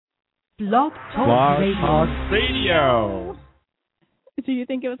Blog Talk Radio. Do you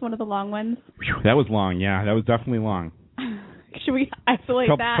think it was one of the long ones? Whew, that was long, yeah. That was definitely long. Should we isolate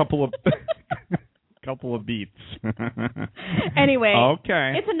that? Couple of beats. Anyway.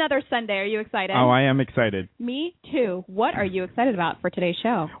 Okay. It's another Sunday. Are you excited? Oh, I am excited. Me too. What are you excited about for today's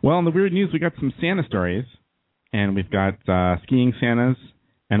show? Well, in the weird news, we got some Santa stories, and we've got skiing Santas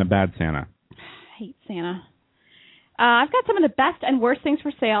and a bad Santa. I hate Santa. I've got some of the best and worst things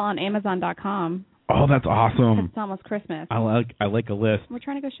for sale on Amazon.com. Oh, that's awesome. It's almost Christmas. I like a list. We're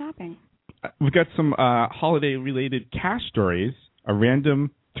trying to go shopping. We've got some holiday-related cash stories,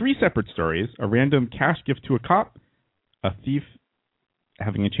 three separate stories, a random cash gift to a cop, a thief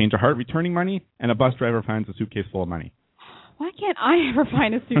having a change of heart returning money, and a bus driver finds a suitcase full of money. Why can't I ever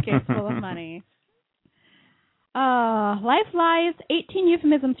find a suitcase full of money? Life lies, 18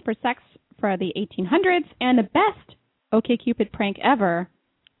 euphemisms for sex for the 1800s, and the best OkCupid prank ever.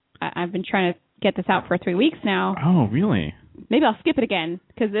 I've been trying to get this out for 3 weeks now. Oh, really? Maybe I'll skip it again,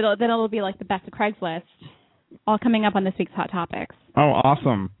 because it'll be like the best of Craigslist. All coming up on this week's Hot Topics. Oh,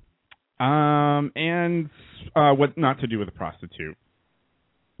 awesome. And what not to do with a prostitute.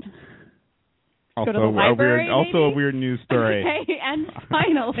 Also, go to the library, a weird news story. Okay, and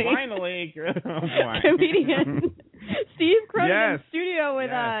finally. Oh, boy. Comedian Steve Cronin in Yes. studio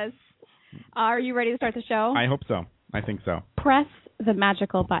with us. Are you ready to start the show? I hope so. I think so. Press the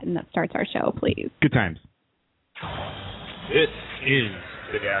magical button that starts our show, please. Good times. This is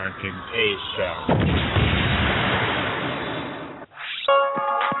the TD&KS Show.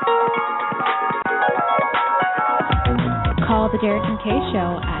 Call the Derek and Kay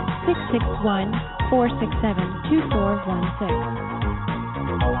Show at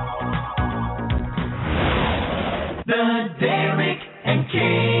 661-467-2416. The Derek and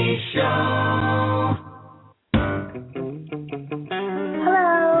Kay Show.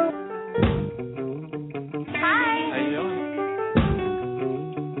 Hello. Hi. How you doing?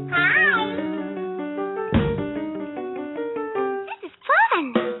 Hi. This is fun.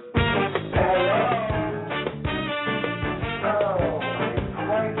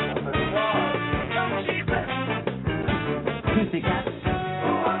 Pussycat.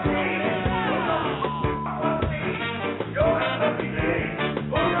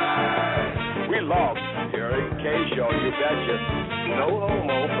 We love the TD&KS Show, you betcha. No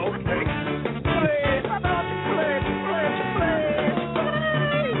homo, okay.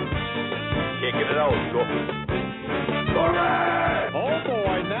 Kicking it old school. Oh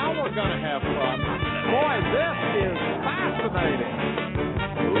boy, now we're gonna have fun. Boy, this is fascinating.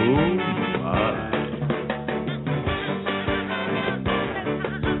 Ooh, my.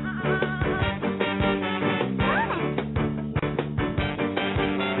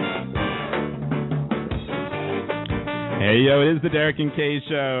 Hey, yo, it is the Derek and Kay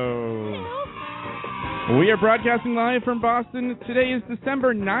Show. We are broadcasting live from Boston. Today is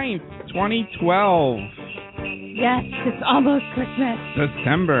December 9th, 2012. Yes, it's almost Christmas.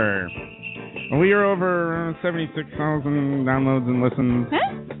 December. We are over 76,000 downloads and listens.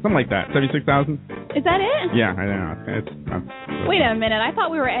 Huh? Something like that. 76,000? Is that it? Yeah, I don't know. It's not. Wait a minute. I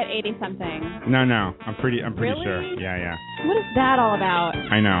thought we were at 80-something. No. I'm pretty Really? sure. Yeah. What is that all about?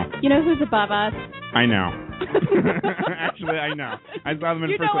 I know. You know who's above us? I know. Actually, I know. I saw them in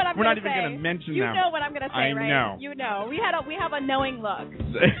you person. know what I'm We're not gonna even say. going to mention you them. You know what I'm going to say, I right? know. You know. We have a knowing look.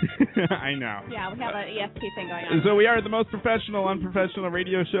 I know. Yeah, we have an ESP thing going on. So we are the most professional, unprofessional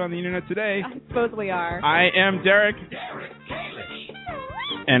radio show on the internet today. I suppose we are. I am Derek.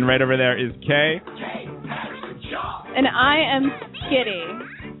 And right over there is Kay. And I am Skitty.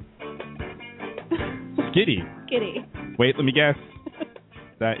 Skitty. Skitty. Wait, let me guess.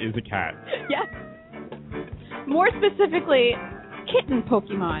 That is a cat. Yes. More specifically, kitten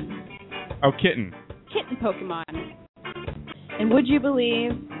Pokemon. Oh, kitten. Kitten Pokemon. And would you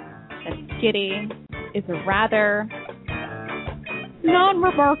believe that Skitty is a rather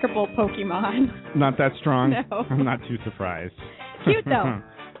non-remarkable Pokemon? Not that strong? No. I'm not too surprised. Cute, though.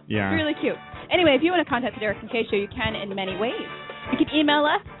 Yeah. It's really cute. Anyway, if you want to contact the Derek and Kay Show, you can in many ways. You can email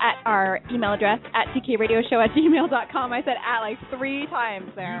us at our email address at tkradioshow@gmail.com. I said at like 3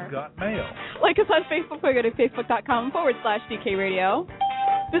 times there. You got mail. Like us on Facebook. Go to facebook.com/DKRadio.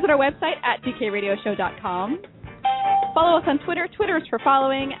 Visit our website at dkradioshow.com. Follow us on Twitter. Twitter is for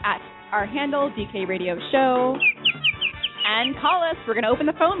following at our handle, DK Radio Show. And call us. We're going to open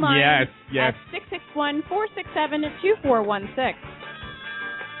the phone line. Yes. At 661-467-2416.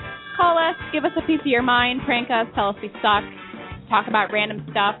 Call us. Give us a piece of your mind. Prank us. Tell us we suck. Talk about random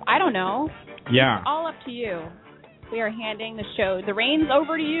stuff. I don't know. Yeah. It's all up to you. We are handing the reins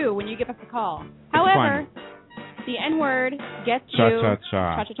over to you when you give us a call. However, the N-word gets Cha you cha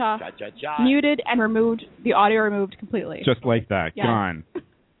cha. cha-cha-cha, Cha-cha-cha. muted and removed, the audio removed completely. Just like that. Yeah. Gone.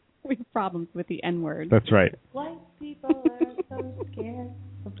 We have problems with the N-word. That's right. White people are so scared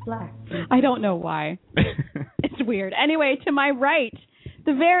of black people. I don't know why. It's weird. Anyway, to my right,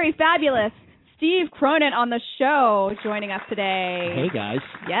 the very fabulous Steve Cronin on the show joining us today. Hey, guys.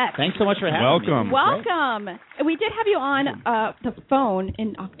 Yes. Thanks so much for having me. Welcome. Welcome. We did have you on the phone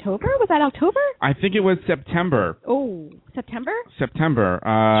in October. Was that October? I think it was September. Oh, September? September. Too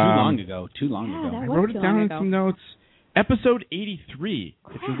long ago. Yeah, that I was wrote too it down long in ago. some notes. Episode 83,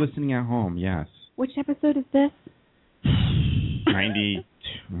 if you're listening at home, yes. Which episode is this? 92?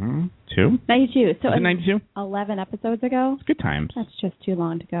 92. So Is it 92? 11 episodes ago? It's good times. That's just too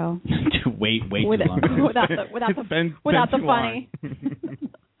long to go. way too With- long. without It's been the too funny.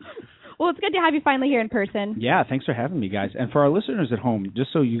 Well, it's good to have you finally here in person. Yeah, thanks for having me, guys. And for our listeners at home,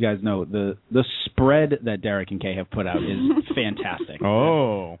 just so you guys know, the spread that Derek and Kay have put out is fantastic.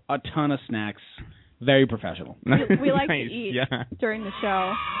 Oh. A ton of snacks. Very professional. We like Nice, to eat yeah. during the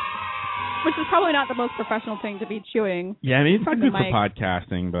show, which is probably not the most professional thing to be chewing. Yeah, I mean, it's not The good for mic.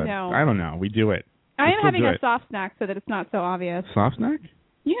 podcasting, but No. I don't know. We do it. I We am still having do a it. soft snack so that it's not so obvious. Soft snack?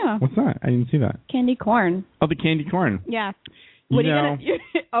 Yeah, What's that? I didn't see that. candy corn. Oh, the candy corn. Yeah. You What are know, you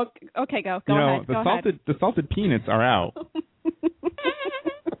gonna? Okay, go you know, ahead. the salted peanuts are out.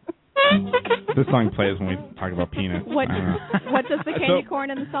 This song plays when we talk about peanuts. What I don't know. what does the candy So- corn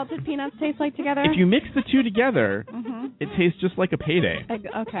and the salted peanuts taste like together? If you mix the two together, Mm-hmm. it tastes just like a payday.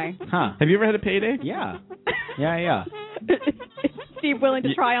 Okay. Huh. Have you ever had a payday? Yeah. Yeah. Is Steve willing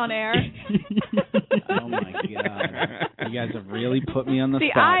to try on air? Oh, my God. You guys have really put me on the See,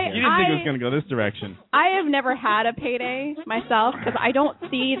 spot You here. didn't think it was going to go this direction. I have never had a payday myself because I don't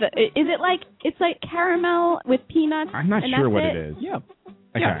see the. Is it like it's like caramel with peanuts? I'm not and sure that's what it? it is. Yeah.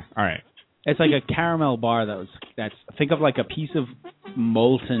 Okay, Yeah. all right. It's like a caramel bar that's think of like a piece of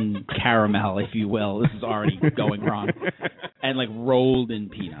molten caramel, if you will. This is already going wrong. And like rolled in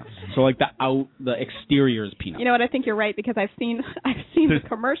peanuts. So like the exterior is peanuts. You know what? I think you're right because I've seen the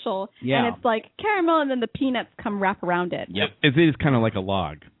commercial Yeah. and it's like caramel and then the peanuts come wrap around it. Yep. It is kind of like a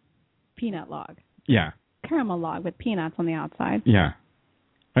log. Peanut log, Yeah, caramel log with peanuts on the outside. yeah.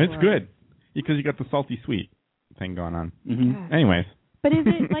 And it's Right. good because you got the salty sweet thing going on. Mm-hmm. God. Anyways. But is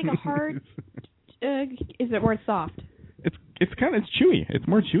it like a hard? Is it more soft? It's chewy. It's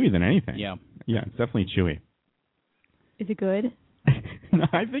more chewy than anything. Yeah. Yeah, it's definitely chewy. Is it good? No,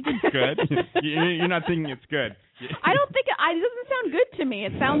 I think it's good. You're not thinking it's good. I don't think it doesn't sound good to me.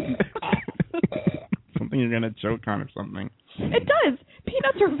 It sounds. Something you're gonna choke on or something. It does.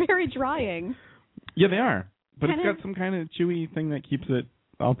 Peanuts are very drying. Yeah, they are. But Kinda- it's got some kind of chewy thing that keeps it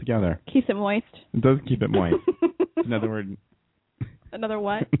all together. Keeps it moist. It does keep it moist. Another word. Another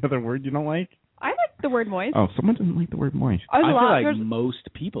what? Another word you don't like? I like the word moist. Oh, someone doesn't like the word moist. There's I a feel lot. like There's, most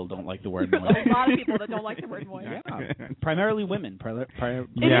people don't like the word there's moist. a lot of people that don't like the word moist. Yeah. Primarily women.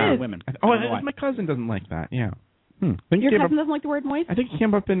 Yeah. is. Women. Oh, I don't know why. my cousin doesn't like that. Yeah. I think Your it came cousin up, doesn't like the word moist? I think it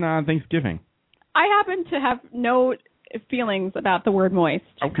came up in Thanksgiving. I happen to have no feelings about the word moist.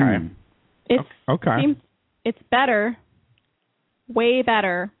 Okay. It Okay. seems it's better, way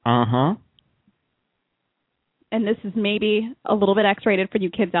better, Uh-huh. and this is maybe a little bit X-rated for you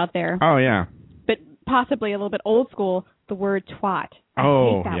kids out there, Oh, yeah. but possibly a little bit old school, the word twat. I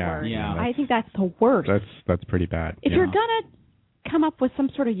Oh, hate that yeah. word. Yeah. I think that's the worst. That's pretty bad. If yeah. you're going to come up with some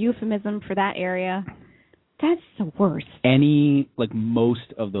sort of euphemism for that area, that's the worst.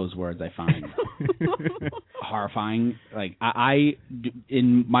 Most of those words I find horrifying. Like I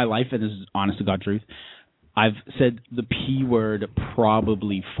in my life, and this is honest to God truth, I've said the P word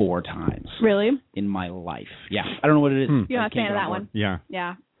probably 4 times Really? in my life. Yeah, I don't know what it is. You're I not a can't fan get of on that board. one? Yeah.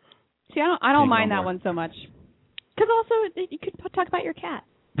 Yeah. See, I don't Can't get mind on that board. one so much. Because also, you could talk about your cat.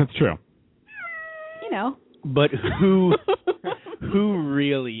 That's true. You know. But who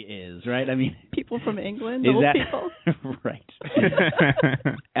really is, right? I mean, People from England, is old that people. right?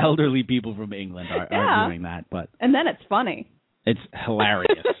 Elderly people from England are Yeah. doing that, but And then it's funny. it's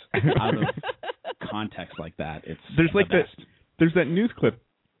hilarious out of context like that. It's There's like the best. There's that news clip.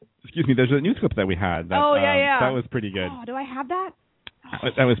 Excuse me. There's that news clip that we had. That, Oh, yeah. That was pretty good. Oh, do I have that?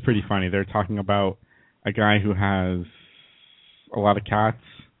 That was pretty funny. They're talking about a guy who has a lot of cats.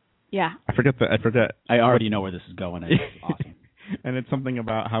 Yeah. I forget. I already know where this is going. It's awesome. And it's something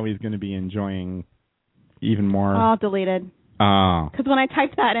about how he's going to be enjoying even more. All deleted. Oh. Because when I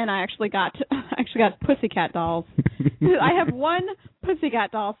typed that in, I actually got Pussycat Dolls. I have one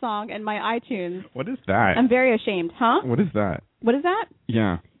Pussycat Doll song in my iTunes. What is that? I'm very ashamed. Huh? What is that? What is that?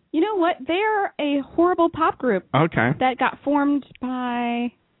 Yeah. You know what? They're a horrible pop group Okay. that got formed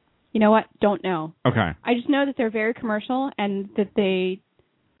by You know what? Don't know. Okay. I just know that they're very commercial and that their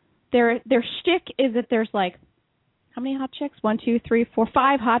shtick is that there's like, how many hot chicks? 1, 2, 3, 4,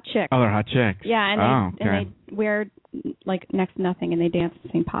 5 hot chicks. Oh, they're hot chicks. Yeah, and okay. and they wear like next to nothing and they dance the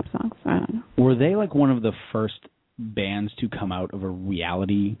same pop songs. I don't know. Were they like one of the first bands to come out of a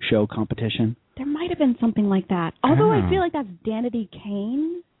reality show competition? There might have been something like that. Although I feel like that's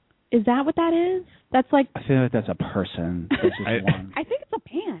Danity-Kane. Is that what that is? That's like. I feel like that's a person. That's just one. I think it's a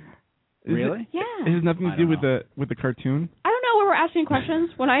band. Really? Yeah. It has nothing to do with the cartoon? I don't know where we're asking questions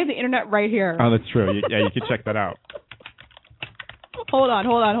when I have the internet right here. Oh, that's true. You can check that out. Hold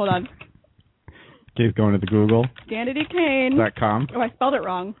on. Kate's going to the Google. Danity-Kane.com. Oh, I spelled it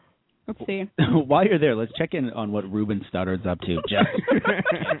wrong. Let's see. While you're there, let's check in on what Ruben Studdard's up to. Just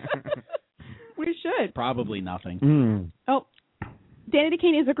we should. Probably nothing. Oh,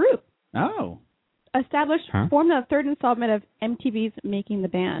 Danity-Kane is a group. Oh. Established, formed on the third installment of MTV's Making the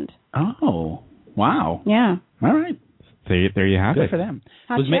Band. Oh, wow. Yeah. All right. There you have Good it. for them.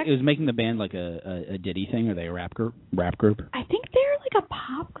 Was Making the Band like a Diddy thing? Are they a rap group? I think they're like a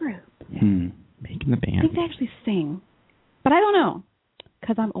pop group. Making the Band. I think they actually sing, but I don't know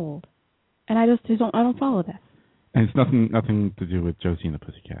because I'm old and I don't follow this. And it's nothing to do with Josie and the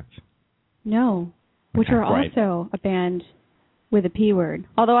Pussycats. No, which are also a band with a P word.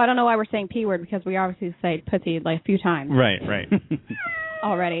 Although I don't know why we're saying P word because we obviously say pussy like a few times. Right.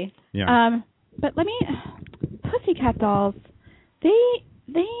 Already. Yeah. But Pussycat Dolls,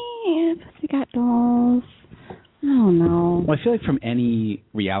 Pussycat Dolls, I don't know. Well, I feel like from any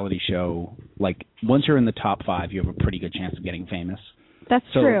reality show, like once you're in the top 5, you have a pretty good chance of getting famous. That's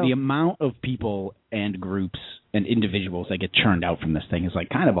true. So the amount of people and groups and individuals that get churned out from this thing is like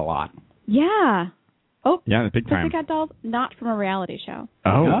kind of a lot. Yeah. Oh. Yeah, big time. Pussycat Dolls, not from a reality show.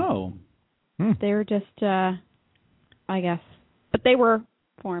 Oh. They were just, I guess. But they were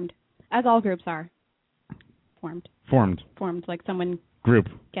formed, as all groups are. Formed, like someone group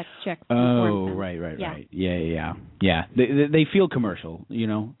gets chicks. Oh, right. Yeah. They feel commercial, you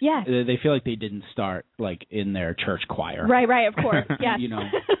know? Yeah. They feel like they didn't start, like, in their church choir. Right, of course, yes. You know?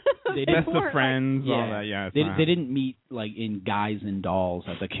 Best of friends, all that, yeah. They didn't meet, like, in Guys and Dolls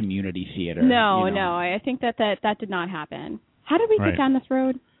at the community theater. No, you know? I think that did not happen. How did we get down this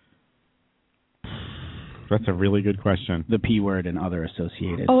road? That's a really good question. The P word and other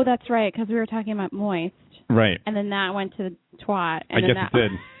associated. Oh, that's right, because we were talking about moist. Right. And then that went to twat. And I guess it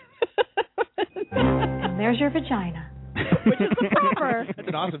did. And there's your vagina. Which is the proper. That's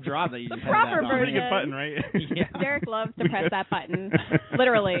an awesome drop that you just had. Proper that version. Pretty good button, right? Yeah. Derek loves to press that button.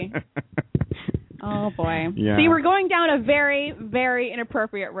 Literally. Oh, boy. Yeah. See, we're going down a very, very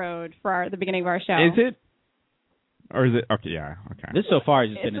inappropriate road for the beginning of our show. Is it? Or is it? Okay, yeah, okay. This so far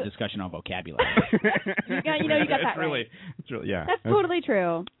has just been a discussion on vocabulary. you got that right. It's really, yeah. That's totally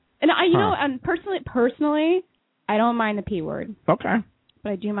true. And and personally, I don't mind the P word. Okay.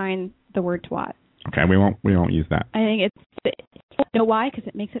 But I do mind the word twat. Okay, we won't use that. I think you know why? Because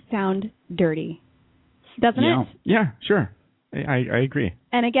it makes it sound dirty. Doesn't it? Yeah, sure. I agree.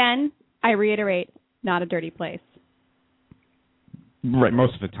 And again, I reiterate, not a dirty place. Right,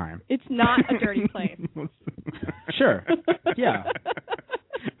 most of the time. It's not a dirty place. Sure. Yeah.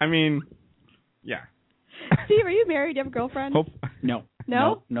 I mean, yeah. Steve, are you married? Do you have a girlfriend? No.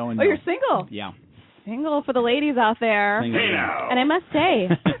 No? No. Oh, you're single? Yeah. Single for the ladies out there. Single. Hey now. And I must say,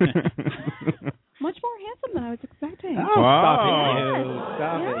 much more handsome than I was expecting. Oh, wow.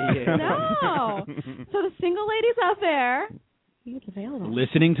 Stop it. No. So the single ladies out there, he's available.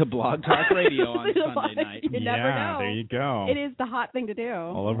 Listening to Blog Talk Radio on Sunday night. You never know. There you go. It is the hot thing to do.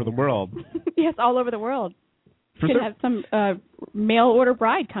 All over the world. Yes, all over the world. Could have some mail order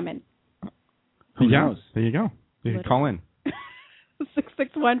bride coming. Who knows? There you go. You can call in.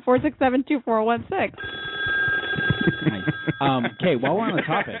 661-467-2416. Nice. Okay, while we're on the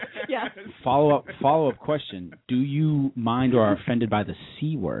topic, yes. follow-up question. Do you mind or are offended by the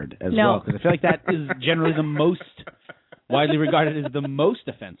C word as well? Because I feel like that is generally the most widely regarded as the most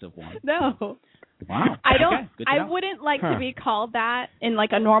offensive one. No. Wow. I don't. Okay, good to know. I wouldn't like to be called that in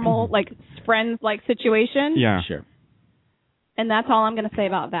like a normal like friends like situation. Yeah. Sure. And that's all I'm going to say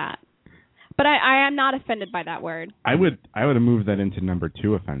about that. But I am not offended by that word. I would have moved that into number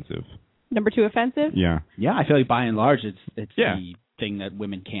 2 offensive. Number 2 offensive? Yeah. Yeah, I feel like by and large it's Yeah. the thing that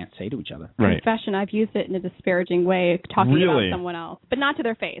women can't say to each other. Right. Confession, I've used it in a disparaging way, talking about someone else, but not to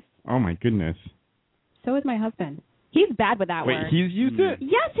their face. Oh my goodness. So is my husband. He's bad with that word. Wait, he's used it?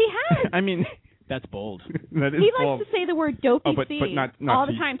 Yes, he has. I mean, that's bold. That is he bold. likes to say the word dopey but not all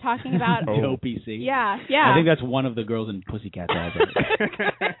the time, talking about. Dopey C. Yeah. I think that's one of the girls in Pussycat Dolls.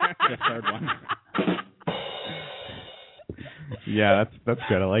 The third one. Yeah, that's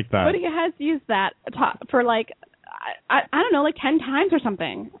good. I like that. But he has used that for like, I don't know, like 10 times or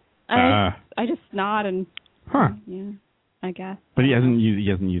something. I just nod and yeah, I guess. But he hasn't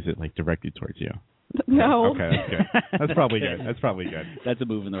used it like directly towards you. No. Okay, that's good. That's probably good. That's probably good. That's a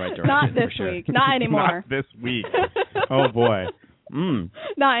move in the right direction. Not this week. Not anymore. Not this week. Oh boy.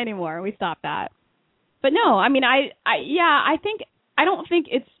 Not anymore. We stopped that. But no, I mean, I don't think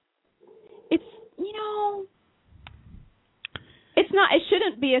it's you know, it's not. It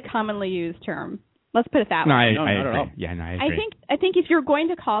shouldn't be a commonly used term. Let's put it that way. I agree. Yeah, no, I agree. I think if you're going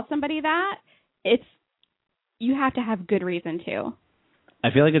to call somebody that, you have to have good reason to. I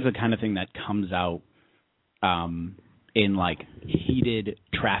feel like it's the kind of thing that comes out in like heated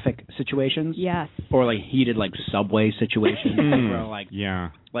traffic situations. Yes. Or like heated like subway situations. Where like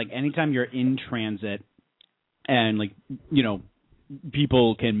like anytime you're in transit and like, you know,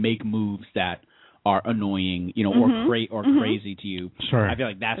 people can make moves that are annoying, you know, or crazy to you. Sure. I feel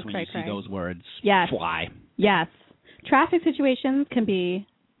like that's when you see those words fly. Yes. Traffic situations can be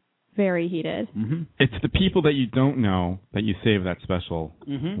very heated. Mm-hmm. It's the people that you don't know that you save that special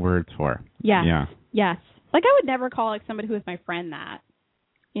word for. Yes. Yeah. Yes. Like I would never call like somebody who is my friend that,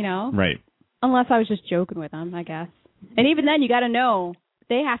 you know? Right. Unless I was just joking with them, I guess. And even then, you got to know.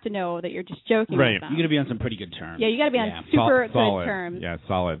 They have to know that you're just joking with them. You got to be on some pretty good terms. Yeah, you got to be on super good terms. Yeah,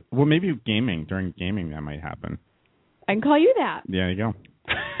 solid. Well, maybe during gaming that might happen. I can call you that. Yeah, there you go.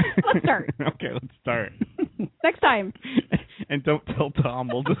 Let's start. Okay, let's start. Next time. And don't tell Tom.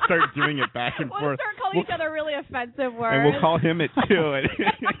 We'll just start doing it back and forth. We'll start calling each other really offensive words. And we'll call him it too. And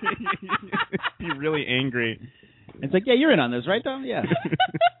be really angry. It's like, yeah, you're in on this, right, Tom? Yeah.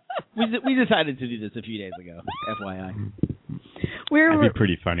 we decided to do this a few days ago, FYI. That'd be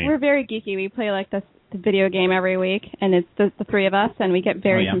pretty funny. We're very geeky. We play like the video game every week, and it's the three of us, and we get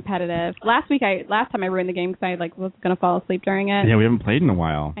very competitive. Last time I ruined the game because I was going to fall asleep during it. Yeah, we haven't played in a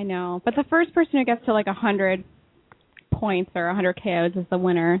while. I know, but the first person who gets to like 100 points or 100 KOs is the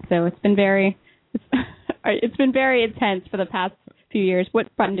winner. So it's been very intense for the past few years.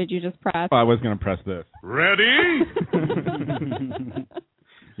 What button did you just press? Oh, I was going to press this. Ready?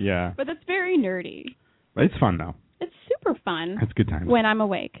 Yeah. But it's very nerdy. It's fun though. It's super fun. It's good times. When I'm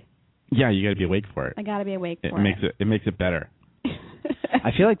awake. Yeah, you got to be awake for it. I got to be awake for it. It makes it better. I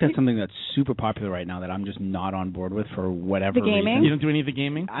feel like that's something that's super popular right now that I'm just not on board with for whatever the gaming? reason. You don't do any of the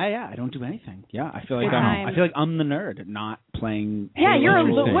gaming? I don't do anything. Yeah, I feel like I'm the nerd, not playing. Yeah,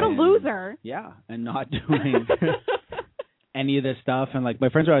 Halo what a loser. Yeah, and not doing any of this stuff. And like my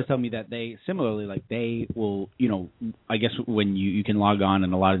friends are always telling me that they similarly like they will, you know, I guess when you can log on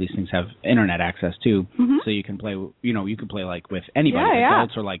and a lot of these things have internet access too, so you can play. You know, you can play like with anybody,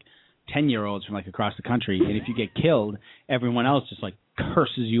 adults or like 10-year-olds from like across the country, and if you get killed, everyone else just like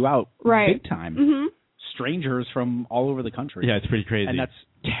curses you out big time. Strangers from all over the country. Yeah, it's pretty crazy, and that's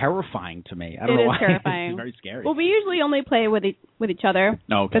terrifying to me. I don't know why. Terrifying. It's very scary. Well, we usually only play with each other.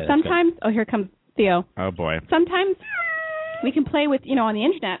 Oh, okay, but sometimes, here comes Theo. Oh boy. Sometimes we can play with on the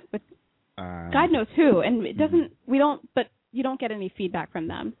internet with God knows who, and it doesn't. But you don't get any feedback from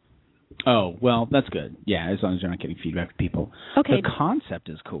them. Oh, well, that's good. Yeah, as long as you're not getting feedback from people. Okay. The concept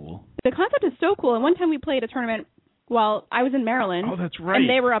is cool. The concept is so cool. And one time we played a tournament while I was in Maryland. Oh, that's right. And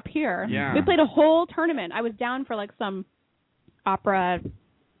they were up here. Yeah. We played a whole tournament. I was down for like some opera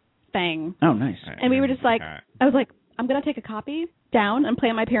thing. Oh, nice. And we were just like, I was like, I'm going to take a copy down and play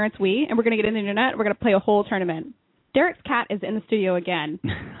on my parents' Wii, and we're going to get in the internet. We're going to play a whole tournament. Derek's cat is in the studio again.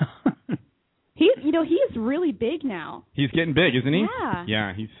 He's really big now. He's getting big, isn't he? Yeah.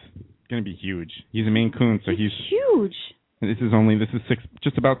 Yeah, he's going to be huge. He's a Maine Coon, so he's huge. This is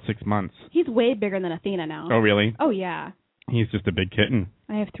just about 6 months. He's way bigger than Athena now. Oh, really? Oh, yeah. He's just a big kitten.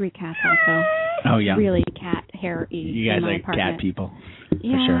 I have 3 cats also. Oh, yeah. Really cat hairy. You guys are cat people.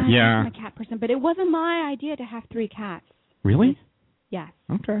 Yeah, for sure. Yeah. I'm a cat person, but it wasn't my idea to have 3 cats. Really? Yes.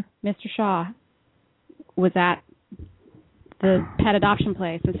 Okay. Mr. Shaw was at the pet adoption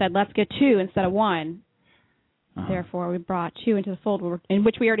place and said, let's get 2 instead of 1. Therefore, we brought 2 into the fold, in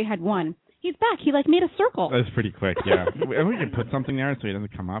which we already had 1. He's back. He made a circle. That's pretty quick, yeah. We can put something there so he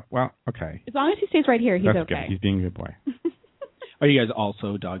doesn't come up. Well, okay. As long as he stays right here, he's That's okay. Good. He's being a good boy. Are you guys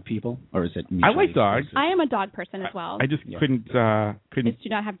also dog people, or is it? I like dogs. I am a dog person as well. I just couldn't. Just do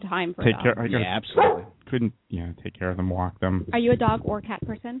not have time for take a care. dog. Absolutely. Couldn't take care of them, walk them. Are you a dog or cat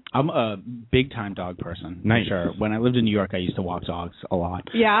person? I'm a big time dog person. Nice. For sure. When I lived in New York, I used to walk dogs a lot.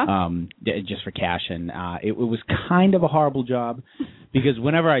 Yeah. Just for cash, and it was kind of a horrible job because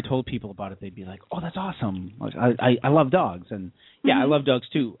whenever I told people about it, they'd be like, "Oh, that's awesome! Like, I love dogs," and I love dogs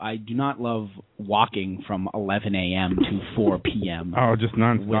too. I do not love walking from 11 a.m. to 4 p.m. Oh, just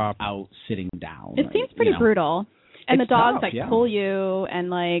nonstop without sitting down. It seems pretty brutal. And It's the dogs tough, like yeah. pull you, and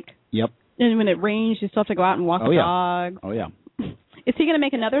like, Yep. and when it rains, you still have to go out and walk the dog. Oh yeah. Is he going to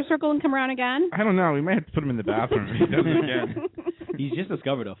make another circle and come around again? I don't know. We might have to put him in the bathroom if he does it again. He's just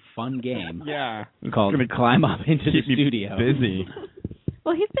discovered a fun game Yeah. called Climb Up into the Keep me Studio. busy.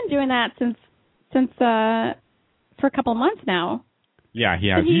 Well, he's been doing that since for a couple of months now. Yeah, he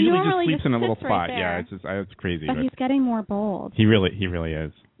has. But he He usually just normally sleeps just in a little sits right spot. Yeah, there. it's crazy. But he's getting more bold. He really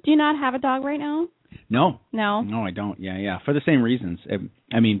is. Do you not have a dog right now? No, No. I don't. Yeah, for the same reasons.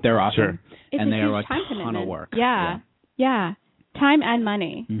 I mean, they're awesome, Sure. It's and a they are huge a time ton commitment. of work. Yeah. Time and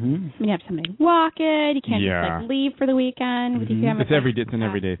money. Mm-hmm. I mean, you have somebody to walk it. You can't Yeah. just like leave for the weekend. With Mhm. your It's an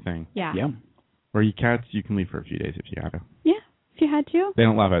everyday thing. Yeah. Yeah. Where you cats, you can leave for a few days if you have to. Yeah. If you had to. They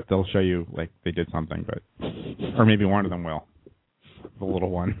don't love it. They'll show you like they did something, but or maybe one of them will. The little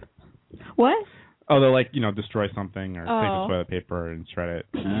one. What? Oh, they'll like destroy something or take Oh. the toilet paper and shred it.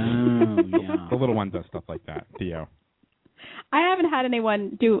 Oh yeah. The little one does stuff like that. Theo. I haven't had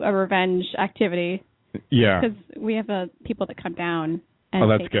anyone do a revenge activity Yeah. because we have people that come down and Oh,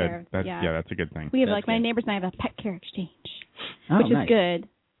 that's take care good. of, That's a good thing. We have That's my good. neighbors and I have a pet care exchange, Oh, which nice. is good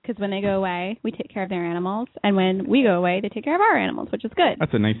because when they go away, we take care of their animals, and when we go away, they take care of our animals, which is good.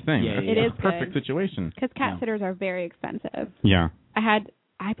 That's a nice thing. Yeah, That's yeah. It a is perfect good. situation. Because cat Yeah. sitters are very expensive. Yeah.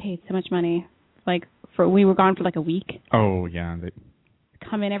 I paid so much money, like we were gone for like a week. Oh yeah.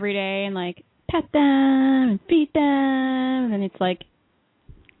 Come in every day and like pet them and feed them, and then it's like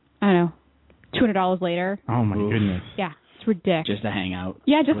I don't know, $200 later. Oh my Oof. goodness. Yeah, it's ridiculous. Just to hang out.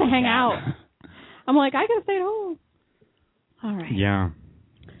 Yeah, just with to hang the cat. out. I'm like, I gotta stay at home. All right. Yeah.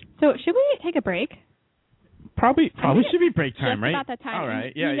 So should we take a break? Probably think should be break time, Just right? about that time. All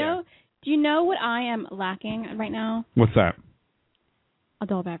right. Do Yeah, you know, Do you know what I am lacking right now? What's that?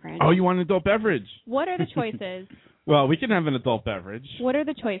 Adult beverage. Oh, you want an adult beverage? What are the choices? Well, we can have an adult beverage. What are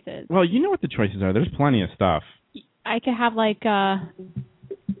the choices? Well, you know what the choices are. There's plenty of stuff. I could have like a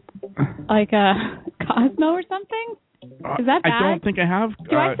Cosmo or something. Is that bad? I don't think I have.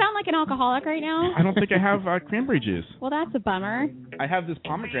 Do I sound like an alcoholic right now? I don't think I have cranberry juice. Well, that's a bummer. I have this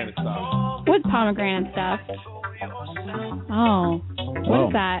pomegranate stuff. What's pomegranate stuff? Oh, what Whoa.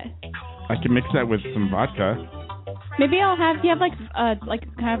 is that? I can mix that with some vodka. Maybe I'll have. Do you have like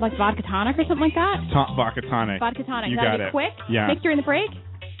kind of like vodka tonic or something like that? Vodka tonic. Vodka tonic. You That'll got be it. quick. Yeah. Mix during the break.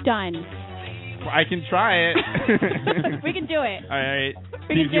 Done. I can try it. We can do it. All right.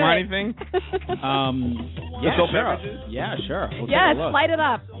 We Do can you want it. anything? Yeah, Adult sure. beverages? Yeah, sure. We'll Yes, take a look. light it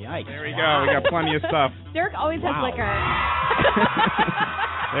up. Yikes. There we go. We got plenty of stuff. Derek always has Wow. liquor.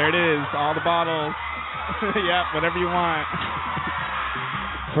 There it is. All the bottles. Yep, whatever you want.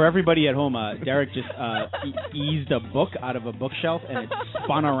 For everybody at home, Derek just eased a book out of a bookshelf and it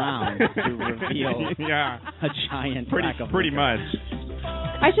spun around to reveal Yeah. a giant rack of Pretty liquor. much.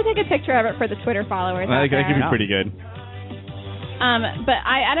 I should take a picture of it for the Twitter followers. I out think that could there. be pretty good. But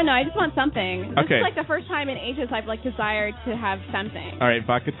I don't know. I just want something. This Okay. is like the first time in ages I've like desired to have something. All right,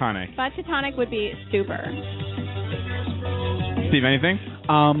 vodka tonic. Vodka tonic would be super. Steve, anything?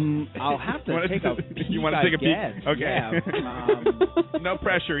 I'll have to take a peek. You want to take a peek? guess. Okay. Yeah. No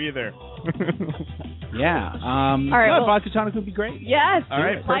pressure either. Yeah. All right, no, well- vodka tonic would be great. Yes. All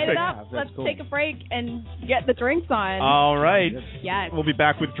right, Light it perfect. up. Yeah, that's Let's cool. take a break and get the drinks on. All right. Yes. We'll be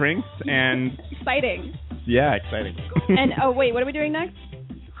back with drinks and Exciting. yeah, exciting. And oh wait, what are we doing next?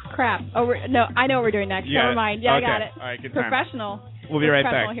 Crap. Oh no, I know what we're doing next. You got Never it. mind. Yeah, Okay. I got it. All right, good time. Professional. We'll be right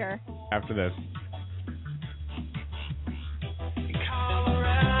Professional back here. after this.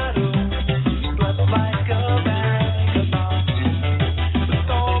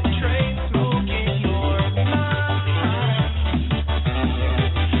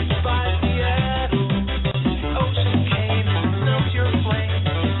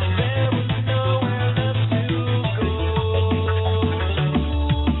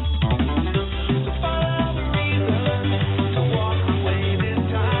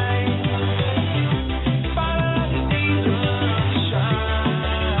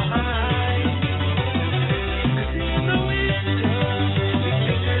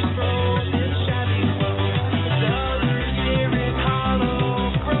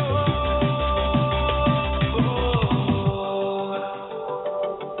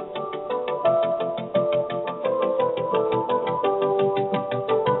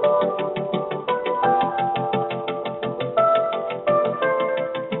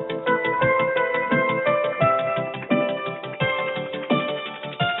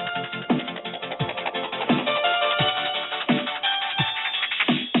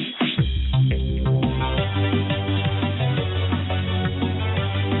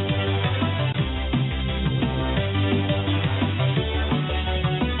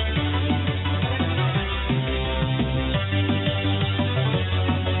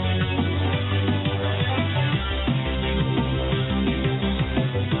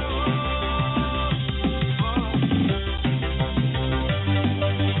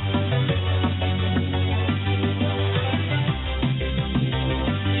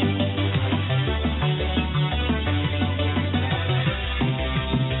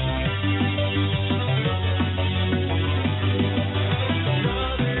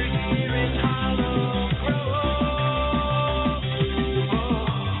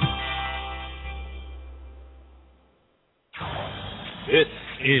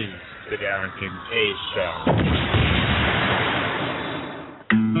 is the TD&KS Show.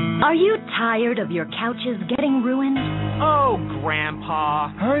 Are you tired of your couches getting ruined? Oh,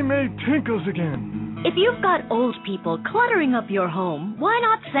 Grandpa. I made tinkles again. If you've got old people cluttering up your home, why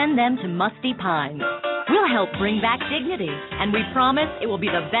not send them to Musty Pines? We'll help bring back dignity, and we promise it will be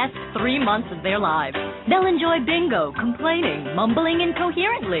the best 3 months of their lives. They'll enjoy bingo, complaining, mumbling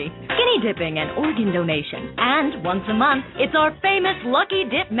incoherently, skinny dipping, and organ donation. And once a month, it's our famous Lucky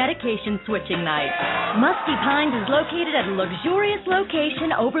Dip medication switching night. Musty Pines is located at a luxurious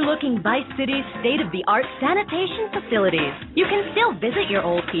location overlooking Vice City's state-of-the-art sanitation facilities. You can still visit your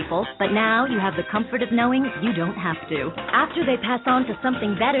old people, but now you have the comfort of knowing you don't have to. After they pass on to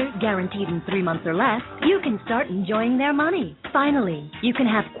something better, guaranteed in 3 months or less, you can start enjoying their money. Finally, you can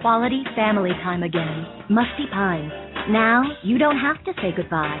have quality family time again. Musty Pines. Now, you don't have to say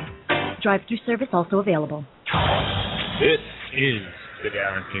goodbye. Drive-through service also available. This is the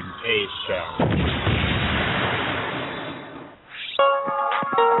TD&KS Show.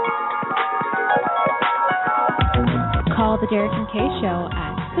 Call the Derek and Kay Show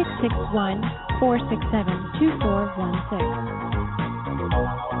at 661-467-2416.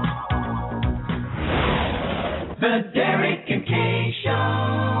 The Derek and Kay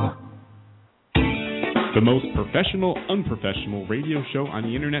Show. The most professional, unprofessional radio show on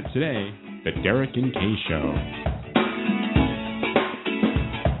the internet today, The Derek and Kay Show.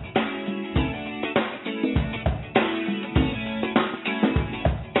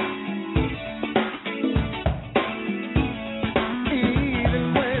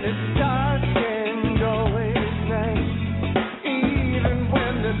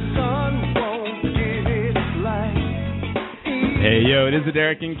 Hey, yo, it is the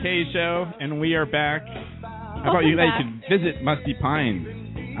Derek and Kay Show, and we are back. How about you guys should visit Musty Pines?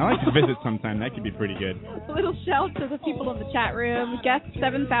 I like to visit sometime. That could be pretty good. A little shout to the people in the chat room. Guest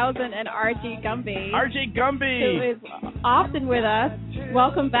 7000 and RJ Gumby. RJ Gumby! Who is often with us.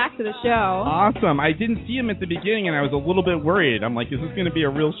 Welcome back to the show. Awesome. I didn't see him at the beginning, and I was a little bit worried. I'm like, is this going to be a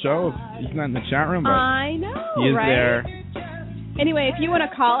real show? He's not in the chat room, but I know, he is right? there. Anyway, if you want to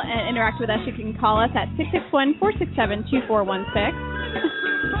call and interact with us, you can call us at 661-467-2416.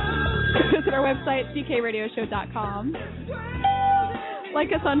 Visit our website, dkradioshow.com. Like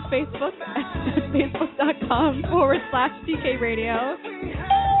us on Facebook at facebook.com/DKRadio.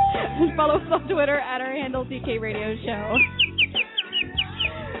 And follow us on Twitter at our handle DKRadioShow.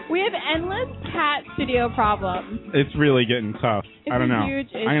 We have endless cat studio problems. It's really getting tough. It's I don't know. a huge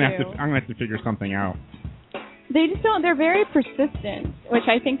issue. I'm gonna have to figure something out. They just don't. They're very persistent, which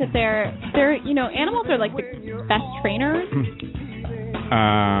I think that they're animals are like the best trainers.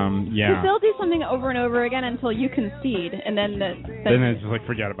 Yeah. Because they'll do something over and over again until you concede, and then then it's just like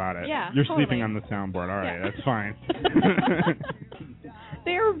forget about it. Yeah, You're totally. sleeping on the soundboard. All right, that's fine.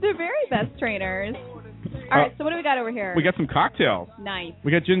 They're very best trainers. All right, so what do we got over here? We got some cocktails. Nice.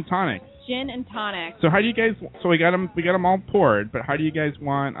 We got gin and tonic. Gin and tonic. So how do you guys? So we got them all poured, but how do you guys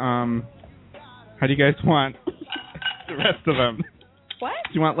want? How do you guys want the rest of them? What?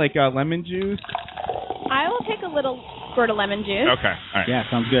 Do you want like lemon juice? I will take a little squirt of lemon juice. Okay. All right. Yeah,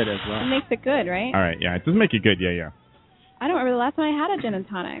 sounds good as well. It makes it good, right? All right. Yeah, it does make it good. Yeah. I don't remember the last time I had a gin and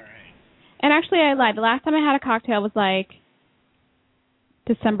tonic. And actually, I lied. The last time I had a cocktail was like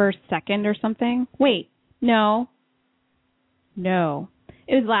December 2nd or something. Wait, no.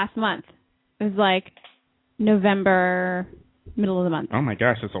 It was last month. It was like November, middle of the month. Oh my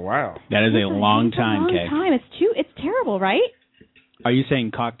gosh, that's a while. That is a long time, Kay. It's a long time. It's terrible, right? Are you saying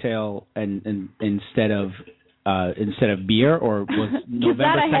cocktail and instead of beer, or was November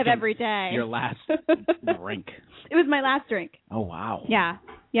that I 2nd have every day. your last drink? It was my last drink. Oh wow. Yeah.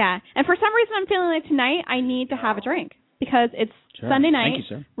 And for some reason, I'm feeling like tonight I need to have a drink because it's Sure. Sunday night. Thank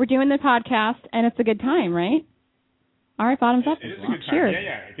you, sir. We're doing the podcast, and it's a good time, right? All right, bottoms up. It is a good time. Cheers.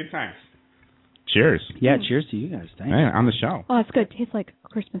 Yeah, good times. Cheers. Yeah, cheers to you guys. Thanks. Yeah, on the show. Oh, it's good. It tastes like a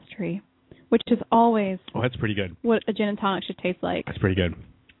Christmas tree, which is always Oh, that's pretty good. what a gin and tonic should taste like. That's pretty good.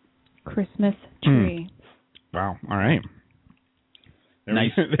 Christmas tree. Wow. All right.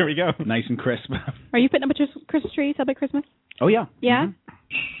 Nice. There we go. Nice and crisp. Are you putting up a Christmas tree? Celebrate Christmas? Oh yeah. Yeah.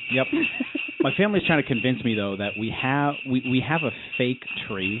 Mm-hmm. Yep. My family's trying to convince me though that we have a fake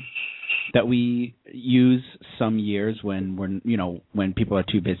tree that we use some years when people are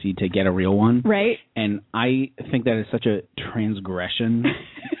too busy to get a real one. Right. And I think that is such a transgression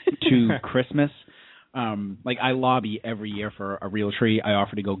to Christmas. Like I lobby every year for a real tree. I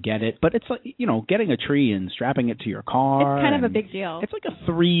offer to go get it, but it's like getting a tree and strapping it to your car. It's kind of a big deal. It's like a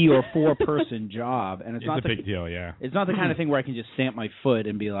 3 or 4 person job, and it's not a big deal. Yeah. It's not the kind of thing where I can just stamp my foot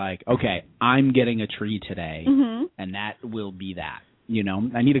and be like, okay, I'm getting a tree today, and that will be that. You know,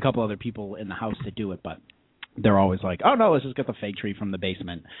 I need a couple other people in the house to do it, but they're always like, "Oh no, let's just get the fake tree from the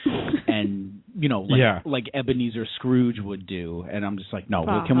basement," and you know, like Ebenezer Scrooge would do. And I'm just like, "No,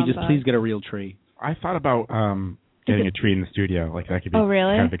 can we just please get a real tree?" I thought about getting a tree in the studio. Like that could be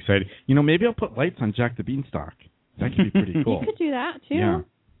really? kind of exciting. You know, maybe I'll put lights on Jack the Beanstalk. That could be pretty cool. You could do that too. Yeah.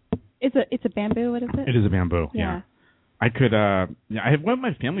 It's a bamboo. What is it? It is a bamboo. Yeah. I could. I have went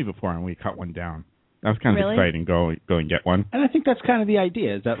with my family before, and we cut one down. That was kind of exciting. Go and get one. And I think that's kind of the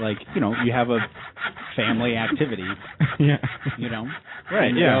idea. Is that like you have a family activity. Yeah. You know. Right.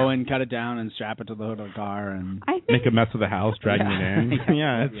 And go and cut it down and strap it to the hood of the car and make a mess of the house, dragging it in.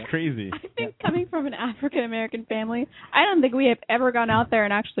 Yeah, it's crazy. I think coming from an African American family, I don't think we have ever gone out there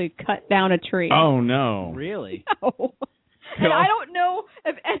and actually cut down a tree. Oh no. Really? No. And I don't know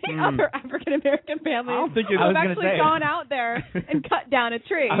if any other African American family have actually gone out there and cut down a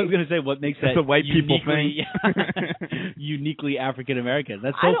tree. I was going to say, what makes that a white people thing? Uniquely African American.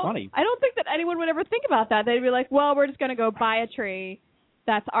 That's so funny. I don't think that anyone would ever think about that. They'd be like, well, we're just going to go buy a tree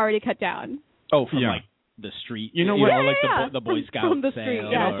that's already cut down. Oh, from like the street. You know what? The Boy Scout from the sale. street.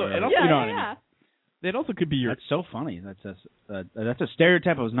 You know what I mean? It also could be your. That's so funny. That's a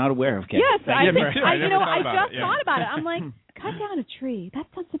stereotype I was not aware of. Kevin. Yes, I me too. I just thought about it. I'm like, cut down a tree. That's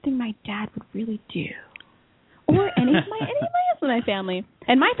not something my dad would really do, or any of my else in my family.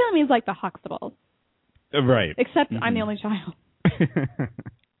 And my family is like the Huxtables, right? Except I'm the only child.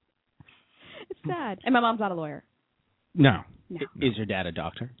 It's sad, and my mom's not a lawyer. No. Is your dad a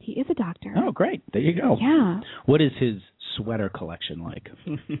doctor? He is a doctor. Oh, great. There you go. Yeah. What is his sweater collection like?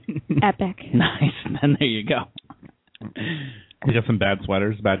 Epic. Nice. Then there you go. He got some bad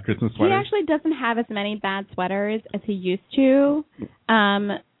sweaters, bad Christmas sweaters? He actually doesn't have as many bad sweaters as he used to. But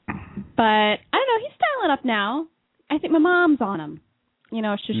I don't know. He's styling up now. I think my mom's on him. You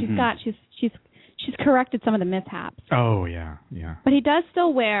know, she's corrected some of the mishaps. Oh, yeah. But he does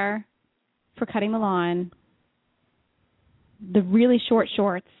still wear, for cutting the lawn, the really short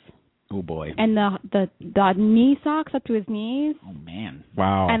shorts. Oh boy! And the knee socks up to his knees. Oh man!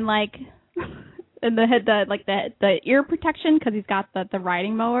 Wow! And like, and the ear protection because he's got the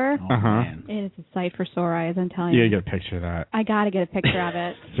riding mower. Oh man! It is a sight for sore eyes. I'm telling you. Yeah, you get a picture of that. I gotta get a picture of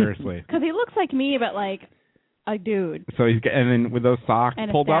it. Seriously. Because he looks like me, but like a dude. So he's got, and then with those socks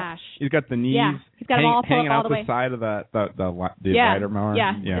and pulled up, he's got the knees. Yeah, he's got them all pulled hanging up all out the way. side of the rider mower.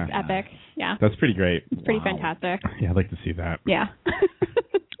 Yeah, it's epic. Yeah, that's pretty great. It's pretty fantastic. Yeah, I'd like to see that. Yeah.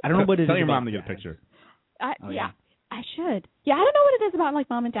 I don't know what it is. Tell your mom to get a picture. Yeah, I should. Yeah, I don't know what it is about like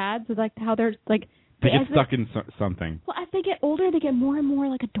mom and dads with like how they're like they get stuck in something. Well, as they get older, they get more and more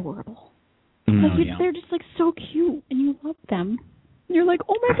like adorable. Mm. They're just like so cute, and you love them. You're like,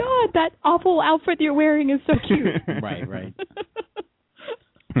 oh my god, that awful outfit you're wearing is so cute. Right.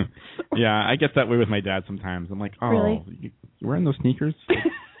 Yeah, I get that way with my dad sometimes. I'm like, oh, really? You're wearing those sneakers?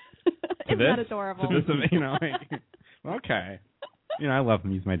 Isn't that adorable? You know, like, okay. You know, I love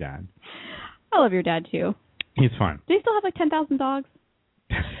him. He's my dad. I love your dad too. He's fun. Do you still have like 10,000 dogs?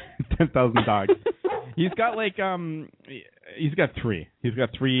 10,000 dogs. He's got like he's got three. He's got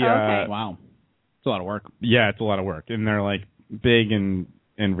three. Okay. Wow, it's a lot of work. Yeah, it's a lot of work, and they're like big and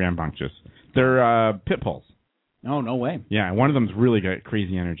rambunctious. They're pit bulls. Oh, no way. Yeah, one of them's really got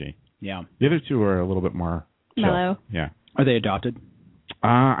crazy energy. Yeah. The other two are a little bit more chill. Mellow. Yeah. Are they adopted?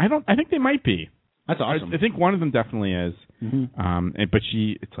 I think they might be. That's awesome. I think one of them definitely is. Mm-hmm. But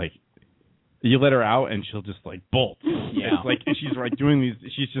it's like you let her out and she'll just like bolt. Yeah. It's like she's like doing these.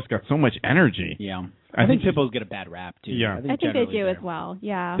 She's just got so much energy. Yeah. I think pit bulls get a bad rap too. Yeah. I think they do as well.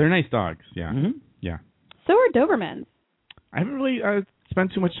 Yeah. They're nice dogs. Yeah. Mm-hmm. Yeah. So are Dobermans. I haven't really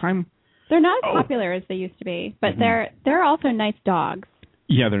spent too much time. They're not as popular as they used to be, but they're also nice dogs.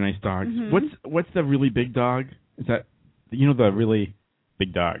 Yeah, they're nice dogs. Mm-hmm. What's the really big dog? Is that the really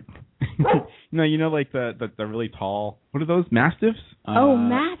big dog? No, like the really tall. What are those? Mastiffs?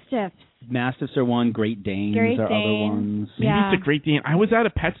 Mastiffs. Mastiffs are one. Great Danes are other ones. Maybe it's a Great Dane. I was at a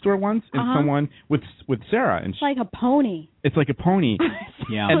pet store once, and someone with Sarah, and it's like a pony. It's like a pony.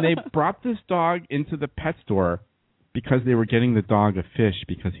 Yeah. And they brought this dog into the pet store because they were getting the dog a fish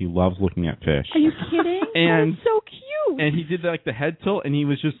because he loves looking at fish. Are you kidding? And that's so cute. And he did like the head tilt, and he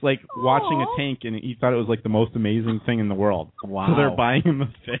was just like watching a tank, and he thought it was like the most amazing thing in the world. Wow. So they're buying him a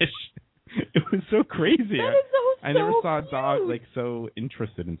fish. It was so crazy. That is so I never saw a cute. dog like so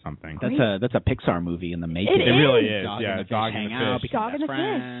interested in something. That's a Pixar movie in the making. It really is. Dog yeah, and the dog fish and hang the out, fish. Dog and the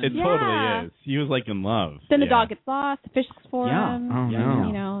friends. It totally is. He was like in love. Then the dog gets lost. The fish looks for him. Oh no.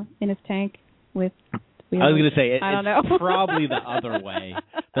 You know, in his tank with. I was going to say I don't know. It's probably the other way.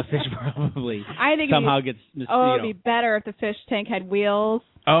 The fish probably somehow gets. Oh, it'd be better if the fish tank had wheels.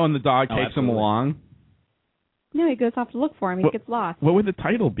 Oh, and the dog takes him along. No, he goes off to look for him. He gets lost. What would the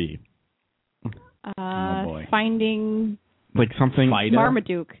title be? Oh, boy. Finding Like something...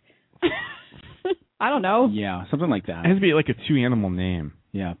 Marmaduke. I don't know. Yeah, something like that. It has to be like a two-animal name.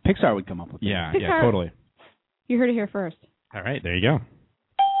 Yeah, Pixar would come up with Yeah, Pixar. yeah, totally. You heard it here first. All right, there you go.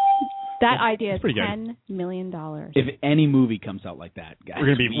 That idea is pretty good. $10 million. If any movie comes out like that, guys,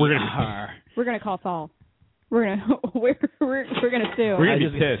 We're gonna call Saul. We're gonna sue. We're gonna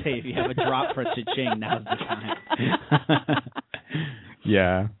just say if you have a drop for cha-ching, now's the time.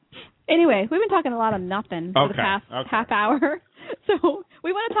 Yeah. Anyway, we've been talking a lot of nothing for the Okay, past okay. half hour. So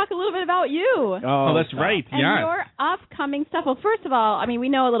we want to talk a little bit about you. Oh, that's right. And Yeah. your upcoming stuff. Well, first of all, I mean, we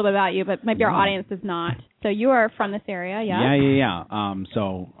know a little bit about you, but maybe our audience does not. So you are from this area, yeah? Yeah. I'm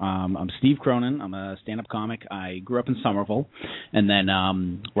Steve Cronin. I'm a stand-up comic. I grew up in Somerville, and then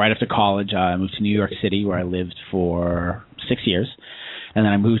right after college, I moved to New York City, where I lived for 6 years, and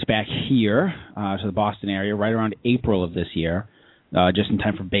then I moved back here to the Boston area right around April of this year, just in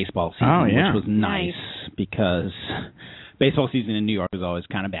time for baseball season, which was nice because baseball season in New York is always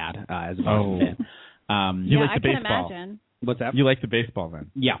kind of bad as a Boston fan. You like the I baseball? can imagine. What's that? You like the baseball then?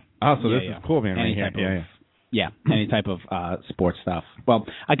 Yeah. Oh, so this is cool, man. Any type of, any type of sports stuff. Well,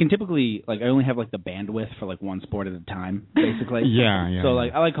 I can typically, I only have, the bandwidth for, one sport at a time, basically. Yeah. So,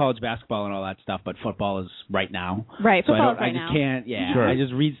 I like college basketball and all that stuff, but football is right now. Right, so football is right I now. just can't, Sure. I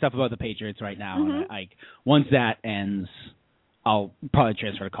just read stuff about the Patriots right now, Mm-hmm. and once that ends, I'll probably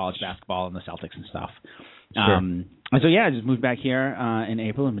transfer to college basketball and the Celtics and stuff. Sure. And so, I just moved back here in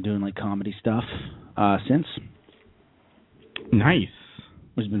April. I've been doing, comedy stuff since. Nice.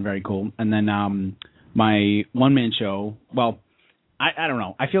 Which has been very cool. And then my one-man show, well, I don't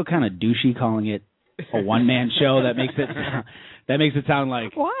know. I feel kind of douchey calling it a one-man show. That makes it sound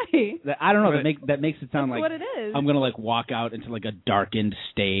like... Why? I don't know. That makes it sound That's like... what it is. I'm going to, walk out into, a darkened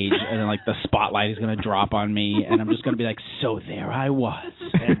stage, and then, the spotlight is going to drop on me, and I'm just going to be like, so there I was.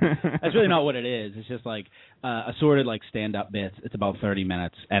 And that's really not what it is. It's just, assorted, stand-up bits. It's about 30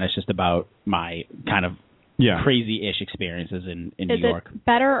 minutes, and it's just about my kind of crazy-ish experiences in New York. Is it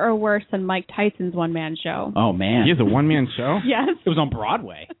better or worse than Mike Tyson's one-man show? Oh, man. He has a one-man show? Yes. It was on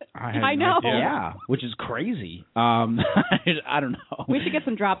Broadway. I know. Yeah, which is crazy. I don't know. We should get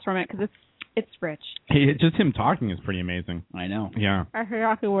some drops from it because it's rich. Hey, just him talking is pretty amazing. I know. Yeah. I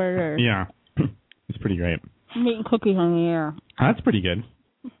forgot exactly what it is. Yeah. It's pretty great. I'm eating cookies on the air. That's pretty good.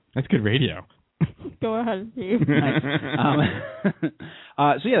 That's good radio. Go ahead, Steve.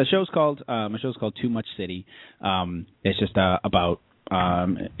 The show's called my show's called Too Much City. It's just about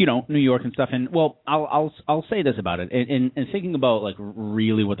New York and stuff. And I'll say this about it. And thinking about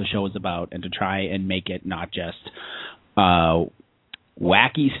really what the show is about, and to try and make it not just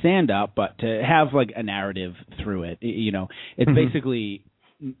wacky stand up, but to have a narrative through it. It's basically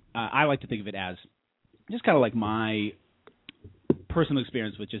I like to think of it as just kind of my personal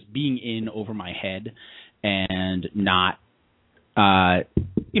experience with just being in over my head and not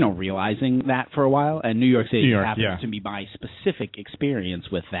realizing that for a while. And New York City happens to be my specific experience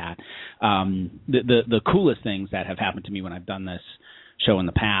with that. The coolest things that have happened to me when I've done this show in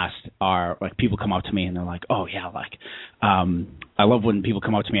the past are people come up to me and they're like, oh yeah, I love when people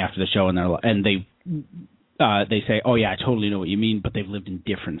come up to me after the show and they say, oh yeah, I totally know what you mean, but they've lived in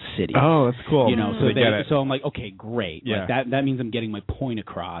different cities. Oh, that's cool. So I'm like, okay, great. Yeah. That means I'm getting my point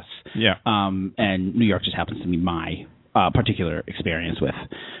across. Yeah. And New York just happens to be my particular experience with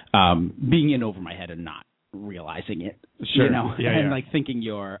being in over my head and not realizing it. Sure. And thinking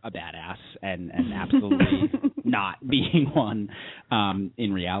you're a badass and absolutely not being one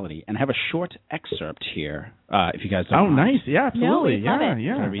in reality. And I have a short excerpt here, if you guys don't mind. Nice. Yeah, absolutely. No, we love it.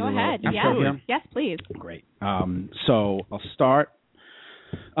 Yeah. Can I read Go a little ahead. intro here? Yes, please. Great. So I'll start.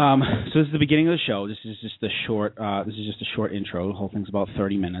 So this is the beginning of the show. This is just a short. This is just a short intro. The whole thing's about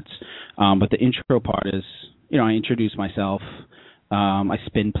 30 minutes. But the intro part is, I introduce myself. I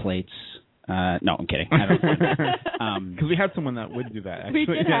spin plates. No, I'm kidding. Because we had someone that would do that. Actually.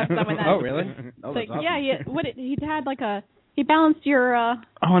 We did have someone that. Oh, really? Oh, that's awesome. Yeah. He had he balanced your.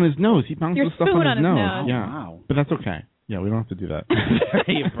 on his nose. He bounced your the stuff spoon on his nose. nose. Yeah. Wow. But that's okay. Yeah, we don't have to do that.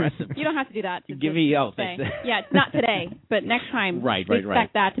 Very impressive. You don't have to do that. Give me Say. Yeah, it's not today, but next time. Right. We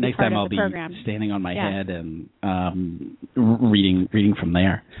expect that to Next be part time of I'll the program. be standing on my head and reading from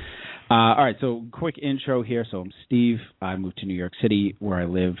there. All right, so quick intro here. So I'm Steve. I moved to New York City, where I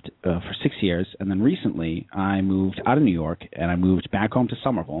lived for 6 years, and then recently I moved out of New York and I moved back home to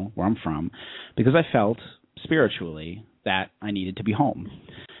Somerville, where I'm from, because I felt spiritually that I needed to be home,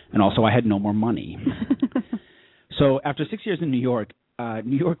 and also I had no more money. So after 6 years in New York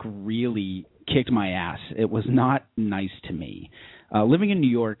really kicked my ass. It was not nice to me. Living in New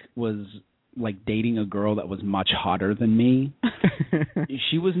York was like dating a girl that was much hotter than me.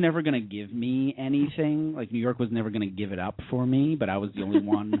 She was never going to give me anything. Like New York was never going to give it up for me, but I was the only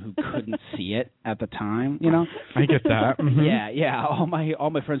one who couldn't see it at the time, you know? I get that. Mm-hmm. Yeah. All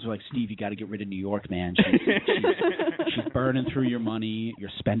my friends were like, Steve, you got to get rid of New York, man. She's burning through your money. You're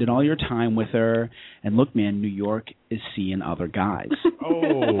spending all your time with her. And look, man, New York is seeing other guys.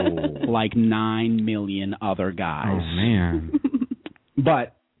 Oh. Like 9 million other guys. Oh, man.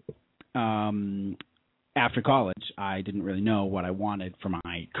 But after college, I didn't really know what I wanted for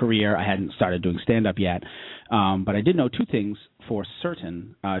my career. I hadn't started doing stand-up yet. But I did know two things for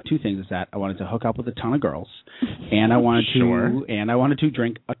certain. Two things is that I wanted to hook up with a ton of girls, and I wanted to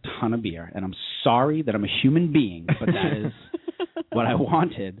drink a ton of beer. And I'm sorry that I'm a human being, but that is what I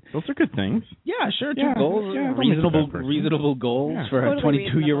wanted. Those are good things. Yeah, sure. Two goals. Yeah, reasonable goals for a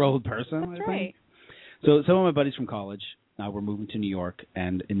 22-year-old person. That's right. So some of my buddies from college were moving to New York,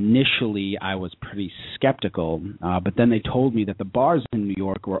 and initially I was pretty skeptical, but then they told me that the bars in New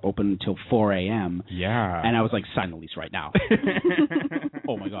York were open until 4 a.m. Yeah. And I was like, sign the lease right now.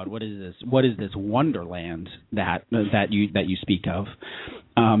 Oh, my God, what is this? What is this wonderland that you speak of?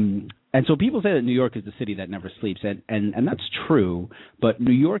 And so people say that New York is the city that never sleeps, and that's true, but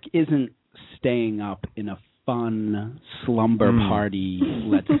New York isn't staying up in a fun slumber party,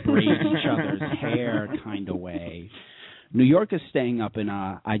 let's braid each other's hair kind of way. New York is staying up in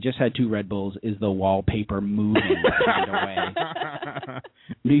a I just had 2 Red Bulls, is the wallpaper moving kind of way.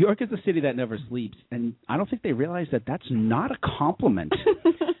 New York is a city that never sleeps, and I don't think they realize that that's not a compliment.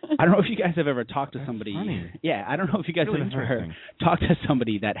 I don't know if you guys have ever talked to somebody. Funny. Yeah, I don't know if you guys have ever talked to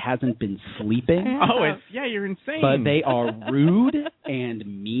somebody that hasn't been sleeping. Oh, you're insane. But they are rude and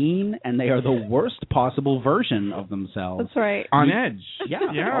mean, and they are the worst possible version of themselves. That's right. On edge. Yeah.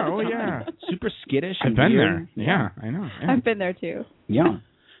 Yeah. Oh, yeah. Super skittish. I've and been weird. there. Yeah, I know. Yeah. I've been there too. Yeah.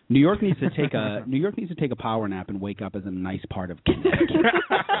 New York needs to take a power nap and wake up as a nice part of Connecticut.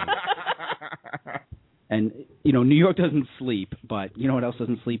 And New York doesn't sleep, but you know what else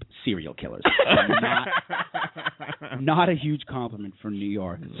doesn't sleep? Serial killers. Not a huge compliment for New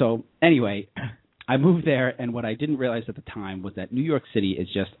York. So anyway, I moved there, and what I didn't realize at the time was that New York City is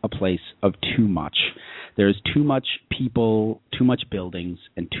just a place of too much. There's too much people, too much buildings,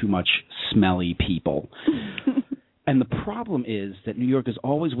 and too much smelly people. And the problem is that New York is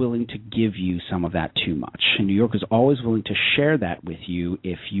always willing to give you some of that too much. And New York is always willing to share that with you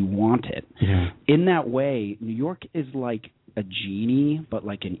if you want it. Yeah. In that way, New York is like a genie, but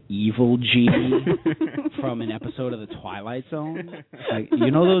like an evil genie from an episode of The Twilight Zone. Like, you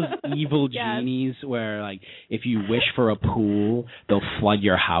know those evil genies where, like, if you wish for a pool, they'll flood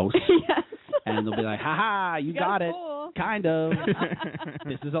your house? Yes. And they'll be like, ha-ha, you got it. Cool. Kind of.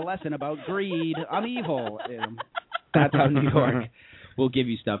 This is a lesson about greed. I'm evil. That's how New York will give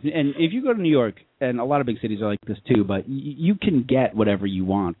you stuff. And if you go to New York, and a lot of big cities are like this too, but you can get whatever you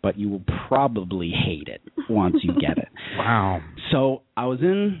want, but you will probably hate it once you get it. Wow. So I was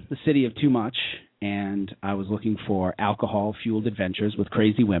in the city of too much, and I was looking for alcohol-fueled adventures with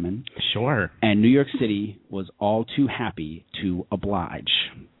crazy women. Sure. And New York City was all too happy to oblige.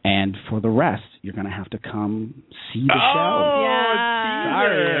 And for the rest, you're going to have to come see the show. Yeah.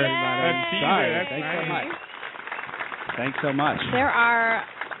 Sorry, everybody. Sorry. Thanks so much. Thanks so much. There are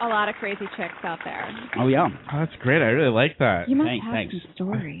a lot of crazy chicks out there. Oh yeah. Oh, that's great. I really like that. You must Thanks. some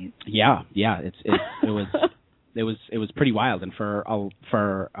stories. Yeah. It was pretty wild, and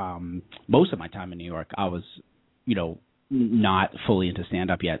for most of my time in New York, I was, not fully into stand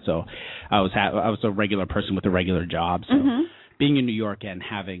up yet. So I was a regular person with a regular job. So being in New York and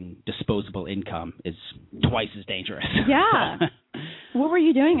having disposable income is twice as dangerous. Yeah. What were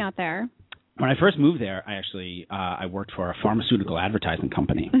you doing out there? When I first moved there, I worked for a pharmaceutical advertising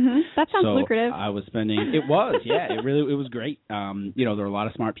company. That sounds lucrative. I was spending. It was, yeah. It was great. There were a lot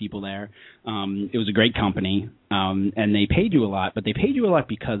of smart people there. It was a great company, and they paid you a lot, but they paid you a lot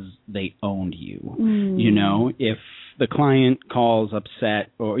because they owned you. If the client calls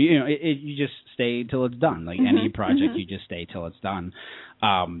upset, or you just stay till it's done. Like any project, you just stay till it's done.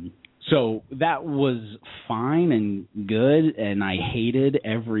 So that was fine and good, and I hated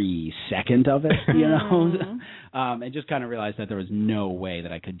every second of it, and just kind of realized that there was no way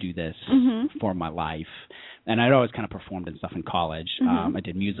that I could do this for my life. And I'd always kind of performed and stuff in college. I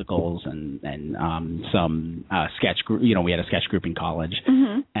did musicals and some sketch group. We had a sketch group in college,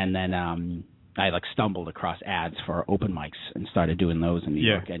 and then I stumbled across ads for open mics and started doing those in New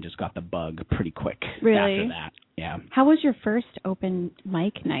York, and just got the bug pretty quick after that. Yeah. How was your first open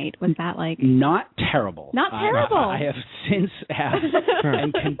mic night? Was that like not terrible? Not terrible. I have since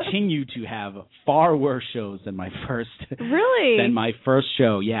and continue to have far worse shows than my first. Really? Than my first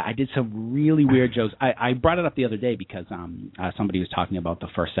show. Yeah, I did some really weird jokes. I brought it up the other day because somebody was talking about the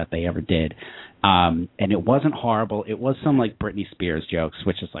first set they ever did, and it wasn't horrible. It was some like Britney Spears jokes,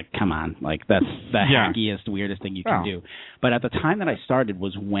 which is like, come on, like that's the hackiest, weirdest thing you can do. But at the time that I started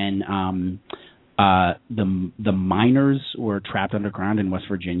was when the miners were trapped underground in West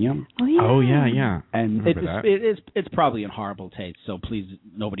Virginia. Oh yeah. And it's probably in horrible taste. So please,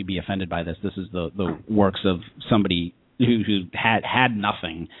 nobody be offended by this. This is the works of somebody who had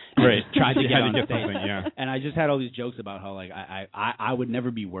nothing, and just tried to get on stage. Yeah. And I just had all these jokes about how like I would never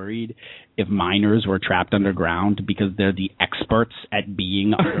be worried if miners were trapped underground because they're the experts at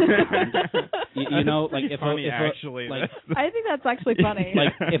being underground. you know, like if funny, actually, like I think that's actually funny.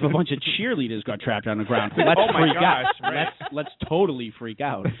 Like if a bunch of cheerleaders got trapped underground, let's freak out. Right? Let's totally freak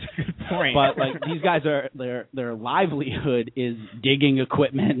out. Good point. But like these guys are their livelihood is digging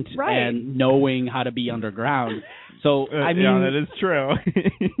equipment and knowing how to be underground. So I mean, that is true.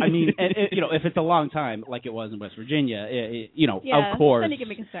 I mean, if it's a long time, like it was in West Virginia, of course, then you can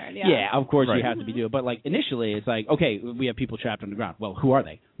be concerned. Yeah, of course you have to be doing it. But like initially, it's like, okay, we have people trapped underground. Well, who are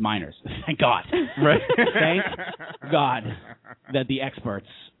they? Miners. Thank God. Right. Thank God that the experts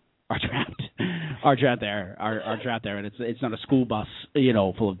are trapped there, and it's not a school bus,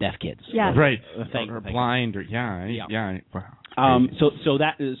 full of deaf kids. Yeah. Right. Or blind, or yeah. Wow. So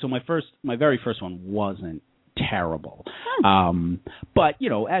my very first one wasn't terrible. But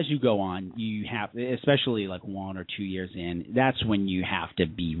as you go on, you have, especially like 1 or 2 years in, that's when you have to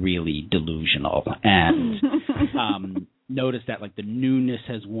be really delusional and notice that like the newness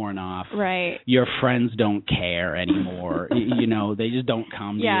has worn off. Right. Your friends don't care anymore. They just don't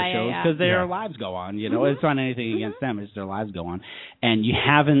come to your shows because their lives go on. It's not anything against them. It's their lives go on. And you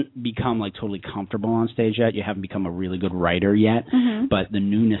haven't become like totally comfortable on stage yet. You haven't become a really good writer yet. Mm-hmm. But the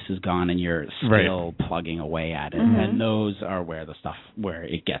newness is gone and you're still plugging away at it. Mm-hmm. And those are where the stuff where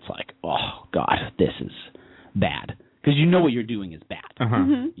it gets like, oh, God, this is bad. Because you know what you're doing is bad. Uh-huh.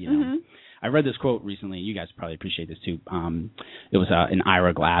 Mm-hmm. I read this quote recently. You guys probably appreciate this too. It was an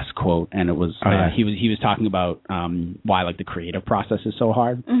Ira Glass quote, and it was he was talking about why like the creative process is so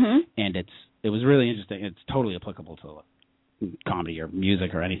hard, and it was really interesting. It's totally applicable to comedy or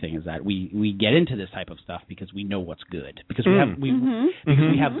music or anything. Is that we get into this type of stuff because we know what's good, because we have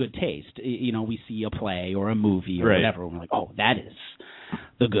good taste. We see a play or a movie or whatever, and we're like, oh, that is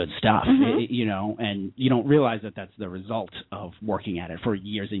the good stuff, and you don't realize that that's the result of working at it for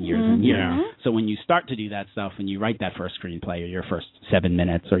years and years and years. Yeah. So when you start to do that stuff and you write that first screenplay or your first 7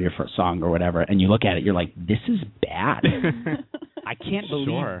 minutes or your first song or whatever, and you look at it, you're like, this is bad. I can't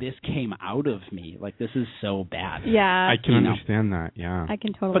believe this came out of me. Like, this is so bad. Yeah. I can understand that, yeah. I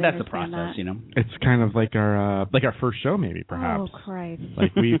can totally But that's the process, that. It's kind of like our first show, maybe, perhaps. Oh, Christ.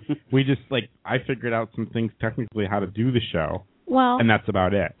 Like, we just, like, I figured out some things technically how to do the show. Well, and that's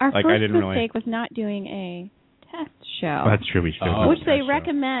about it. Our like, first I didn't mistake was not doing a test show. That's true. We should. Which they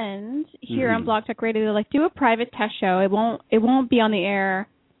recommend here on Blog Talk Radio. They're like, do a private test show. It won't be on the air.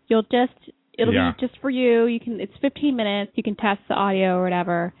 It'll be just for you. You can. It's 15 minutes. You can test the audio or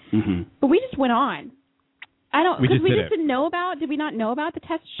whatever. Mm-hmm. But we just went on. Didn't know about. Did we not know about the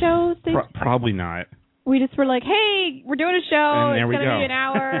test shows? Probably not. We just were like, hey, we're doing a show. And it's going to be an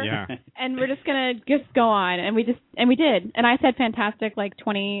hour. And we're just going to go on. And we did. And I said fantastic like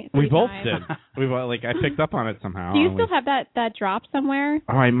 20 We both times. did. I picked up on it somehow. Do you still have that drop somewhere?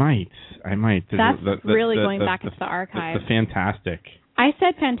 Oh, I might. That's really going back into the archive. The fantastic. I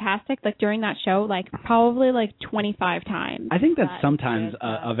said fantastic like during that show like probably like 25 times. I think that's sometimes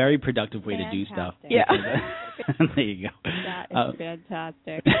a very productive way to do stuff. Yeah. There you go. That is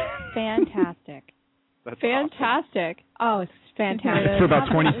fantastic. Fantastic. That's fantastic. Awesome. Oh, it's fantastic. For about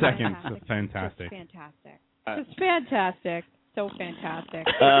 20 seconds. It's fantastic. Just fantastic. Just fantastic. So fantastic.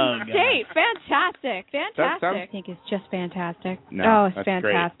 Oh, God. Hey, fantastic. Fantastic. I think it's just fantastic. Oh, it's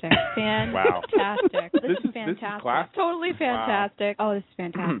fantastic. Fantastic. Wow. This is fantastic. This is class? Totally fantastic. Wow. Oh, this is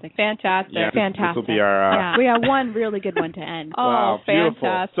fantastic. Fantastic. Yeah, fantastic. This will be our... Yeah, we got one really good one to end. Wow, oh, beautiful.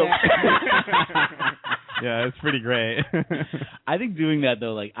 fantastic. Yeah, it's pretty great. I think doing that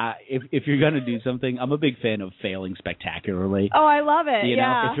though, like, if you're gonna do something, I'm a big fan of failing spectacularly. Oh, I love it. You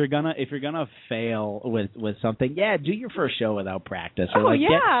know, if you're gonna fail with something, do your first show without practice. Or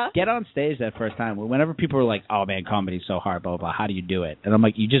get on stage that first time. Whenever people are like, "Oh man, comedy's so hard," blah blah. How do you do it? And I'm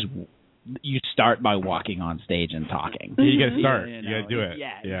like, you just you start by walking on stage and talking. You got to start. You You got to do it.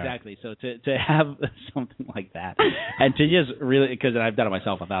 Yeah, exactly. So to have something like that, and to just really, because I've done it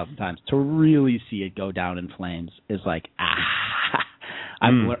myself 1,000 times, to really see it go down in flames is like,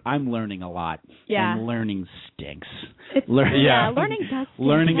 I'm learning a lot. Yeah. And learning stinks. Learning does stink.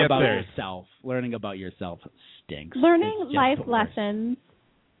 Learning about yourself stinks. Learning life lessons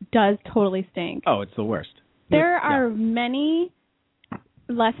does totally stink. Oh, it's the worst. There are many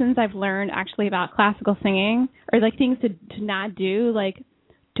lessons I've learned actually about classical singing, or like things to not do, like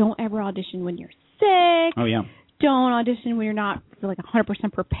don't ever audition when you're sick. Oh yeah. Don't audition when you're not like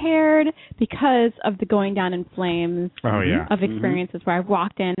 100% prepared, because of the going down in flames of experiences where I've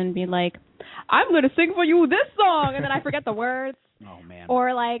walked in and be like, I'm going to sing for you this song, and then I forget the words. Oh man.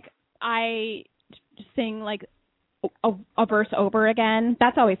 Or like I sing like a verse over again.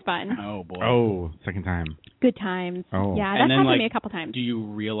 That's always fun. Oh boy. Oh, second time. Good times. Oh. Yeah, And that's then, happened like, to me a couple times. Do you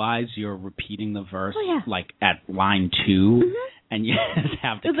realize you're repeating the verse like at line 2, and you just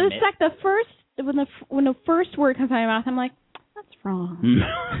have to commit? It's like the first when the first word comes out of my mouth, I'm like, that's wrong.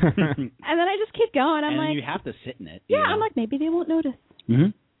 And then I just keep going. I'm and like, you have to sit in it. Yeah, I'm like, maybe they won't notice.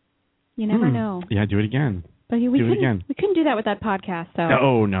 Mm-hmm. You never know. Yeah, do it again. But we couldn't do that with that podcast. So.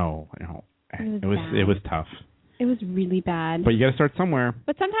 Oh no. It was tough. It was really bad. But you got to start somewhere.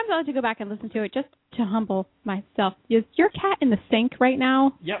 But sometimes I like to go back and listen to it just to humble myself. Is your cat in the sink right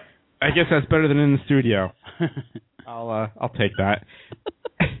now? Yep. I guess that's better than in the studio. I'll take that.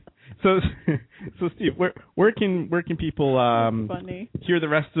 So Steve, where can people hear the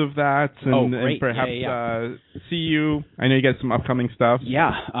rest of that and perhaps see you? I know you got some upcoming stuff. Yeah,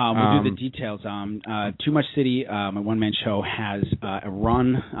 we'll do the details. Too Much City, my one-man show, has a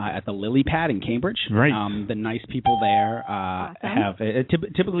run at the Lilypad in Cambridge. Right. The nice people there have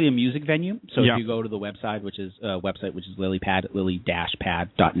typically a music venue. So if you go to the website, which is Lilypad,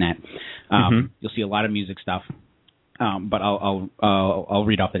 lily-pad.net, you'll see a lot of music stuff. But I'll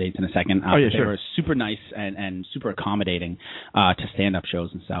read off the dates in a second. They were super nice and super accommodating to stand-up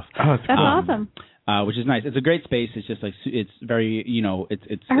shows and stuff. Oh, that's awesome. Which is nice. It's a great space. It's just like it's very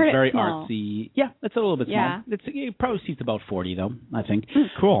it's very artsy. Yeah, it's a little bit small. It probably seats about 40 though, I think.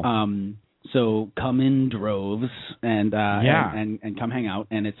 Cool. So come in droves and come hang out.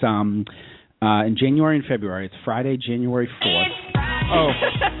 And it's in January and February. It's Friday, January 4th. Oh,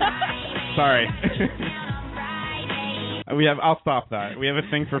 sorry. I'll stop that. We have a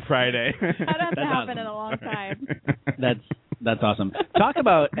thing for Friday. That hasn't happened in a long time. That's awesome. Talk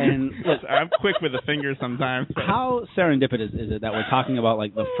about, and look, I'm quick with the finger sometimes. But. How serendipitous is it that we're talking about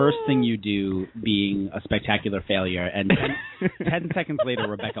like the first thing you do being a spectacular failure, and 10 seconds later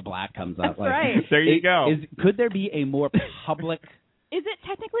Rebecca Black comes up. That's right. There you go. Could there be a more public? Is it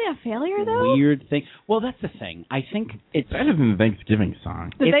technically a failure, though? Weird thing. Well, that's the thing. I think it's better than the Thanksgiving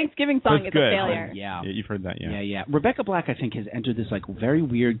song. The Thanksgiving song is a good. failure. Yeah, you've heard that. Yeah. Rebecca Black, I think, has entered this like very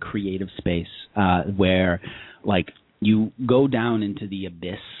weird creative space where, like, you go down into the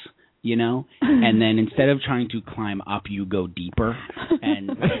abyss, you know, and then instead of trying to climb up, you go deeper, and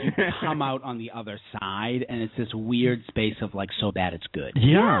you come out on the other side, and it's this weird space of like, so bad it's good.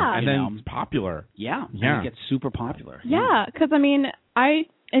 Yeah. And then it's popular. Yeah. And it gets super popular. Yeah, because I mean,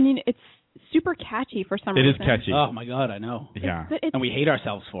 it's super catchy for some reason. It is catchy. Oh my God, I know. Yeah. And we hate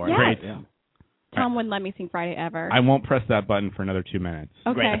ourselves for it. Yes. Great. Yeah. Tom wouldn't let me sing Friday ever. I won't press that button for another 2 minutes.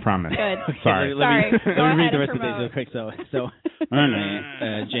 Okay. Great, I promise. Good. Sorry. Let me read the rest promote. of the days real quick. So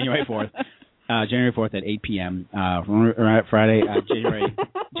January 4th. January 4th at 8 p.m. Friday, January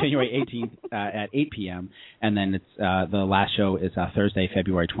 18th at 8 p.m. And then it's the last show is Thursday,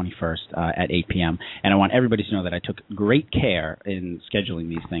 February 21st at 8 p.m. And I want everybody to know that I took great care in scheduling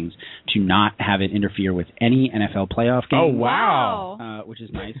these things to not have it interfere with any NFL playoff game. Oh, wow. Which is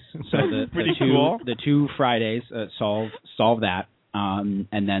nice. So cool. The two Fridays solve that. And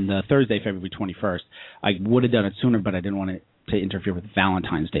then the Thursday, February 21st, I would have done it sooner, but I didn't want it to interfere with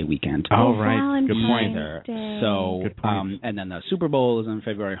Valentine's Day weekend. Oh, right. Good point. There. So, and then the Super Bowl is in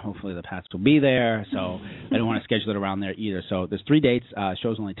February. Hopefully the Pats will be there. So I don't want to schedule it around there either. So there's 3 dates.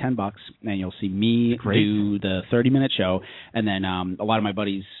 Show's only $10, and you'll see me do the 30-minute show. And then a lot of my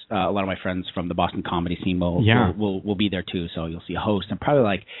buddies, a lot of my friends from the Boston comedy scene will be there too. So you'll see a host and probably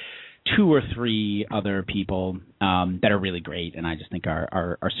like 2 or 3 other people that are really great, and I just think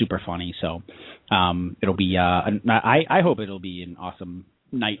are super funny. So it'll be I hope it'll be an awesome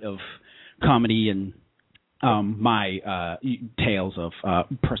night of comedy and my tales of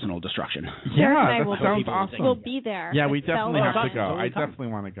personal destruction. Yeah, that sounds awesome. We'll be there. Yeah, we definitely have to go. Totally I definitely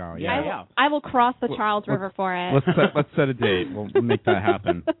want to go. Yeah. I will cross the Charles River for it. Let's set a date. We'll make that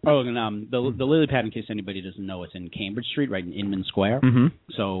happen. Oh, and the Lilypad, in case anybody doesn't know, it's in Cambridge Street, right in Inman Square. Mm-hmm.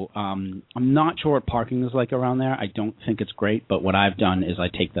 So I'm not sure what parking is like around there. I don't think it's great, but what I've done is I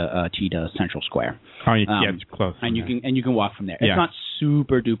take the T to Central Square. Oh, yeah, it's close. And you can walk from there. Yeah. It's not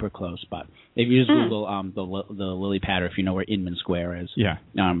super duper close, but if you just Google the Lilypad, or if you know where Inman Square is, you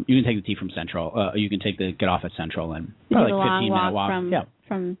can take the T from Central. You can get off at Central and probably like 15-minute walk.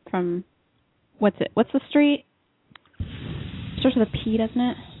 From what's the street? Starts with a P, doesn't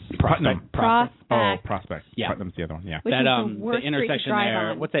it? Prospect. Oh, Prospect. Yeah. Putnam's the other one. Yeah. Which That is the worst the intersection street to drive there.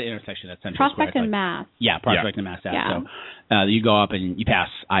 on. What's that intersection at Central Prospect Square? and Mass. Yeah, Prospect and Mass. Yeah. So you go up and you pass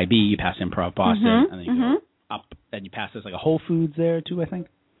IB, you pass Improv Boston, and then you go up, and you pass there's like a Whole Foods there too, I think.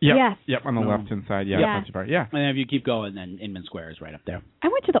 Yep. Yes. Yep, on the left-hand side. Yeah, not too far. Yeah. And then if you keep going, then Inman Square is right up there. I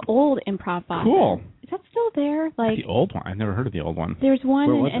went to the old Improv Boston. Cool. Is that still there? Like the old one. I've never heard of the old one. There's one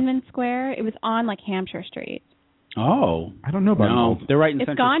in Inman Square. It was on like Hampshire Street. Oh, I don't know about No, they're right in It's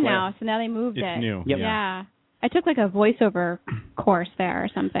Central gone Square. now, so now they moved it. It's new. Yep. Yeah. I took like a voiceover course there or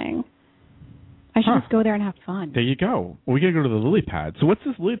something. I should just go there and have fun. There you go. Well, we got to go to the Lilypad. So what's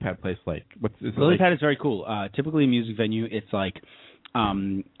this Lilypad place like? Lilypad is very cool. Typically a music venue, it's like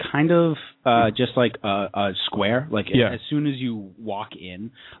kind of just like a square. Like as soon as you walk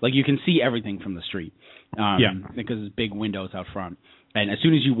in, like you can see everything from the street. Because there's big windows out front. And as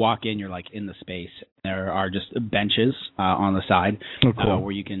soon as you walk in, you're like in the space. There are just benches on the side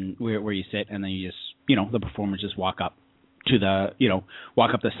where you can where you sit, and then you just the performers just walk up to the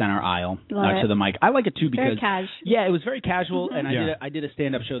walk up the center aisle to the mic. I like it too because very it was very casual, and I did a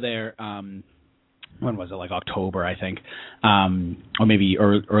stand up show there. When was it? Like October, I think, or maybe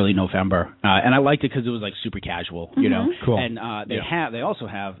early November. And I liked it because it was like super casual, Cool. And they also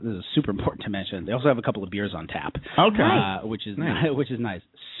have, this is super important to mention, they also have a couple of beers on tap. Okay. Which is nice.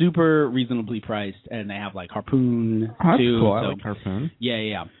 Super reasonably priced, and they have like Harpoon that's too. Cool. I So, like Harpoon.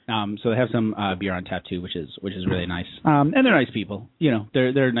 Yeah. So they have some beer on tap too, which is really nice. And they're nice people.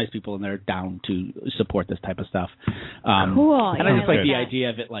 They're nice people, and they're down to support this type of stuff. Cool. And I just like the idea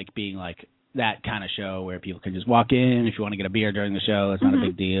of it like being like that kind of show where people can just walk in. If you want to get a beer during the show, it's not a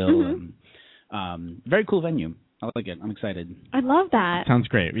big deal. And, very cool venue. I like it. I'm excited. I love that. Sounds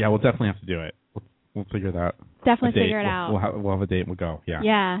great. Yeah, we'll definitely have to do it. We'll figure that. Definitely figure it out. We'll have a date and we'll go. Yeah.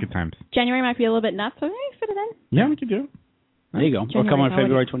 Yeah. Good times. January might be a little bit nuts, but maybe fit it in. Yeah, we could do it. There you go. We'll come on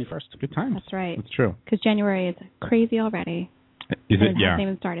February 21st. Good times. That's right. That's true. Because January is crazy already. Is it? It hasn't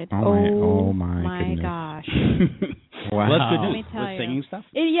even started. Oh my goodness. gosh. Wow. Well, that's good Let news. me tell With you. singing stuff?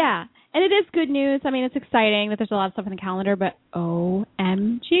 And it is good news. I mean, it's exciting that there's a lot of stuff on the calendar, but OMG.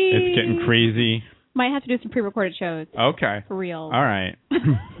 It's getting crazy. Might have to do some pre-recorded shows. Okay. For real. All right.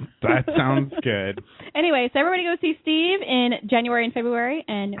 That sounds good. Anyway, so everybody go see Steve in January and February,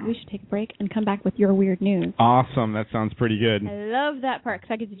 and we should take a break and come back with your weird news. Awesome. That sounds pretty good. I love that part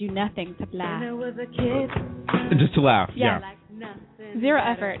because I get to do nothing to laugh. Just to laugh. Yeah. Zero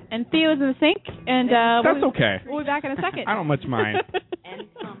effort. And Theo's in the sink, and that's okay. We'll be back in a second. I don't much mind.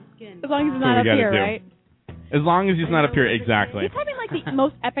 As long as he's not up here, right? As long as he's not up here, exactly. He's having like the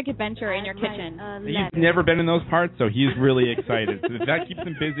most epic adventure in your kitchen. He's never been in those parts, so he's really excited. So if that keeps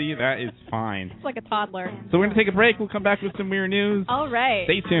him busy, that is fine. It's like a toddler. So we're going to take a break. We'll come back with some weird news. All right.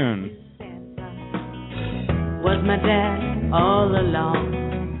 Stay tuned. Was my dad all along,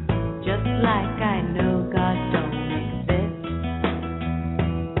 just like I know God don't exist.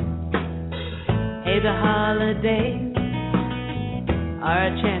 Hey, the holidays are a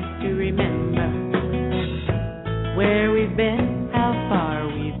chance to remember where we've been, how far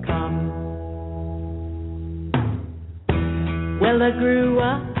we've come. Well, I grew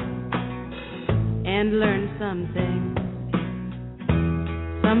up and learned some things.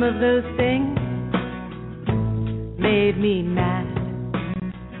 Some of those things made me mad.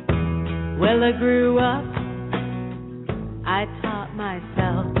 Well, I grew up, I taught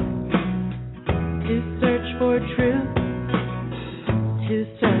myself to search for truth, to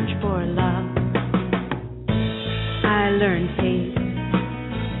search for love. I learned hate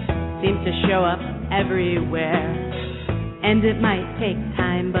seems to show up everywhere, and it might take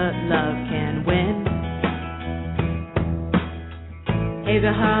time, but love can win. Hey,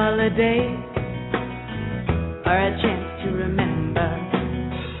 the holidays are a chance to remember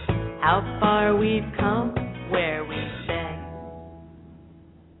how far we've come, where we've been.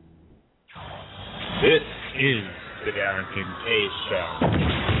 This is the TD&KS Show.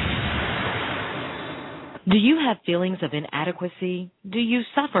 Do you have feelings of inadequacy? Do you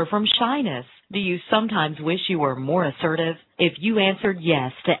suffer from shyness? Do you sometimes wish you were more assertive? If you answered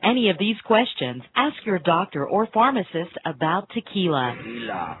yes to any of these questions, ask your doctor or pharmacist about tequila.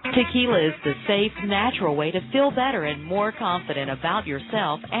 Tequila is the safe, natural way to feel better and more confident about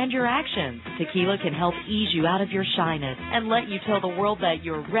yourself and your actions. Tequila can help ease you out of your shyness and let you tell the world that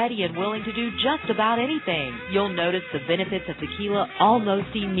you're ready and willing to do just about anything. You'll notice the benefits of tequila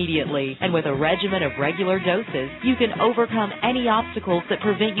almost immediately, and with a regimen of regular doses, you can overcome any obstacles that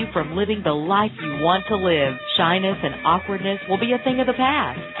prevent you from living the life you want to live. Shyness and awkwardness will be a thing of the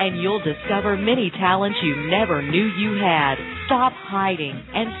past, and you'll discover many talents you never knew you had. Stop hiding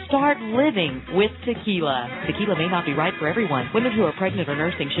and start living with tequila. Tequila may not be right for everyone. Women who are pregnant or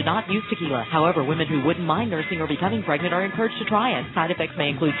nursing should not use tequila. However, women who wouldn't mind nursing or becoming pregnant are encouraged to try it. Side effects may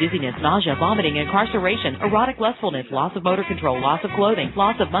include dizziness, nausea, vomiting, incarceration, erotic lustfulness, loss of motor control, loss of clothing,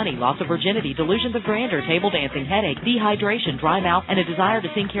 loss of money, loss of virginity, delusions of grandeur, table dancing, headache, dehydration, dry mouth, and a desire to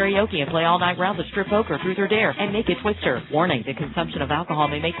sing karaoke and play all-night rounds of strip poker, truth or dare, and naked twister. Warning, the consumption of alcohol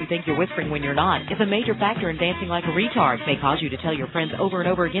may make you think you're whispering when you're not. It's a major factor in dancing like a retard. May cause you to tell your friends over and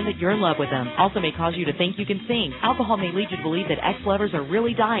over again that you're in love with them. Also may cause you to think you can sing. Alcohol may lead you to believe that ex-lovers are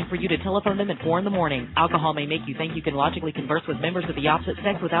really dying for you to telephone them at 4 in the morning. Alcohol may make you think you can logically converse with members of the opposite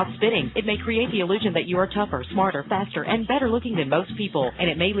sex without spitting. It may create the illusion that you are tougher, smarter, faster, and better looking than most people. And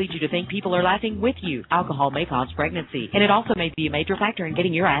it may lead you to think people are laughing with you. Alcohol may cause pregnancy. And it also may be a major factor in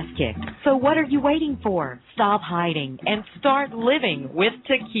getting your ass kicked. So what are you waiting for? Stop hiding and start living with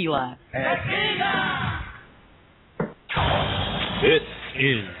tequila. Tequila! This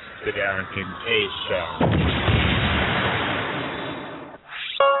is the TD&KS Show.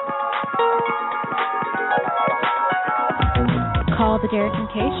 Call the Derek and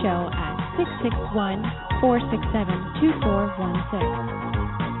Kay Show at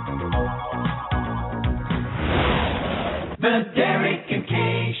 661-467-2416. The Derek and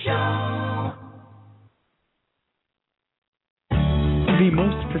Kay Show. The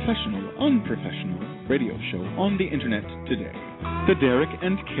most professional, unprofessional radio show on the internet today. The Derek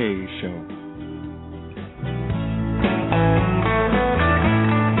and Kay Show.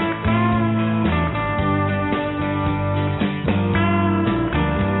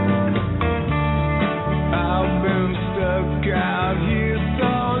 I've been stuck out here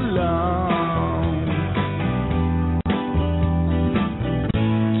so long.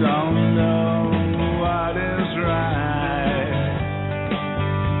 Don't know what is right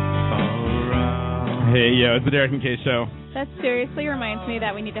or wrong. Hey, yo, it's the Derek and Kay Show. That seriously reminds me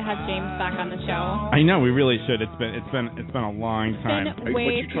that we need to have James back on the show. I know, we really should. It's been a long time.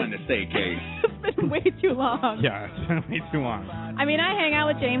 What you trying to say, Kay? It's been way too long. Yeah, it's been way too long. I mean, I hang out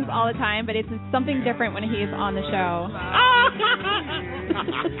with James all the time, but it's something different when he's on the show.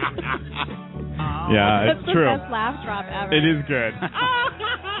 Yeah, it's true. That's the best laugh drop ever. It is good.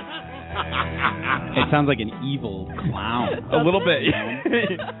 It sounds like an evil clown. A little bit.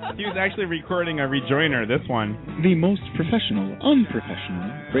 He was actually recording a rejoiner, this one. The most professional,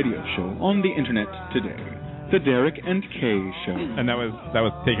 unprofessional radio show on the internet today. The Derek and Kay Show. And that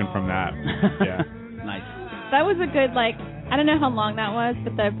was taken from that. Yeah. Nice. That was a good, I don't know how long that was,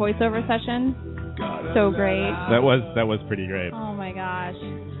 but the voiceover session, so great. That was pretty great. Oh my gosh.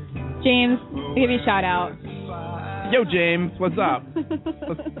 James, I'll give you a shout out. Yo, James, what's up?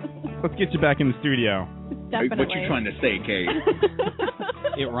 Let's get you back in the studio. Definitely. What you trying to say, Kay?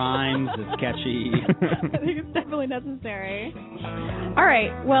 It rhymes. It's catchy. I think it's definitely necessary. All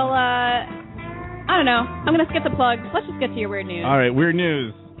right. Well, I don't know. I'm going to skip the plugs. Let's just get to your weird news. All right, weird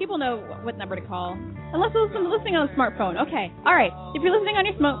news. People know what number to call. Unless you're listening on a smartphone. Okay. All right. If you're listening on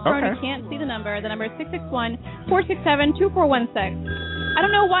your smartphone, you can't see the number. The number is 661-467-2416. I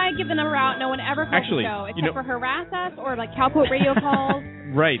don't know why I give the number out. No one ever calls the show, except for harass us or Cowport radio calls.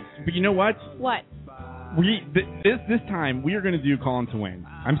 Right. But you know what? What? This time, we are going to do Call in to Win.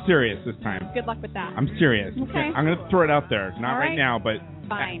 I'm serious this time. Good luck with that. I'm serious. Okay. I'm going to throw it out there. Not right now, but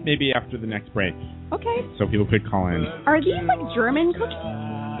fine. Maybe after the next break. Okay. So people could call in. Are these German cookies?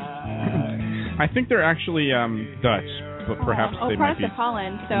 I think they're actually Dutch, but perhaps they might be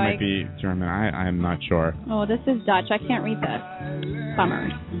Holland, so might be German. I'm not sure. Oh, this is Dutch. I can't read this. Bummer.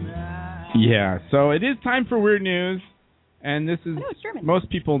 Yeah, so it is time for Weird News, and this is most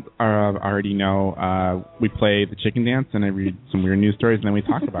people already know. We play the chicken dance, and I read some weird news stories, and then we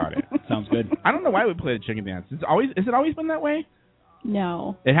talk about it. Sounds good. I don't know why we play the chicken dance. Has it always been that way?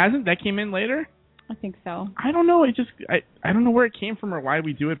 No. It hasn't? That came in later? I think so. I don't know. I don't know where it came from or why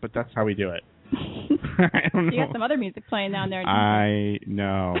we do it, but that's how we do it. I don't know. You got some other music playing down there. I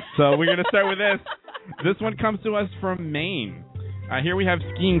know. So we're going to start with this. This one comes to us from Maine. Here we have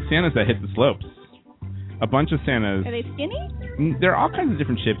skiing Santas that hit the slopes. a bunch of Santas. Are they skinny? They're all kinds of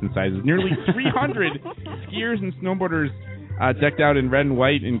different shapes and sizes. Nearly 300 skiers and snowboarders decked out in red and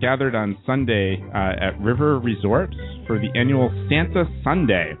white and gathered on Sunday at River Resorts for the annual Santa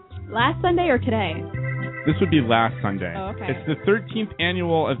Sunday. Last Sunday or today? This would be last Sunday. Oh, okay. It's the 13th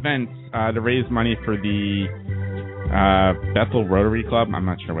annual event to raise money for the Bethel Rotary Club. I'm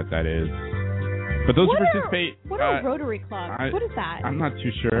not sure what that is. But those who participate... What are Rotary clubs? What is that? I'm not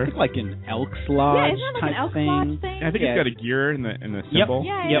too sure. It's like an Elks Lodge like an Elks Lodge thing? I think it's got a gear in the symbol.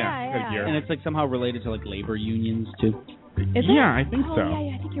 Yeah. Got a gear. And it's like somehow related to like labor unions too. Is it? I think so.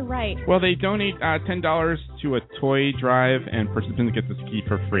 Yeah, I think you're right. Well, they donate $10 to a toy drive, and participants get to ski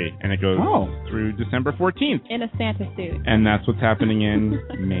for free, and it goes through December 14th. In a Santa suit. And that's what's happening in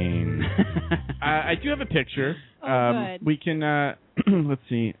Maine. I do have a picture. Good. We can let's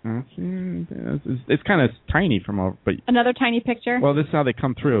see. It's kind of tiny from over, but another tiny picture. Well, this is how they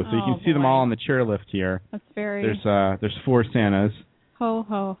come through, so you can see them all on the chairlift here. That's very. There's 4 Santas. Ho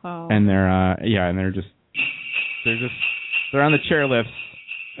ho ho. And they're they're on the chairlifts,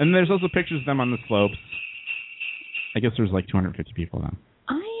 and there's also pictures of them on the slopes. I guess there's like 250 people of them.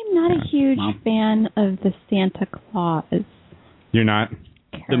 I am not a huge fan of the Santa Claus. You're not?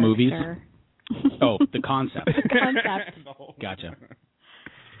 Character. The movies? Oh, the concept. The concept. Gotcha.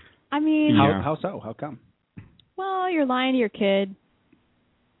 I mean... How so? How come? Well, you're lying to your kid,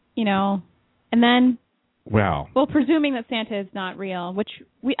 and then... Well, presuming that Santa is not real, which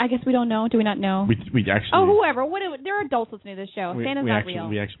I guess we don't know. Do we not know? We actually... Oh, whoever. There are adults listening to this show. Santa's not real.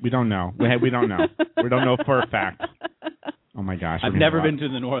 We don't know. We don't know. We don't know for a fact. Oh, my gosh. I've never been to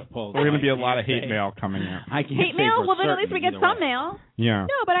the North Pole. We're going to be a lot of hate mail coming in. Hate mail? Well, then at least we get some mail. Yeah.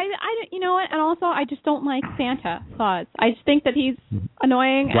 No, but I you know what? And also, I just don't like Santa Claus. I just think that he's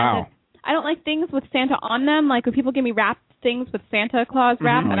annoying. Wow. And I don't like things with Santa on them. Like when people give me wrapped things with Santa Claus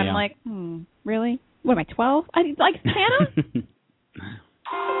wrap, and I'm like, really? What am I, 12? I like Santa?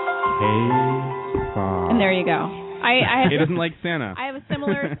 And there you go. He doesn't like Santa. I have a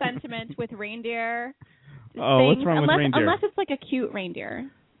similar sentiment with reindeer. What's wrong with reindeer? Unless it's like a cute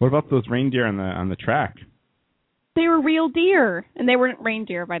reindeer. What about those reindeer on the track? They were real deer, and they weren't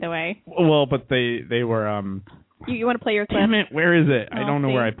reindeer, by the way. Well, but they were. You want to play your clip? Damn it! Where is it? I don't know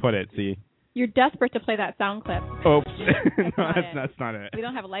where I put it. See. You're desperate to play that sound clip. Oops. That's not it. We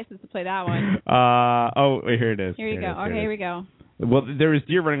don't have a license to play that one. Here it is. Here you go. Okay, here we go. Well, there was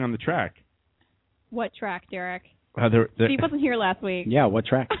deer running on the track. What track, Derek? Steve wasn't here last week. Yeah, what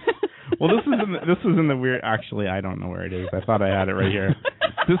track? Well, this was in the weird. Actually, I don't know where it is. I thought I had it right here.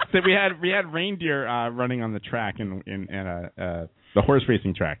 We had reindeer running on the track in the horse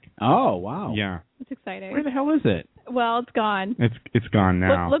racing track. Oh wow! Yeah, that's exciting. Where the hell is it? Well, it's gone. It's gone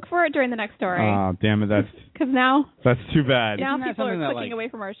now. Look for it during the next story. Oh, damn it! That's too bad. Now people are clicking away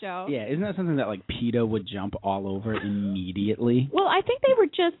from our show. Yeah, isn't that something that like PETA would jump all over immediately? Well, I think they were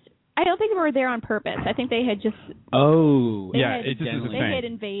just. I don't think they were there on purpose. I think they had just. Oh. It just is a They thing. had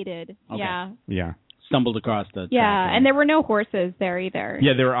invaded. Okay. Yeah. Yeah. Stumbled across the. Yeah, track, and there were no horses there either.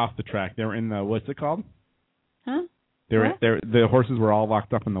 Yeah, they were off the track. They were in the what's it called? Huh? The horses were all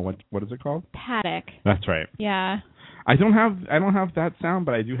locked up in the what is it called? Paddock. That's right. Yeah. I don't have that sound,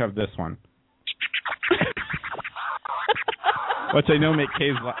 but I do have this one. Which I know makes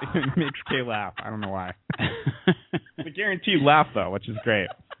Kay laugh. I don't know why. It's a guaranteed laugh though, which is great.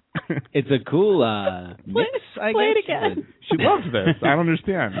 It's a cool mix, I guess. Play it again. She loves this. I don't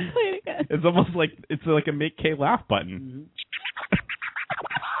understand. Play it again. It's almost like it's like a make Kay laugh button.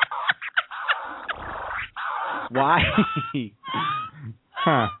 Why? Huh.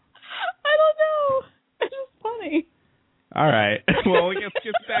 I don't know. It's just funny. All right. Well, let's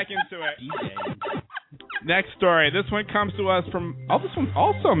get back into it. Next story. This one comes to us from. Oh, this one's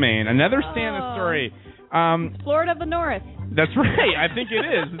also Maine. Another Santa story. Florida of the North. That's right. I think it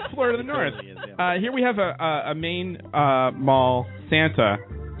is. It's Florida of the North. Here we have a Maine mall Santa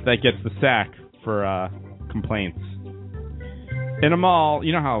that gets the sack for complaints. In a mall,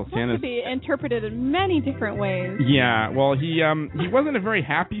 you know how Santa's... It can be interpreted in many different ways. Yeah, well, he wasn't a very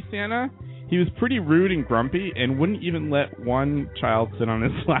happy Santa. He was pretty rude and grumpy and wouldn't even let one child sit on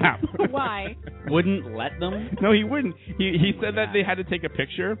his lap. Why? Wouldn't let them? No, he wouldn't. He said that they had to take a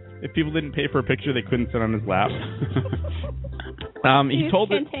picture. If people didn't pay for a picture, they couldn't sit on his lap. He's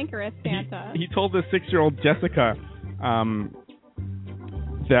cantankerous Santa. He told the 6-year-old Jessica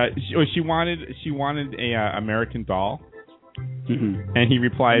that she wanted a American doll. Mm-hmm. And he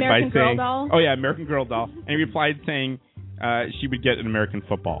replied American by saying, Girl doll? "Oh yeah, American Girl doll." And he replied saying she would get an American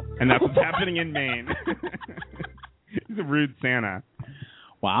football, and that's what's happening in Maine. He's a rude Santa.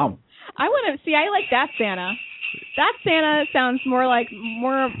 Wow. I want to see. I like that Santa. That Santa sounds more up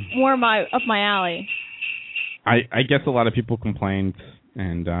my alley. I guess a lot of people complained,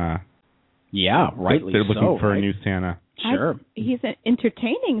 and yeah, rightly they're looking for right? a new Santa. Sure. He's an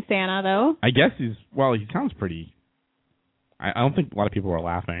entertaining Santa, though. I guess he sounds pretty. I don't think a lot of people were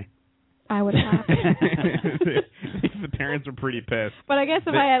laughing. I would laugh. The parents are pretty pissed. But I guess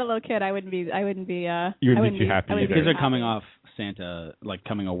if I had a little kid, I wouldn't be. You wouldn't be too happy either. Kids are coming off Santa, like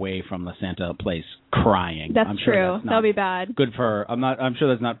coming away from the Santa place crying. That's I'm true. Sure that's that'll be bad. Good for. I'm sure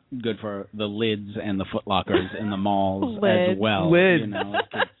that's not good for the Lids and the Foot Lockers in the malls as well. Lids. You know,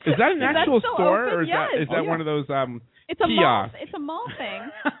 is that an actual store, open? or is that one of those It's a kiosks? mall. It's a mall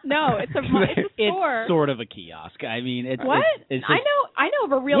thing. No, it's a store. It's sort of a kiosk. I mean, it's what? It's I know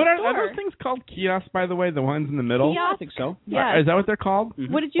of a real store. Are those things called kiosks, by the way? The ones in the middle? Kiosk? I think so. Yeah. Is that what they're called?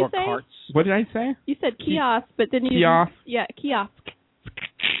 Mm-hmm. What did you or say? Carts. What did I say? You said kiosk, but then you kiosk. Yeah, kiosk.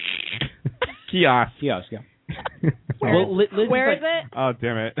 Kiosk. Kiosk. Yeah. Where is it? Oh,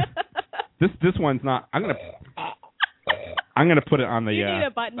 damn it! This one's not. I'm gonna put it on the. You need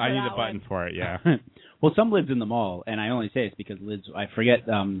a button. I need that a button one. for it. Yeah. Well, some Lids in the mall, and I only say this because Lids, I forget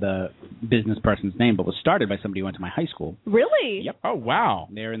the business person's name, but was started by somebody who went to my high school. Really? Yep. Oh, wow.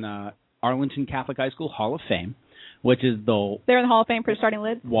 They're in the Arlington Catholic High School Hall of Fame, which is the They're in the Hall of Fame for starting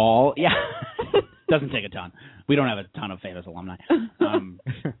Lids? wall. Yeah. Doesn't take a ton. We don't have a ton of famous alumni.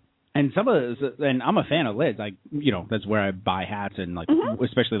 And some of those, and I'm a fan of Lids. Like, you know, that's where I buy hats and like,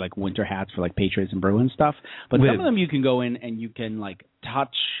 especially like winter hats for like Patriots and Bruins stuff. But Lids. some of them you can go in and you can like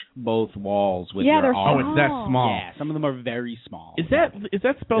touch both walls with Yeah, your they're arm. Oh, it's that small. Yeah, some of them are very small. Is that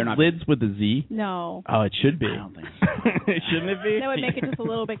spelled not- Lids with a Z? No. Oh, it should be. I don't think so. Shouldn't it be? That would make it just a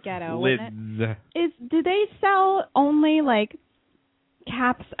little bit ghetto, Lids. wouldn't it? Do they sell only like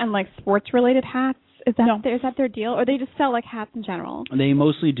caps and like sports related hats? Is that their deal, or they just sell like hats in general? They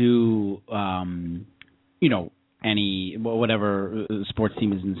mostly do, you know, whatever sports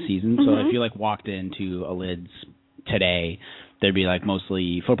team is in season. So if you like walked into a Lids today, there'd be like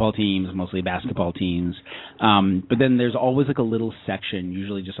mostly football teams, mostly basketball teams. But then there's always like a little section,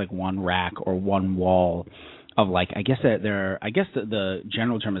 usually just like one rack or one wall of like, I guess the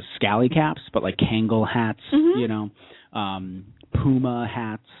general term is scally caps, but like Kangol hats, you know, Puma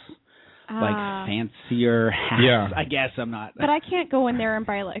hats. Like fancier hats. Yeah. I guess I'm not. But I can't go in there and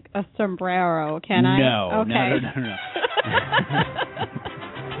buy like a sombrero, can I? No, okay. no.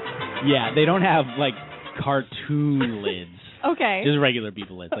 Yeah, they don't have like cartoon Lids. Okay. Just regular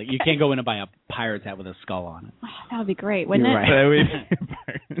people Lids. Like you can't go in and buy a pirate's hat with a skull on it. That would be great, wouldn't it? Right.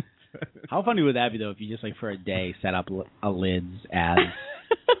 How funny would that be though if you just like for a day set up a Lids as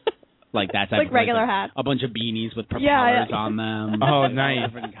like that type like of regular hats. A bunch of beanies with propellers on them. Oh, nice.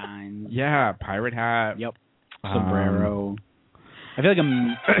 Different kinds. Yeah, pirate hat. Yep. Sombrero. I feel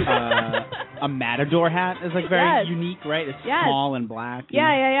like a matador hat is like very unique, right? It's small and black.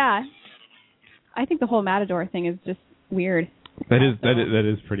 Yeah. I think the whole matador thing is just weird. That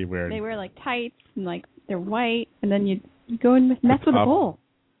is pretty weird. They wear like tights and like they're white, and then you go and mess with the bull.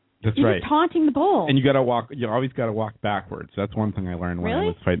 That's You're right. just taunting the bull. And you always gotta walk backwards. That's one thing I learned when I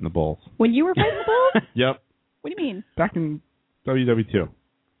was fighting the bulls. When you were fighting the bull? Yep. What do you mean? Back in WW2.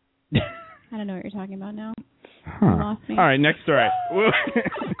 I don't know what you're talking about now. Huh. You lost me. All right, next story.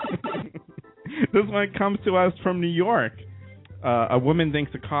 This one comes to us from New York. A woman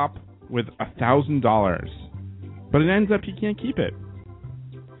thanks a cop with $1,000, but it ends up he can't keep it.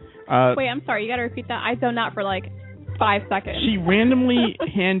 Wait, I'm sorry. You got to repeat that. I zoned out for like 5 seconds. She randomly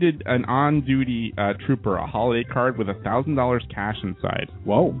handed an on-duty trooper a holiday card with $1,000 cash inside.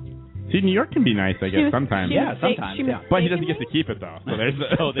 Whoa. See, New York can be nice, I guess, sometimes. Sometimes. But he doesn't get to keep it, though. So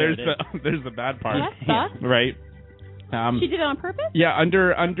there's the bad part. Well, that sucks. Right. She did it on purpose? Yeah,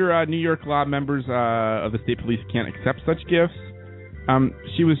 under New York law, members of the state police can't accept such gifts.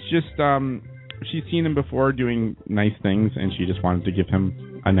 She was just, she's seen him before doing nice things, and she just wanted to give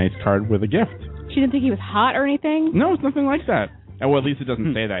him a nice card with a gift. She didn't think he was hot or anything? No, it's nothing like that. Well, at least it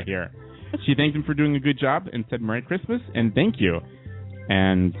doesn't say that here. She thanked him for doing a good job and said Merry Christmas and thank you.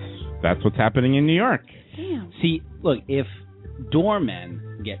 And that's what's happening in New York. Damn. See, look, if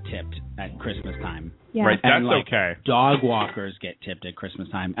doormen get tipped at Christmas time, right? That's like, okay. Dog walkers get tipped at Christmas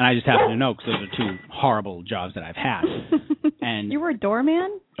time, and I just happen to know because those are two horrible jobs that I've had. And you were a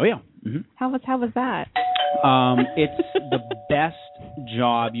doorman? Oh yeah. Mm-hmm. How was that? It's the best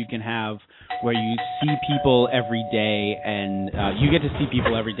job you can have, where you see people every day, and you get to see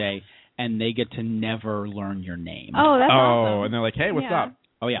people every day, and they get to never learn your name. Oh, that's awesome. And they're like, hey, what's up?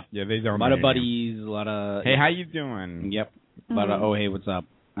 Oh yeah. Yeah, they don't. A lot of buddies, a lot of. Hey, how you doing? Yep. A lot of hey, what's up?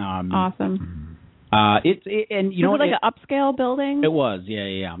 Awesome. And you know was what? It like an upscale building? It was,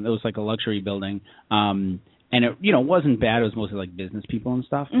 yeah. It was like a luxury building. And it, wasn't bad. It was mostly like business people and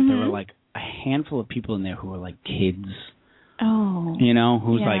stuff. But there were like a handful of people in there who are like kids. Oh. You know,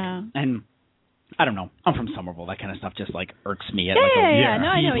 who's like, yeah. and I don't know. I'm from Somerville. That kind of stuff just like irks me at Yeah, like a yeah, no,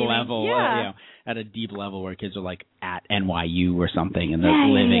 I know deep what you mean. level. Yeah. You know, at a deep level where kids are like at NYU or something, and they're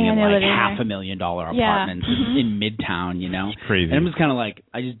Yeah, living in they're like living there. $500,000 Yeah. apartments in Midtown. You know, It's crazy. and I'm just kind of like,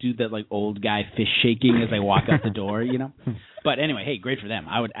 I just do that like old guy fish shaking as I walk out the door. You know. But anyway, hey, great for them.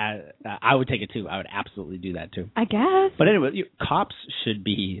 I would take it too. I would absolutely do that too. I guess. But anyway, cops should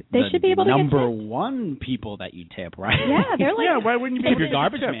be should be able to get number tips. one people that you tip, right? Yeah, they're like why wouldn't you tip be your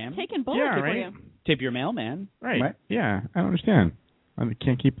garbage man? taking bullets Yeah, for right. you. Tip your mailman. Right. Yeah, I don't understand. I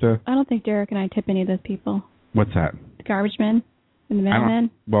can't keep the... I don't think Derek and I tip any of those people. What's that? The garbage men and the mailman.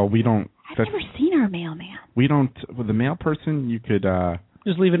 Well, we don't... I've never seen our mailman. We don't... With the mail person, you could...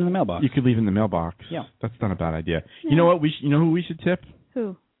 Just leave it in the mailbox. You could leave it in the mailbox. Yeah. That's not a bad idea. Yeah. You know what? You know who we should tip?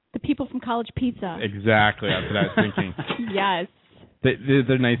 Who? The people from College Pizza. Exactly. That's what I was thinking. Yes.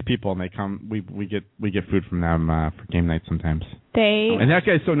 They're nice people, and they come. We get food from them for game night sometimes. And that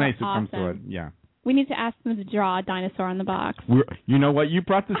guy's so nice who awesome. comes to it. Yeah. We need to ask them to draw a dinosaur on the box. You know what? You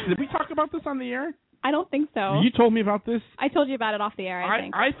brought this. Did we talk about this on the air? I don't think so. You told me about this. I told you about it off the air, I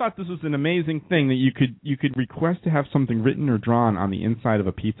think. I thought this was an amazing thing that you could request to have something written or drawn on the inside of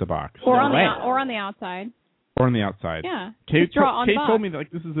a pizza box. Or on the outside. Or on the outside. Yeah. Kate draw on Kate box. told me that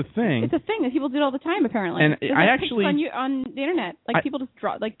this is a thing. It's a thing that people do all the time, apparently. And There's I like actually pictures on the internet, people just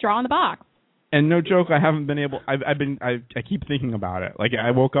draw on the box. And no joke, I haven't been able. I keep thinking about it. Like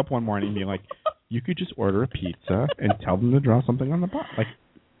I woke up one morning and being like, you could just order a pizza and tell them to draw something on the box. Like,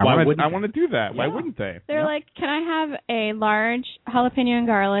 I want to do that. Yeah. Why wouldn't they? They're like, can I have a large jalapeno and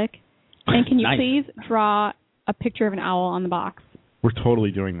garlic, and can you Nice. please draw a picture of an owl on the box? We're totally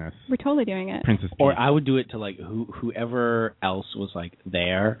doing this. We're totally doing it. Princess Peach. Or I would do it to like whoever else was like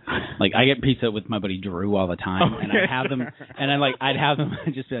there. Like I get pizza with my buddy Drew all the time, and I'd have them, I'd have them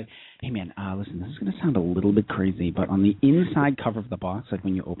just be like, hey man, listen, this is gonna sound a little bit crazy, but on the inside cover of the box, like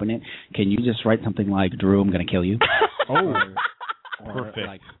when you open it, can you just write something like, Drew, I'm gonna kill you? Oh,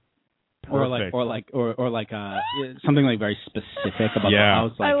 perfect. Or something like very specific about the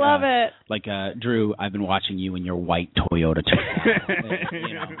house. Like, I love it. Like Drew, I've been watching you in your white Toyota.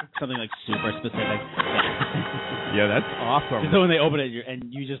 Something like super specific. Yeah, that's awesome. So when they open it,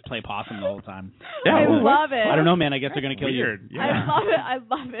 and you just play possum the whole time. Yeah, I love it. I don't know, man. I guess they're gonna kill you. Weird. Yeah. I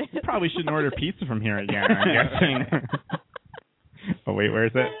love it. You probably shouldn't order pizza from here again. I'm guessing. Oh wait, where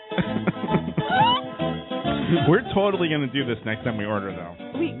is it? We're totally gonna do this next time we order, though.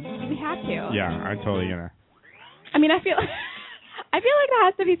 We have to. Yeah, I'm totally gonna. I mean, I feel like there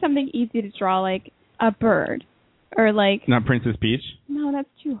has to be something easy to draw, like a bird, or like. Not Princess Peach. No, that's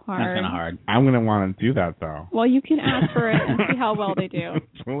too hard. That's kind of hard. I'm gonna want to do that though. Well, you can ask for it and see how well they do. I'm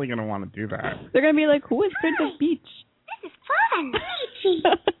totally gonna want to do that. They're gonna be like, "Who is Princess Peach?" This is fun.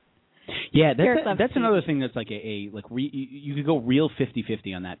 Yeah, Derek loves that's peach. another thing that's like you could go real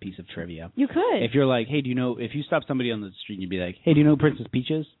 50-50 on that piece of trivia. You could. If you're like, hey, do you know, if you stop somebody on the street and you'd be like, hey, do you know who Princess Peach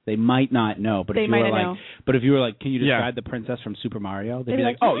is? They might not know, but They if you might were not like, know. but if you were like, can you describe the princess from Super Mario? They'd be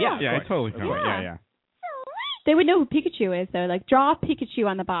like, oh yeah, Yeah, of I totally can. Yeah. Yeah. They would know who Pikachu is, though. Like, draw Pikachu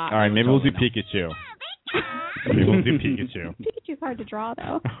on the box. All right, maybe we'll do Pikachu. Maybe we'll do Pikachu. Pikachu's hard to draw,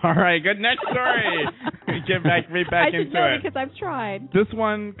 though. All right, good. Next story. Get right back I into should know it. because I've tried. This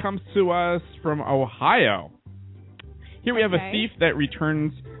one comes to us from Ohio. Here we have a Okay. thief that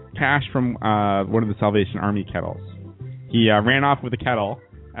returns cash from one of the Salvation Army kettles. He ran off with a kettle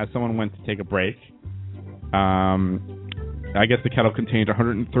as someone went to take a break. I guess the kettle contained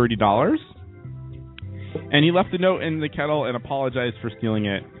 $130. And he left a note in the kettle and apologized for stealing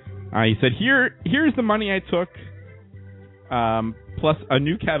it. He said, here's the money I took, plus a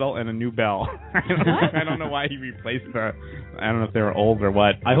new kettle and a new bell. I don't know why he replaced I don't know if they were old or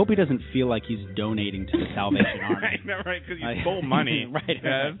what. I hope he doesn't feel like he's donating to the Salvation Army. I know, right? Because he stole money. Right.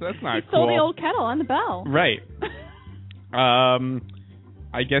 Yeah, that's not He cool. stole the old kettle and the bell. Right.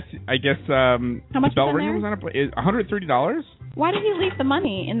 I guess How much the bell was in ringer was on $130. Why did he leave the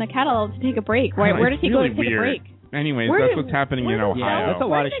money in the kettle to take a break? Where did he go to take a break? Anyways, Where that's did- what's happening in where Ohio. did Yeah, that's a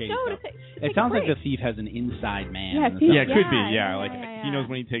lot of Where did shady it go stuff. to take It a sounds like break? the thief has an inside man. Yeah, in the he- Yeah, it could be. Yeah, Yeah, like yeah. he knows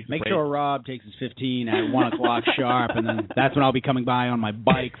when he takes a Make break. sure Rob takes his 15 at 1 o'clock sharp, and then that's when I'll be coming by on my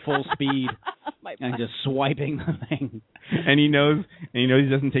bike full speed and just swiping the thing. And he knows he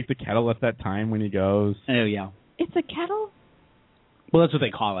doesn't take the kettle at that time when he goes. Oh, yeah. It's a kettle? Well, that's what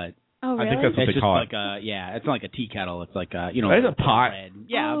they call it. Oh, really? I think that's what It's they just call like it. it's not like a tea kettle. It's like a, It's a pot. bread.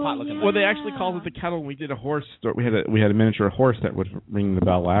 Yeah, a pot looking. Well, they actually called it the kettle. We did a horse. We had a miniature horse that would ring the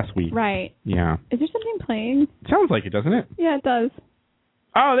bell last week. Right. Yeah. Is there something playing? Sounds like it, doesn't it? Yeah, it does.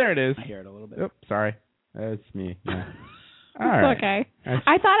 Oh, there it is. I hear it a little bit. Oops, sorry. That's me. Yeah. All right. Okay.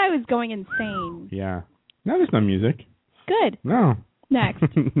 I thought I was going insane. Yeah. No, there's no music. Good. No. Next.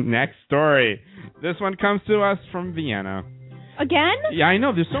 Next story. This one comes to us from Vienna. Again? Yeah, I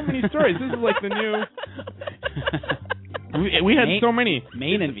know. There's so many stories. This is like the new... we had so many.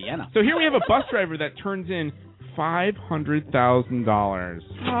 Maine and Vienna. So here we have a bus driver that turns in $500,000.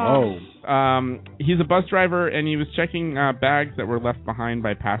 Oh. He's a bus driver, and he was checking bags that were left behind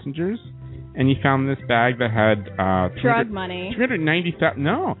by passengers, and he found this bag that had drug money.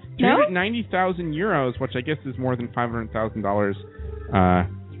 390,000 euros, which I guess is more than $500,000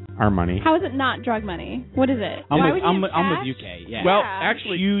 our money. How is it not drug money? What is it? I'm with UK. Yeah. Well,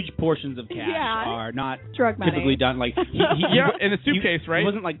 actually, huge portions of cash are not drug money. typically done. Like in a suitcase, right? He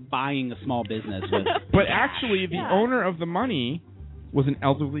wasn't like buying a small business with. But actually, the owner of the money was an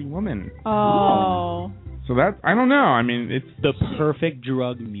elderly woman. Oh. So that, I don't know. I mean, it's the perfect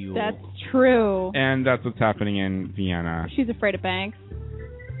drug mule. That's true. And that's what's happening in Vienna. She's afraid of banks.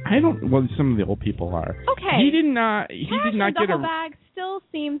 Well, some of the old people are. Okay. He did not get a bag. Still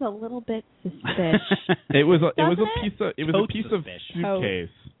seems a little bit suspicious. It was a piece of suitcase.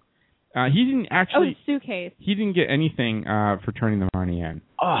 He didn't actually. Suitcase. He didn't get anything for turning the money in.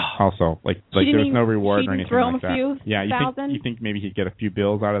 Oh. Also, like there was no reward or anything throw like him a few that. thousand? You think maybe he'd get a few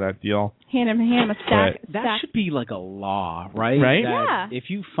bills out of that deal? Hand him a stack. That should be like a law, right? Right. That if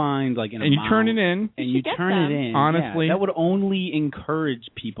you find like an and amount, you turn it in, and you turn it in, honestly, that would only encourage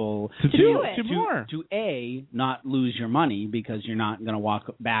people to do it. To A, not lose your money because you're not going to walk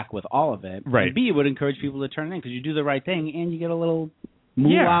back with all of it. Right. And B, it would encourage people to turn it in because you do the right thing and you get a little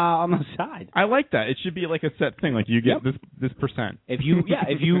moolah on the side. I like that. It should be like a set thing. Like you get this percent. If you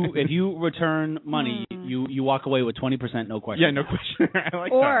return money, you walk away with 20%, no question. Yeah, no question. I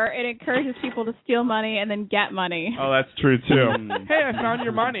like or it encourages people to steal money and then get money. Oh, that's true too. Hey, I found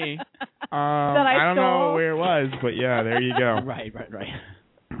your money. I don't know where it was, but yeah, there you go. Right.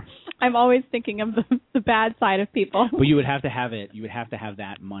 I'm always thinking of the bad side of people. But you would have to have it. You would have to have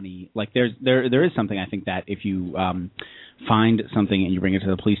that money. Like there is something I think that if you find something and you bring it to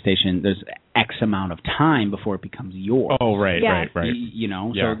the police station, there's X amount of time before it becomes yours. Oh, right. You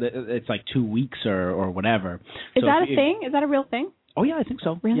know, so it's like 2 weeks or whatever. Is that a thing? Is that a real thing? Oh yeah, I think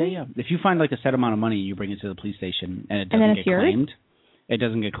so. Really? Yeah. If you find like a set amount of money, you bring it to the police station and it doesn't get claimed. It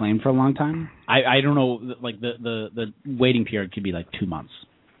doesn't get claimed for a long time. I don't know. Like the waiting period could be like 2 months.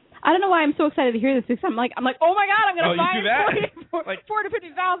 I don't know why I'm so excited to hear this because I'm like, oh my God, I'm going to buy like $40,000 to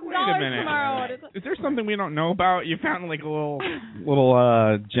 $50,000 tomorrow. Is there something we don't know about? You found like a little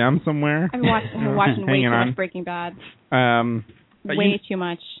gem somewhere? I'm watching way too much Breaking Bad. Way too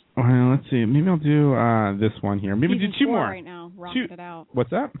much. Well, let's see. Maybe I'll do this one here. Maybe Season do 2 more. Right now, rocking it out.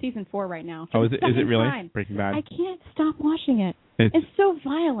 What's that? Season 4 right now. Oh, is it really Breaking Bad? I can't stop watching it. It's so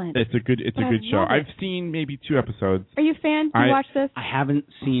violent. It's a good show. I've seen maybe 2 episodes. Are you a fan? Do you watch this? I haven't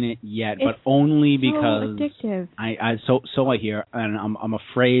seen it yet, but only because addictive. So I hear, and I'm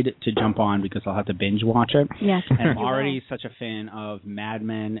afraid to jump on because I'll have to binge watch it. Yes. And I'm already such a fan of Mad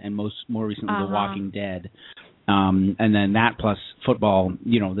Men and more recently The Walking Dead. And then that plus football,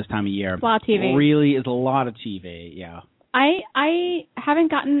 this time of year. It's a lot of TV. Really is a lot of TV, yeah. I haven't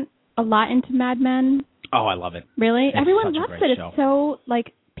gotten a lot into Mad Men. Oh, I love it. Really? It's Everyone loves it. Show. It's so,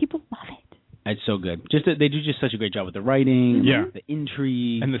 people love it. It's so good. They do just such a great job with the writing, the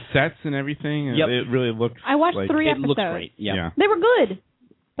intrigue. And the sets and everything. Yep. It really looks I watched 3 episodes. It looks great, yeah. They were good,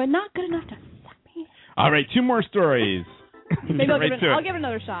 but not good enough to suck me. All right, 2 more stories. Maybe I'll give it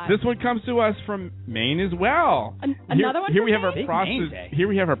another shot. This one comes to us from Maine as well. Another one. Here we have our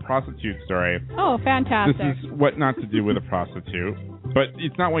prostitute story. Oh, fantastic! This is what not to do with a prostitute, but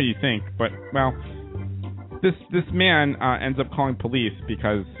it's not what you think. But this man ends up calling police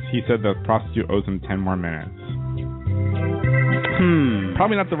because he said the prostitute owes him 10 more minutes.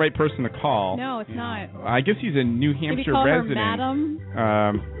 Probably not the right person to call. No, it's not. I guess he's a New Hampshire resident. Maybe call her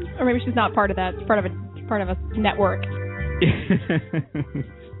madam. Or maybe she's not part of that. It's part of a network.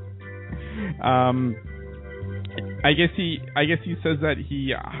 I guess he says that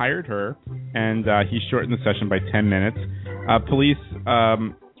he hired her and he shortened the session by 10 minutes. Police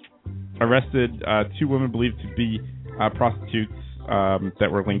arrested 2 women believed to be prostitutes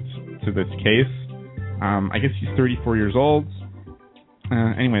that were linked to this case. I guess he's 34 years old.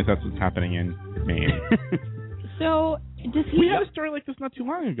 Anyways, that's what's happening in Maine. So, we had a story like this not too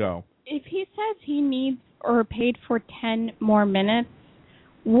long ago. If he says he needs or paid for 10 more minutes,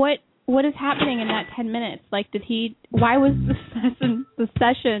 what is happening in that 10 minutes? Why was the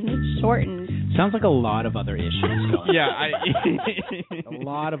session shortened? Sounds like a lot of other issues going on. Yeah, a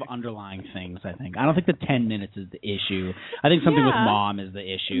lot of underlying things, I think. I don't think the 10 minutes is the issue. I think something with mom is the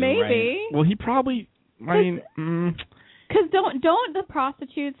issue, Maybe. right? Well, he probably, Because don't the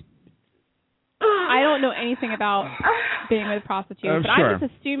prostitutes... I don't know anything about being with prostitutes, but sure. I'm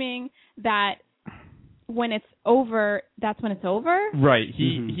just assuming that when it's over, that's when it's over? Right.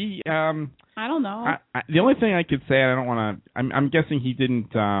 He I don't know. The only thing I could say, I don't want to... I'm guessing he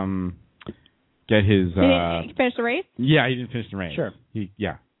didn't get his... He didn't finish the race? Yeah, he didn't finish the race. Sure.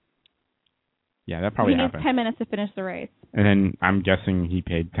 Yeah, that probably happened. He needs 10 minutes to finish the race. And then I'm guessing he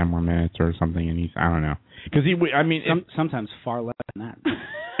paid 10 more minutes or something, and I don't know. Because sometimes far less than that.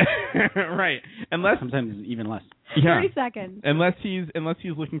 Right. Sometimes even less. Yeah. 30 seconds. Unless he's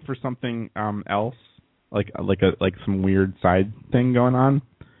looking for something else, like some weird side thing going on.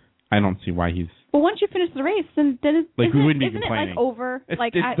 I don't see why he's... Well, once you finish the race, then we wouldn't be isn't complaining. it over? It's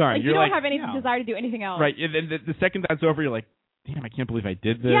done. You don't have any desire to do anything else. Right. And the second that's over, you're like, damn, I can't believe I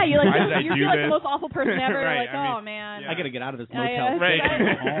did this. Yeah, you're like, why did I you're do like this? the most awful person ever. Right, Like, oh, man. I got to get out of this motel. Right.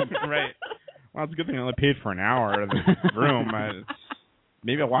 Right. Well, it's a good thing I only paid for an hour of this room.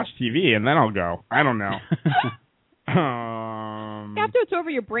 Maybe I'll watch TV and then I'll go. I don't know. After it's over,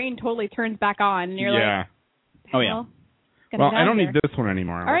 your brain totally turns back on, and you're like, oh, yeah. Well, I don't need this one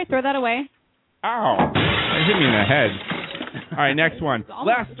anymore. All right, throw that away. Ow. That hit me in the head. All right, next one.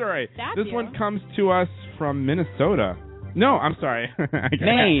 Last story. This one comes to us from Minnesota. No, I'm sorry.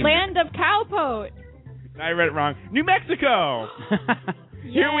 Maine. Land of cowpoat. I read it wrong. New Mexico.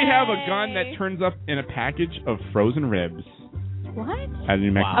 Here we have a gun that turns up in a package of frozen ribs. What? At a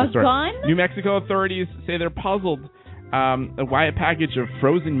New Mexico store. A gun? New Mexico authorities say they're puzzled why a package of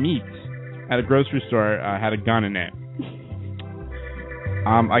frozen meat at a grocery store had a gun in it.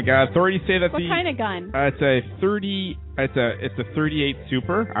 Authorities say that what kind of gun? It's a 30. It's a 38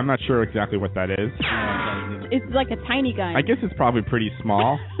 Super. I'm not sure exactly what that is. It's like a tiny gun. I guess it's probably pretty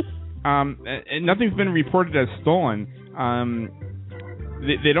small. And nothing's been reported as stolen.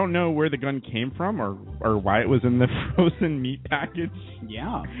 They don't know where the gun came from or why it was in the frozen meat package.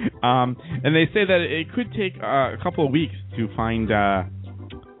 Yeah. And they say that it could take a couple of weeks to find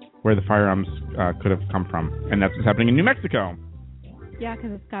where the firearms could have come from, and that's what's happening in New Mexico. Yeah,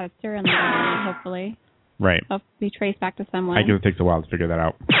 because it's got a serial number, hopefully. Right. It'll be traced back to someone. I guess it takes a while to figure that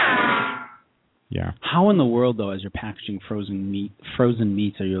out. Yeah. How in the world, though, as you're packaging frozen meats,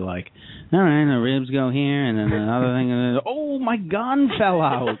 are you like, all right, the ribs go here, and then another thing, and then, oh, my gun fell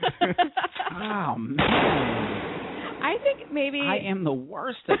out. Oh, man. I think maybe... I am the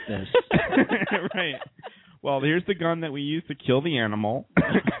worst at this. Right. Well, here's the gun that we use to kill the animal.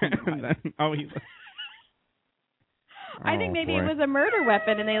 I think maybe it was a murder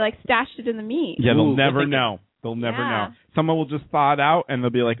weapon, and they, stashed it in the meat. Yeah, they'll never know. They'll never know. Someone will just thaw it out, and they'll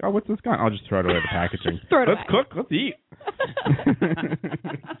be like, oh, what's this gun? I'll just throw it away the packaging. Let's cook. Let's eat.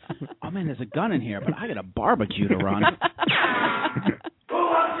 Oh, man, there's a gun in here, but I got a barbecue to run. Who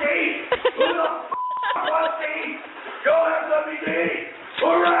wants to eat? Who the wants to eat? Go have something to eat.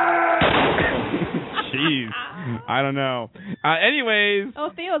 Hooray! Jeez. I don't know. Anyways.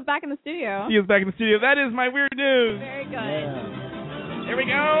 Oh, Theo's back in the studio. Theo's back in the studio. That is my weird news. Very good. Yeah. Here we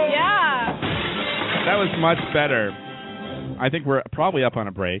go. Yeah. That was much better. I think we're probably up on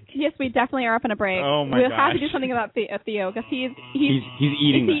a break. Yes, we definitely are up on a break. Oh, my We'll gosh. have to do something about Theo, because he's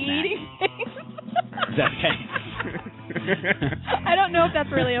eating the snack. Eating things? Is that okay? I don't know if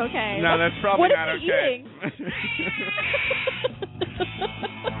that's really okay. No, that's probably not okay. What is he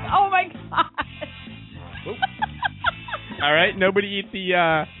eating? Oh, my God. All right, nobody eat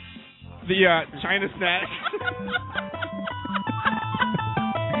the China snack.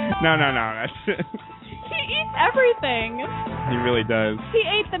 No. That's He eats everything. He really does. He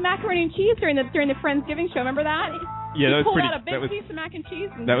ate the macaroni and cheese during the Friendsgiving show. Remember that? Yeah, that was pulled pretty. out a big piece of mac and cheese.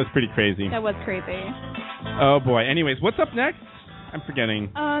 That was pretty crazy. That was crazy. Oh boy. Anyways, what's up next? I'm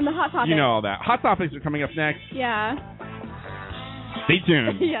forgetting. The hot topics. You know all that. Hot topics are coming up next. Yeah. Stay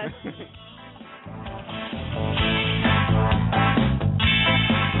tuned. Yes.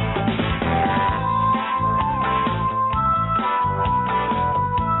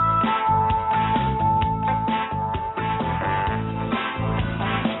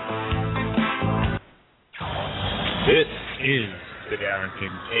 This is the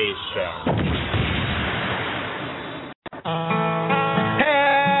TD&KS Show.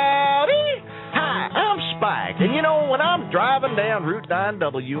 Howdy! Hi, I'm Spike, and you know, when I'm driving down Route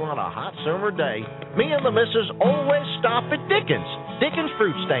 9W on a hot summer day, me and the missus always stop at Dickens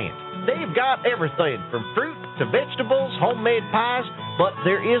Fruit Stand. They've got everything from fruit to vegetables, homemade pies, but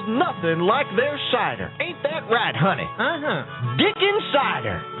there is nothing like their cider. Ain't that right, honey? Uh-huh. Dickens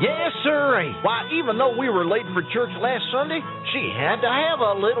cider. Yes, sirree. Why, even though we were late for church last Sunday, she had to have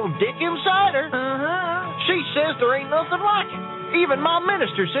a little Dickens cider. Uh-huh. She says there ain't nothing like it. Even my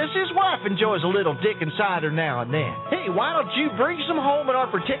minister says his wife enjoys a little Dickens cider now and then. Hey, why don't you bring some home in our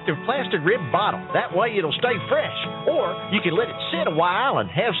protective plastic rib bottle? That way it'll stay fresh. Or you can let it sit a while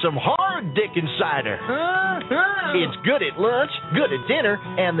and have some hard Dickens cider. It's good at lunch, good at dinner,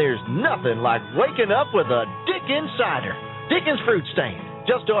 and there's nothing like waking up with a Dickens cider. Dickens Fruit Stand,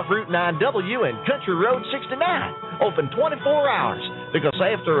 just off Route 9W and Country Road 69. Open 24 hours, because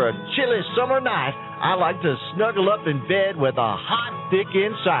after a chilly summer night, I like to snuggle up in bed with a hot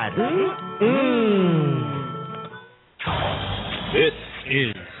Dickens cider. This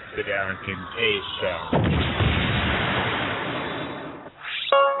is the K Show.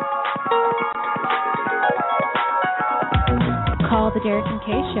 Call the Derek and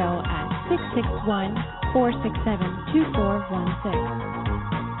Kay Show at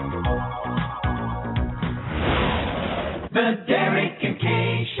 661-467-2416. The Derek and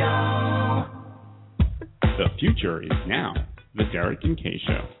Kay Show. The future is now. The Derek and Kay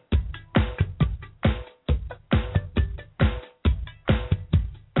Show.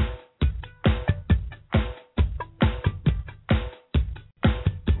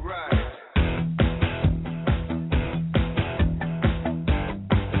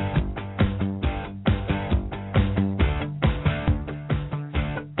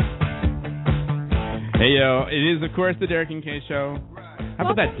 Hey, yo, it is, of course, the Derek and Kay Show. How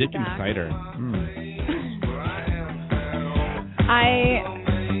about that Dickens cider?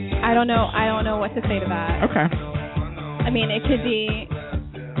 I don't know what to say to that. Okay. I mean, it could be...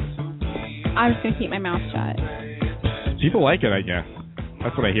 I'm just going to keep my mouth shut. People like it, I guess.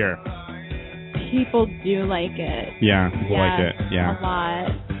 That's what I hear. People do like it. Yeah, people like it. Yeah. A lot.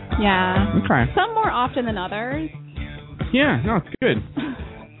 Yeah. Okay. Some more often than others. Yeah, no, it's good.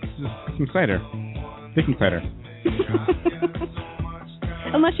 Just some cider. Dickens cider.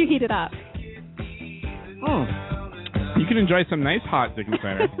 Unless you heat it up. Oh. You can enjoy some nice hot Dickens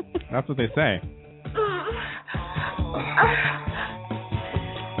cider. That's what they say.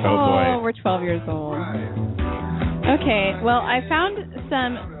 Oh, boy. We're 12 years old. Okay, well, I found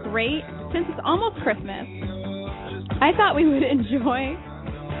some great, since it's almost Christmas, I thought we would enjoy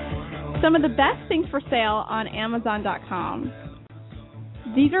some of the best things for sale on Amazon.com.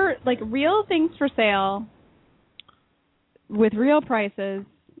 These are like real things for sale with real prices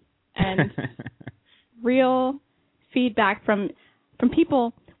and real feedback from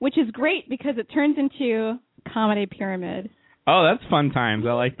people, which is great because it turns into Comedy Pyramid. Oh, that's fun times.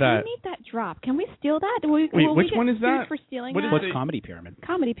 I like that. We need that drop. Can we steal that? Will which one is that? For stealing What's Comedy Pyramid?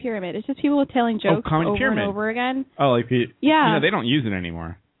 Comedy Pyramid. It's just people telling jokes over and over again. Oh, like yeah. You know, they don't use it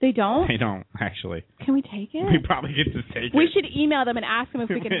anymore. They don't? They don't, actually. Can we take it? We probably get to take it. We should email them and ask them if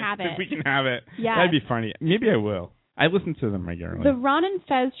we can have it. If we can have it. Yeah. That'd be funny. Maybe I will. I listen to them regularly. The Ron and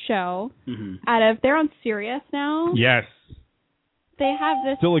Fez show, they're on Sirius now. Yes. They have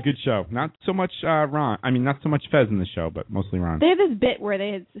this... Still a good show. Not so much Ron. I mean, not so much Fez in the show, but mostly Ron. They have this bit where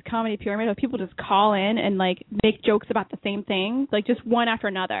they have this Comedy Pyramid where people just call in and, like, make jokes about the same thing, like just one after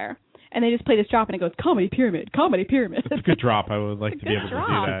another. And they just play this drop and it goes, Comedy Pyramid, Comedy Pyramid. It's a good drop. I would like to be able to do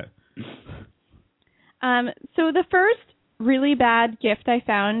that. So the first really bad gift I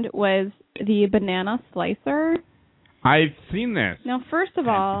found was the banana slicer. I've seen this. Now, first of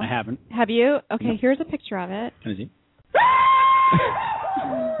all... I haven't. Have you? Okay, no. Here's a picture of it. Can I see?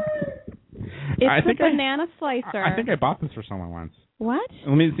 It's a banana slicer. I think I bought this for someone once. What?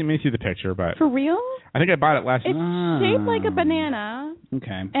 Let me see the picture, but... For real? I think I bought it last year. It's shaped like a banana.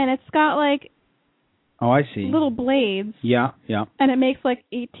 Okay. And it's got, like... Oh, I see. Little blades. Yeah, yeah. And it makes, like,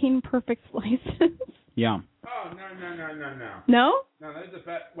 18 perfect slices. Yeah. Oh, no. No? No, there's a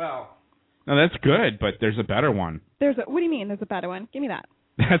well... No, that's good, but there's a better one. What do you mean there's a better one? Give me that.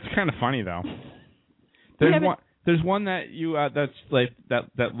 That's kind of funny, though. There's one that you that's like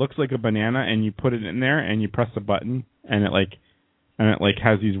that looks like a banana, and you put it in there, and you press a button, and it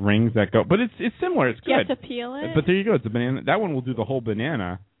has these rings that go. But it's similar. It's good. You have to peel it. But there you go. It's a banana. That one will do the whole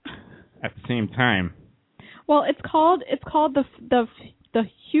banana at the same time. Well, it's called the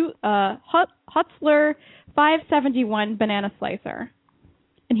Hutzler 571 banana slicer.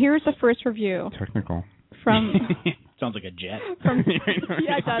 And here's the first review. Technical. From sounds like a jet.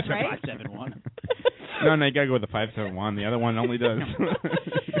 Yeah, it does, right? 571. No, you gotta go with the 571. The other one only does.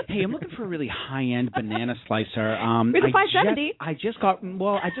 Hey, I'm looking for a really high-end banana slicer. With a 570. I just got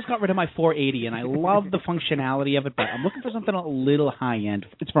rid of my 480, and I love the functionality of it, but I'm looking for something a little high-end.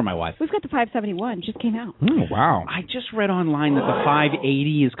 It's for my wife. We've got the 571. Just came out. Oh, wow. I just read online that the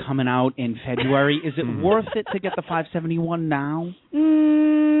 580 is coming out in February. Is it worth it to get the 571 now?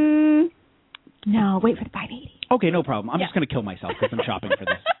 No, wait for the 580. Okay, no problem. I'm just going to kill myself because I'm shopping for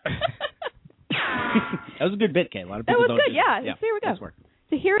this. That was a good bit, Kay. A lot of That people was don't good, do yeah. that. So here we go. Nice work.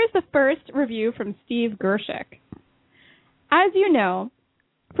 So here is the first review from Steve Gershik. As you know,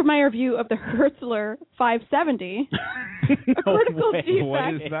 for my review of the Hertzler 570, a critical defect.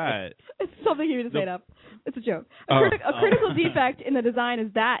 What is that? It's something he just made up. It's a joke. A critical defect in the design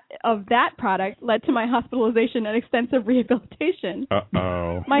of that product led to my hospitalization and extensive rehabilitation.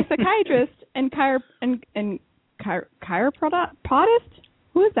 Uh-oh. My psychiatrist and chiropractist?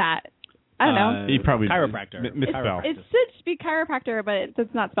 Who is that? I don't know. He probably chiropractor. Misspelled. It should be chiropractor, but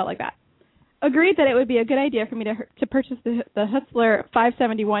it's not spelled like that. Agreed that it would be a good idea for me to purchase the Hertzler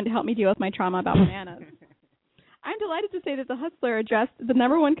 571 to help me deal with my trauma about bananas. I'm delighted to say that the Hertzler addressed the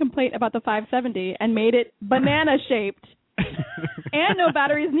number one complaint about the 570 and made it banana-shaped. And no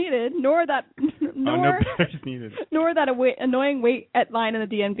batteries needed, nor that annoying wait at line in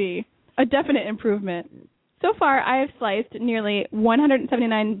the DNB. A definite improvement. So far, I have sliced nearly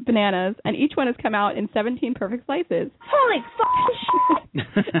 179 bananas, and each one has come out in 17 perfect slices. Holy fuck!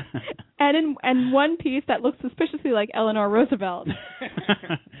 and one piece that looks suspiciously like Eleanor Roosevelt.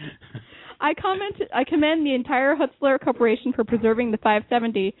 I commend the entire Hertzler Corporation for preserving the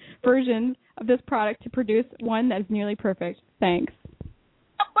 570 version of this product to produce one that is nearly perfect. Thanks.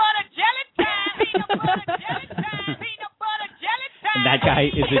 Peanut butter jelly time! Peanut butter jelly time! Peanut butter jelly time! That guy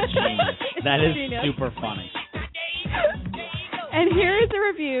is a genius. That is genius. super funny. And here is a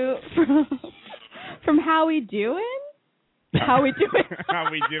review from How We Doing? How We Doing? How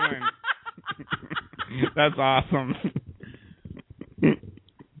we doing? That's awesome.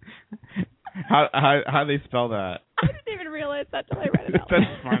 How they spell that? I didn't even realize that till I read it out.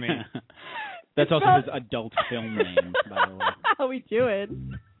 That's funny. That's also his adult film name, by the way. How We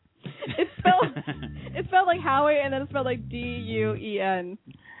Doing? It's spelled like Howie, and then it's spelled like D-U-E-N.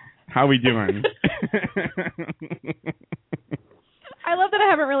 How we doing? I love that I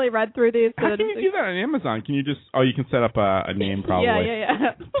haven't really read through these. How can you do that on Amazon? Can you just? Oh, you can set up a name probably.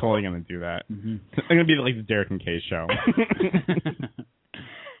 Yeah. Totally gonna do that. Mm-hmm. I'm gonna be like the Derek and Kay show.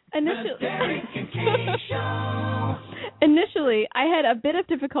 Initially, I had a bit of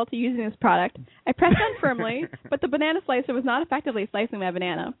difficulty using this product. I pressed on firmly, but the banana slicer was not effectively slicing my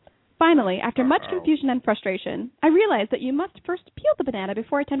banana. Finally, after much confusion and frustration, I realized that you must first peel the banana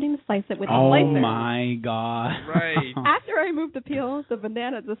before attempting to slice it with the slicer. Oh my god! Right. After I removed the peel,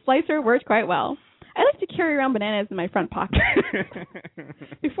 the slicer worked quite well. I like to carry around bananas in my front pocket.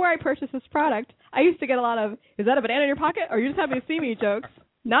 Before I purchased this product, I used to get a lot of, "Is that a banana in your pocket? Or are you just happy to see me?" jokes.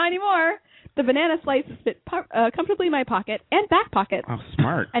 Not anymore. The banana slices fit comfortably in my pocket and back pocket. Oh,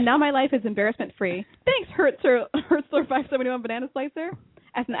 smart. And now my life is embarrassment-free. Thanks, Hertzler 571 banana slicer.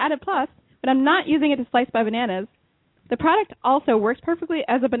 As an added plus, but I'm not using it to slice my bananas. The product also works perfectly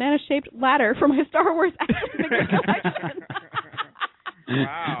as a banana-shaped ladder for my Star Wars action figure collection.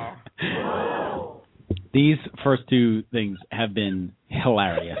 Wow. These first two things have been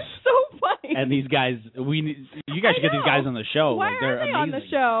hilarious. So funny. And these guys, you guys should get these guys on the show. Why they're are they amazing. on the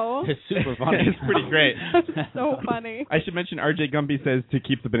show? It's super funny. It's pretty great. So funny. I should mention R.J. Gumby says to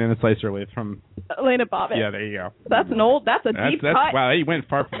keep the banana slicer away from Elena Bobbitt. Yeah, there you go. That's a deep cut. Wow, he went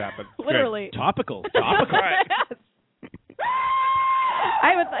far for that, but literally. Good. Topical. Yes.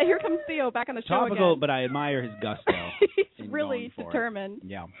 Here comes Theo back on the show Topical, again. but I admire his gusto. He's really determined.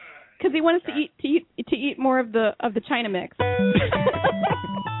 Yeah. Because he wanted to eat more of the China mix.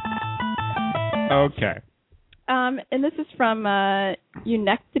 Okay. And this is from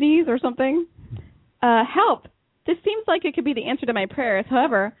Eunectides or something. Help! This seems like it could be the answer to my prayers.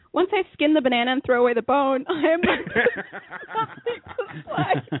 However, once I skin the banana and throw away the bone, I am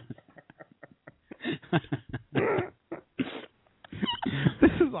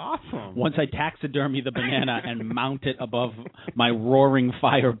This is awesome. Once I taxidermy the banana and mount it above my roaring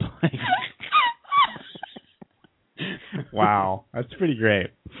fireplace. Wow, that's pretty great.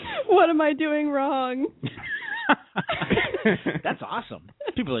 What am I doing wrong? That's awesome.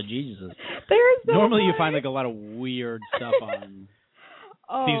 People are geniuses. Normally you find like a lot of weird stuff on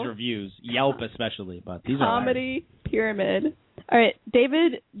these reviews, Yelp especially, but these Comedy Pyramid. All right,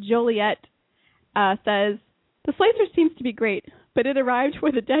 David Joliet says, the slicer seems to be great, but it arrived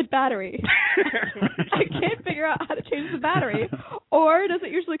with a dead battery. I can't figure out how to change the battery. Or does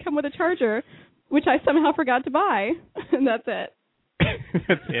it usually come with a charger, which I somehow forgot to buy? And that's it.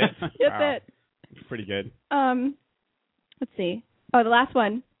 That's it? That's it. It's pretty good. Let's see. Oh, the last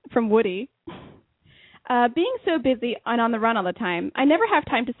one from Woody. Being so busy and on the run all the time, I never have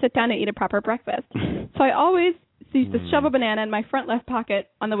time to sit down and eat a proper breakfast. So I always used to shove a banana in my front left pocket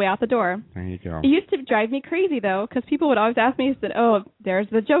on the way out the door. There you go. It used to drive me crazy, though, because people would always ask me, said, "Oh, there's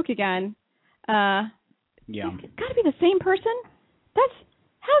the joke again." Yeah. It's got to be the same person?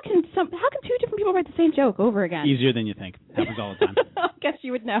 How can two different people write the same joke over again? Easier than you think. Happens all the time. I guess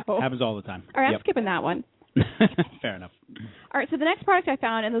you would know. Happens all the time. All right, I'm skipping that one. Fair enough. All right, so the next product I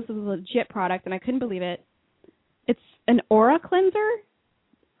found, and this is a legit product, and I couldn't believe it. It's an aura cleanser.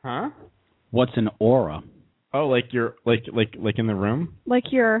 Huh? What's an aura? Oh, like you're like in the room?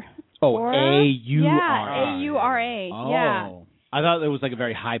 Like your aura? A-U-R-A. Yeah, A-U-R-A. Oh. Yeah. I thought it was like a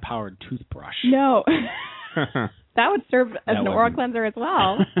very high-powered toothbrush. No. That would serve as an aura wouldn't. cleanser as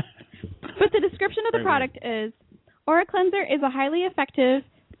well. But the description of the product is, Aura Cleanser is a highly effective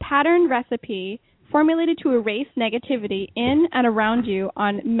patterned recipe formulated to erase negativity in and around you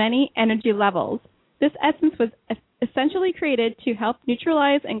on many energy levels. This essence was essentially created to help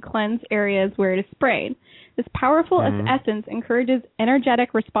neutralize and cleanse areas where it is sprayed. This powerful essence encourages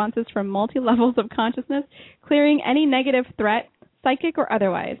energetic responses from multi-levels of consciousness, clearing any negative threat, psychic or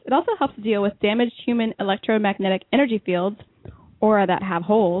otherwise. It also helps deal with damaged human electromagnetic energy fields, aura that have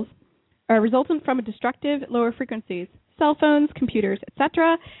holes, resultant from destructive lower frequencies, cell phones, computers,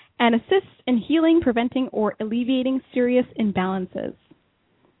 etc., and assists in healing, preventing, or alleviating serious imbalances.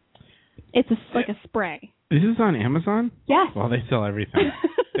 It's like a spray. Is this on Amazon? Yes. Well, they sell everything.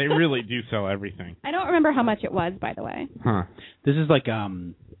 They really do sell everything. I don't remember how much it was, by the way. Huh. This is like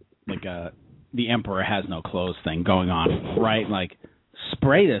the Emperor Has No Clothes thing going on, right? Like,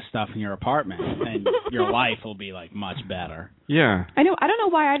 spray this stuff in your apartment, and your life will be like much better. Yeah. I know. I don't know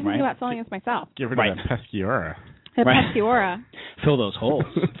why I didn't think about selling this myself. Get rid of that pesky aura. The pesky aura. Fill those holes.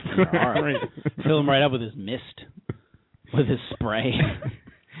 Fill them right up with his mist, with his spray.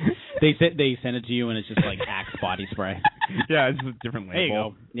 They send it to you, and it's just like Axe body spray. Yeah, it's a different label. There you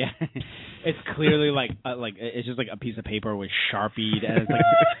go. Yeah, it's clearly like it's just like a piece of paper with Sharpied, and it's like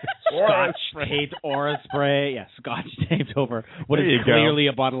Scotch taped aura spray. Yeah, Scotch taped over what is clearly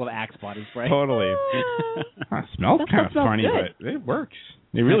a bottle of Axe body spray. Totally. It smells kind of funny, good. but it works.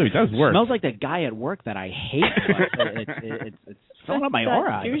 It really does work. It smells like that guy at work that I hate. But it's filling up my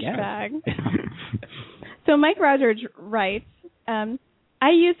aura. Douchebag. So Mike Rogers writes, I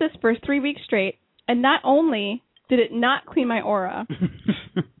used this for 3 weeks straight, and not only did it not clean my aura,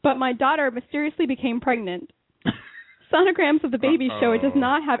 but my daughter mysteriously became pregnant. Sonograms of the baby show it does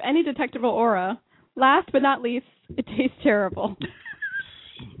not have any detectable aura. Last but not least, it tastes terrible.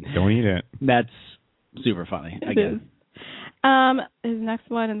 Don't eat it. That's super funny. It is. His next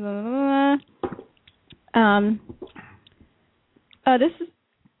one is this is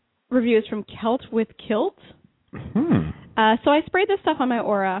reviews from Celt with Kilt. So I sprayed this stuff on my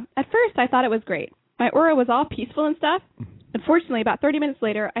aura. At first, I thought it was great. My aura was all peaceful and stuff. Unfortunately, about 30 minutes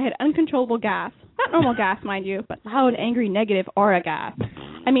later, I had uncontrollable gas. Not normal gas, mind you, but loud, angry, negative aura gas.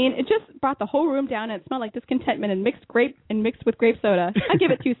 I mean, it just brought the whole room down, and it smelled like discontentment and mixed with grape soda. I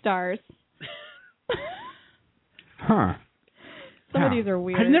give it 2 stars. Huh. Some of these are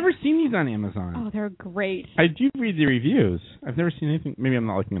weird. I've never seen these on Amazon. Oh, they're great. I do read the reviews. I've never seen anything. Maybe I'm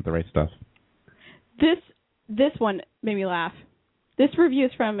not looking at the right stuff. This one made me laugh. This review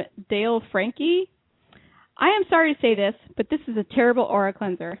is from Dale Frankie. I am sorry to say this, but this is a terrible aura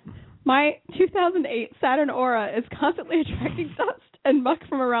cleanser. My 2008 Saturn Aura is constantly attracting dust and muck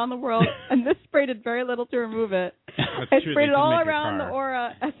from around the world, and this spray did very little to remove it. I sprayed it all around the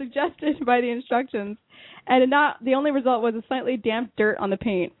aura as suggested by the instructions, and the only result was a slightly damp dirt on the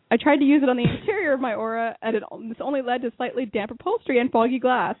paint. I tried to use it on the interior of my aura, and this only led to slightly damp upholstery and foggy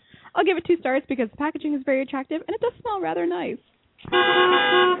glass. I'll give it 2 stars because the packaging is very attractive, and it does smell rather nice.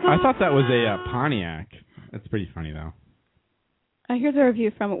 I thought that was a Pontiac. That's pretty funny, though. Here's a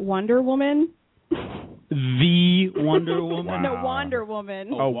review from Wonder Woman. The Wonder Woman? Wow. No, Wonder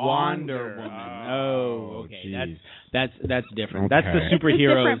Woman. Oh, Wonder Woman. Oh, okay. Geez. That's different. Okay. That's the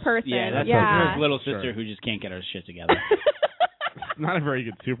superhero. Different person. Yeah, that's his little sister who just can't get her shit together. Not a very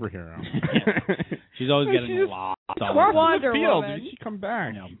good superhero. She's always getting lost. Wonder Field. Woman. Did she come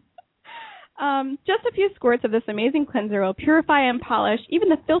back? No. Just a few squirts of this amazing cleanser will purify and polish even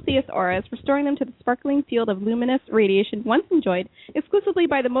the filthiest auras, restoring them to the sparkling field of luminous radiation once enjoyed exclusively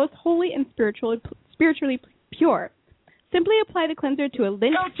by the most holy and spiritually pure. Simply apply the cleanser to a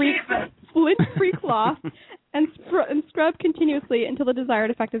lint-free cloth and scrub continuously until the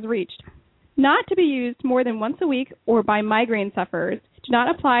desired effect is reached. Not to be used more than once a week or by migraine sufferers. Do not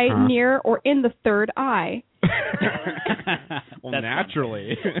apply near or in the third eye. Well, that's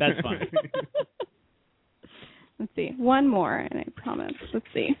naturally. Fun. That's fun. Let's see. One more, and I promise. Let's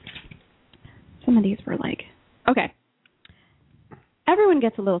see. Some of these were like... Okay. Everyone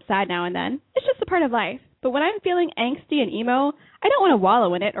gets a little sad now and then. It's just a part of life. But when I'm feeling angsty and emo, I don't want to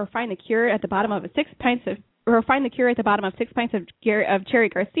wallow in it or find the cure at the bottom of 6 pints of Cherry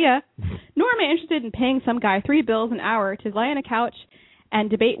Garcia, nor am I interested in paying some guy $3 an hour to lie on a couch and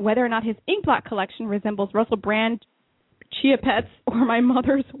debate whether or not his ink blot collection resembles Russell Brand Chia Pets or my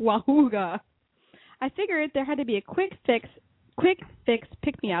mother's Wahooga. I figured there had to be a quick fix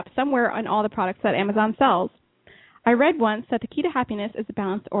pick-me-up somewhere on all the products that Amazon sells. I read once that the key to happiness is a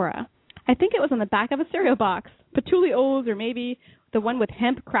balanced aura. I think it was on the back of a cereal box, Patchouli O's, or maybe the one with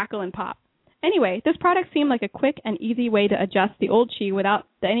hemp, crackle, and pop. Anyway, this product seemed like a quick and easy way to adjust the old chi without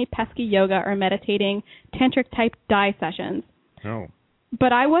any pesky yoga or meditating tantric-type dye sessions. Oh.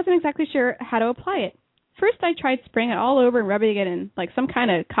 But I wasn't exactly sure how to apply it. First, I tried spraying it all over and rubbing it in like some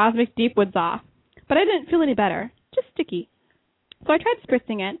kind of cosmic deep woods off. But I didn't feel any better, just sticky. So I tried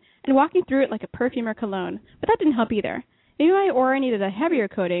spritzing it and walking through it like a perfume or cologne, but that didn't help either. Maybe my aura needed a heavier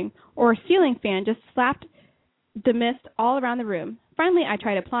coating, or a ceiling fan just slapped the mist all around the room. Finally, I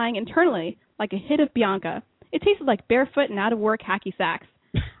tried applying internally like a hit of Bianca. It tasted like barefoot and out-of-work hacky sacks.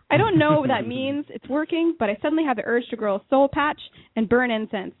 I don't know what that means. It's working, but I suddenly have the urge to grow a soul patch and burn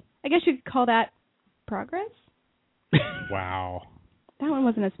incense. I guess you could call that progress? Wow. That one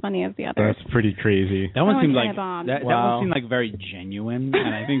wasn't as funny as the others. That's pretty crazy. That one seemed like that one seemed like very genuine,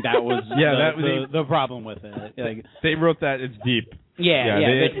 and I think that was the problem with it. Like, they wrote that it's deep. Yeah,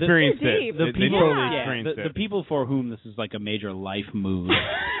 they experienced it. The They people, totally experienced it. The people for whom this is like a major life move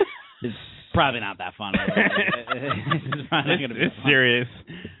is probably not that funny. It's probably not gonna be fun. Serious.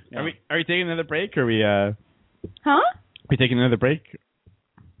 Yeah. Are we taking another break? Or are we Huh? Are we taking another break?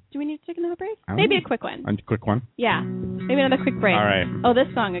 Do we need to take another break? I don't Maybe know. a quick one. A quick one? Yeah. Maybe another quick break. All right. Oh, this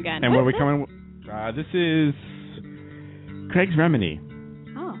song again. And what are we coming? This is Craig's Remedy.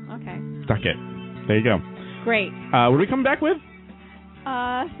 Oh, okay. Stuck It. There you go. Great. What are we coming back with?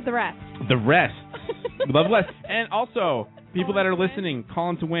 The rest. The rest. Love less. And also, people that are listening,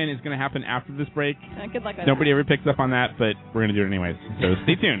 Call to Win is going to happen after this break. Good luck with Nobody ever picks up on that, but we're going to do it anyways. So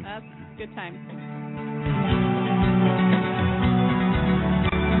stay tuned. That's a good time.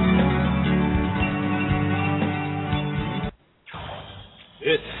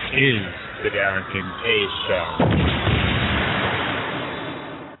 This is the Darren K Show.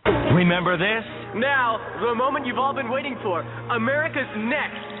 Remember this? Now, the moment you've all been waiting for. America's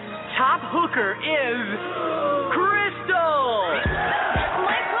next top hooker is Crystal!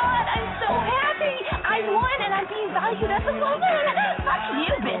 My God, I'm so happy! I won and I'm being valued as a woman! Fuck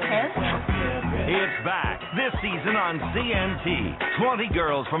you, bitches! It's back this season on CNT. 20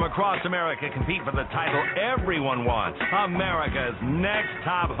 girls from across America compete for the title everyone wants. America's Next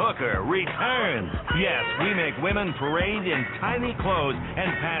Top Hooker returns. Yes, we make women parade in tiny clothes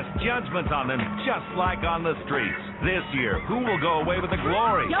and pass judgment on them just like on the streets. This year, who will go away with the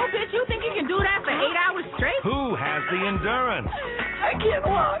glory? Yo, bitch, you think you can do that for 8 hours straight? Who has the endurance? I can't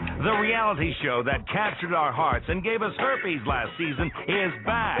walk. The reality show that captured our hearts and gave us herpes last season is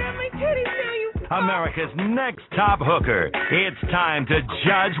back. My titties now, you America's Next Top Hooker. It's time to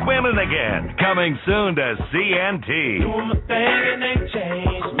judge women again. Coming soon to CNT. Doing the thing and they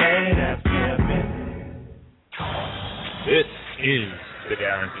change, man, that's pimpin'. This is the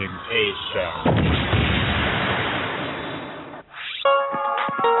Darren K Show.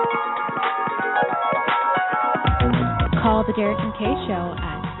 Call the Derek and Kay Show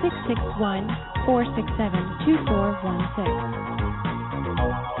at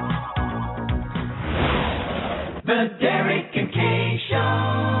 661-467-2416. The Derek and Kay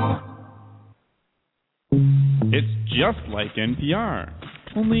Show. It's just like NPR,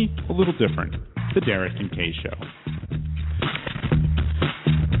 only a little different. The Derek and Kay Show.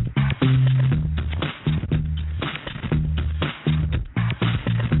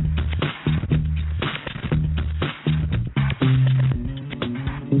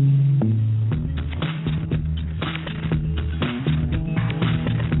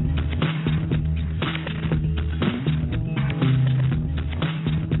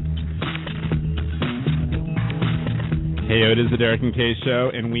 Hey, it is the Derek and Kay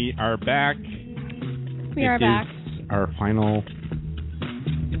Show, and we are back. We are back. Our final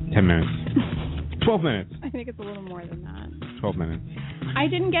 10 minutes. 12 minutes. I think it's a little more than that. 12 minutes. I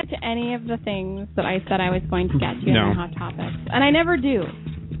didn't get to any of the things that I said I was going to get to in No. my hot topics. And I never do.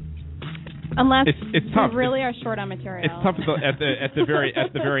 Unless it's tough. we really are short on material. It's tough at the very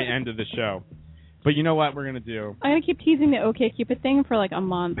end of the show. But you know what we're gonna do? I'm going to keep teasing the OkCupid thing for like a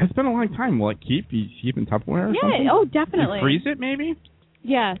month. It's been a long time. Will it keep? You keep in Tupperware or something? Yeah, oh, definitely. And freeze it, maybe?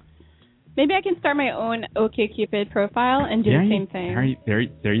 Yes. Maybe I can start my own OkCupid profile and do the same thing.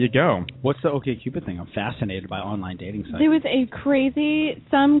 There you go. What's the OkCupid thing? I'm fascinated by online dating sites. There was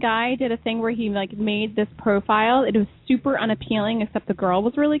some guy did a thing where he like made this profile. It was super unappealing, except the girl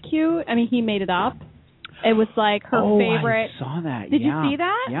was really cute. I mean, he made it up. It was like her favorite. I saw that. Did you see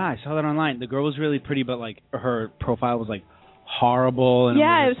that? Yeah, I saw that online. The girl was really pretty, but like her profile was like horrible. And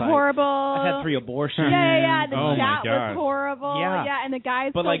Yeah, it was like, horrible. I had 3 abortions. Yeah. The Oh, my chat God. was horrible. Yeah. And the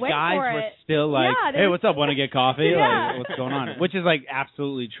guys But still like went guys for were it. still like, Yeah, hey, what's up? Want to get coffee? Yeah. Like, what's going on? Which is like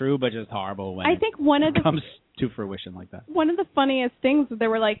absolutely true, but just horrible when I think one of it comes to fruition like that. One of the funniest things was there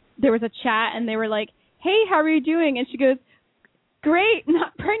was a chat and they were like, "Hey, how are you doing?" And she goes, "Great,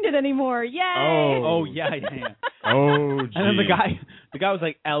 not pregnant anymore. Yay!" Oh yeah. Oh, geez. And then the guy was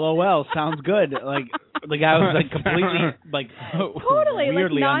like, "LOL, sounds good." Like the guy was like completely like totally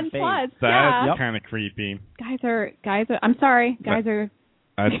weirdly like unfazed. nonplussed. That's kind of creepy. Guys are. I'm sorry. Guys are.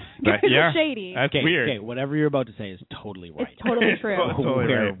 That's are shady. That's weird. Okay, whatever you're about to say is totally right. It's totally true. Totally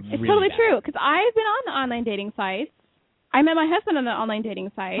right. It's totally true because I've been on the online dating sites. I met my husband on an online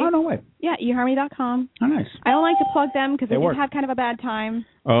dating site. Oh, no way. Yeah, eHarmony.com. Oh, nice. I don't like to plug them because I work. did have kind of a bad time.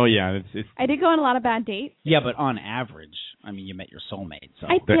 Oh, yeah. It's I did go on a lot of bad dates. Yeah, but on average, I mean, you met your soulmate. So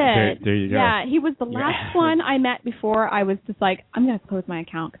I did. There you go. Yeah, he was the last one I met before I was just like, I'm going to close my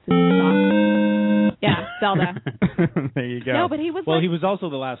account because it sucks. Yeah, Zelda. There you go. No, but he was he was also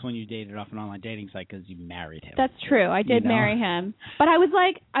the last one you dated off an online dating site because you married him. That's true. I did marry him. But I was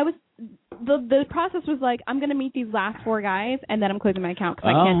like, the process was like, I'm going to meet these last 4 guys, and then I'm closing my account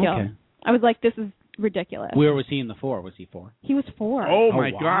because I can't deal. Okay. I was like, this is ridiculous. Where was he in the 4? Was he 4? He was 4. Oh,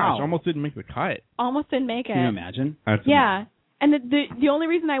 my wow. gosh. Almost didn't make the cut. Almost didn't make it. Can you imagine? Yeah. And the only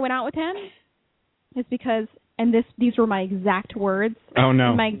reason I went out with him is because, and these were my exact words. Oh,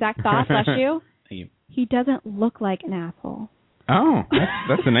 no. My exact thoughts, bless you. Thank you. He doesn't look like an asshole. Oh,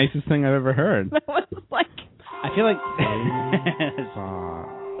 that's the nicest thing I've ever heard. That was like... I feel like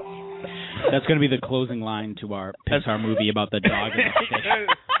that's going to be the closing line to our Pixar movie about the dog and the fish.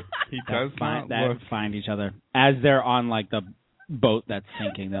 He does find each other as they're on like the boat that's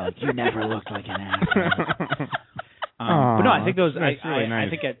sinking. They're like, "You never looked like an asshole." But no, I think those. Really nice. I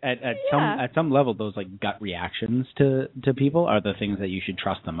think at some level, those like gut reactions to people are the things that you should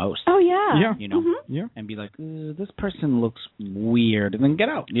trust the most. Oh yeah. You know. Mm-hmm. Yeah. And be like, this person looks weird, and then get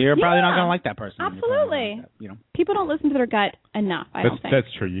out. You're probably not going to like that person. Absolutely. Like that, you know. People don't listen to their gut enough. I don't think.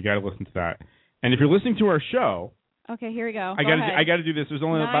 That's true. You got to listen to that. And if you're listening to our show, okay, here we go. I got to do this. There's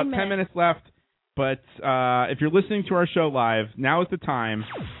only about 10 minutes left. But if you're listening to our show live, now is the time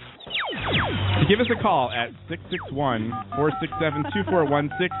to give us a call at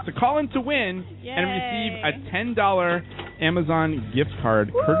 661-467-2416 to call in to win and receive a $10 Amazon gift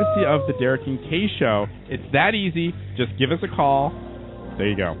card courtesy of the Derek and Kay Show. It's that easy. Just give us a call. There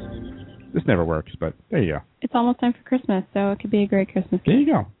you go. This never works, but there you go. It's almost time for Christmas, so it could be a great Christmas gift. There you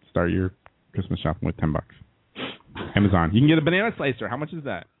go. Start your Christmas shopping with $10. Amazon. You can get a banana slicer. How much is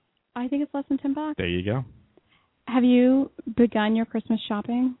that? I think it's less than $10. There you go. Have you begun your Christmas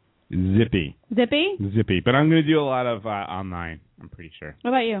shopping? Zippy. But I'm going to do a lot of online, I'm pretty sure.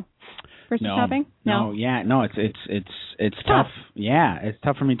 What about you? Christmas shopping? No. It's tough. Yeah, it's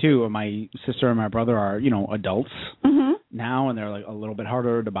tough for me too. My sister and my brother are, adults now, and they're like a little bit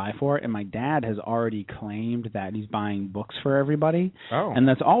harder to buy for. And my dad has already claimed that he's buying books for everybody. Oh. And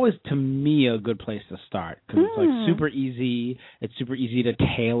that's always, to me, a good place to start because it's like super easy. It's super easy to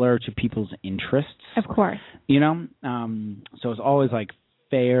tailor to people's interests. Of course. So it's always like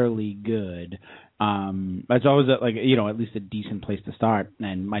fairly good. It's always at least a decent place to start.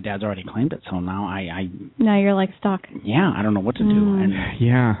 And my dad's already claimed it, so now now you're like stuck. Yeah, I don't know what to do. And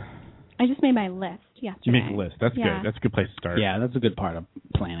I just made my list yesterday. You make a list. That's good. That's a good place to start. Yeah, that's a good part of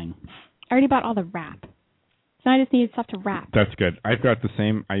planning. I already bought all the wrap, so I just needed stuff to wrap. That's good. I've got the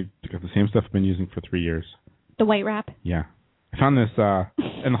same stuff I've been using for 3 years. The white wrap. Yeah. I found this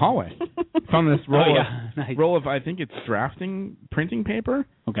in the hallway. Found this roll of I think it's drafting printing paper.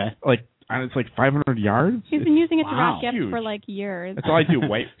 Okay. It's like 500 yards. He's been using it to wrap gifts huge. for like years. That's all I do.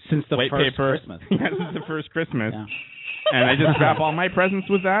 Since the white first paper. Christmas. Yeah, since the first Christmas. Yeah. And I just wrap all my presents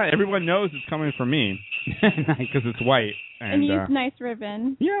with that. Everyone knows it's coming from me because it's white. And you use nice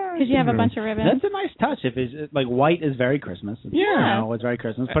ribbon. Yeah. Because you have a bunch of ribbons. That's a nice touch. If it's like white is very Christmas. It's very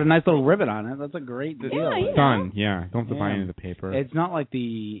Christmas. Put a nice little ribbon on it. That's a great deal. Yeah, done. Yeah. Don't have to buy any of the paper. It's not like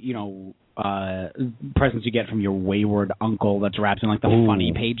the presents you get from your wayward uncle that's wrapped in like the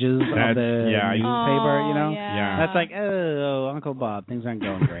funny pages of the newspaper. Yeah. That's like, oh, Uncle Bob, things aren't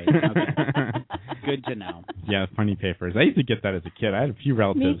going great. Okay. Good to know. Yeah, funny papers. I used to get that as a kid. I had a few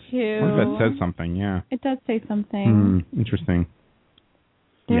relatives. Me too. I wonder if that says something. Yeah. It does say something. Interesting.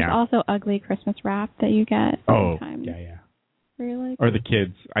 There's also ugly Christmas wrap that you get. Sometimes. Yeah. Really? Or the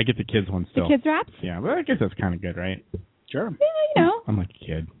kids. I get the kids one still. The kids wraps? Yeah, but I guess that's kind of good, right? Sure. Yeah, I'm like a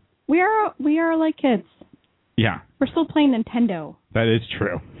kid. We are like kids. Yeah. We're still playing Nintendo. That is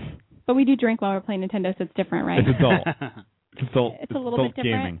true. But we do drink while we're playing Nintendo, so it's different, right? It's adult. It's a little bit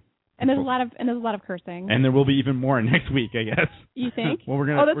different. Gaming. And there's a lot of cursing. And there will be even more next week, I guess. You think? Well, we're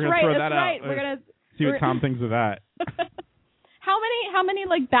gonna throw that that's out. Right. We're gonna see what Tom thinks of that. How many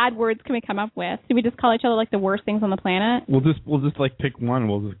like bad words can we come up with? Do we just call each other like the worst things on the planet? We'll just like pick one.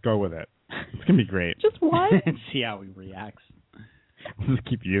 We'll just go with it. It's gonna be great. Just one. And see how he reacts. We'll just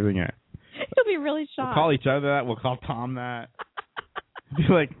keep using it. He'll be really shocked. We'll call each other that. We'll call Tom that. Be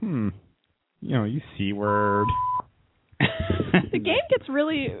like, you C word. The game gets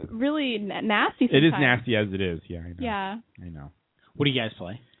really, really nasty sometimes. It is nasty as it is. Yeah, I know. Yeah. I know. What do you guys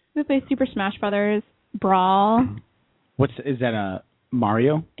play? We play Super Smash Brothers Brawl. Is that a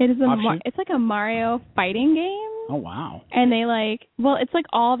Mario? It is it's like a Mario fighting game. Oh wow! And they it's like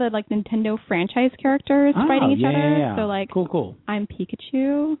all the like Nintendo franchise characters fighting each other. Yeah. So like, cool. I'm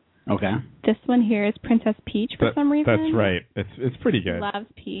Pikachu. Okay. This one here is Princess Peach for some reason. That's right. It's pretty good. Loves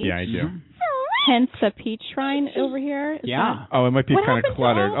Peach. Yeah, I do. Hence the Peach Shrine over here. It might be kind of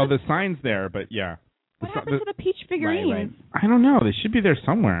cluttered. The sign's there, but yeah. What happened to the Peach figurines? Right. I don't know. They should be there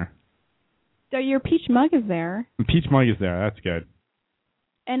somewhere. So your Peach mug is there. The Peach mug is there. That's good.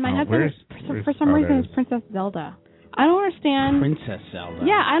 And my husband, for some reason, is Princess Zelda. I don't understand. Princess Zelda.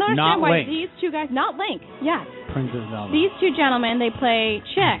 Yeah, I don't understand why Link. these two guys, not Link, yes. Princess Zelda. These two gentlemen, they play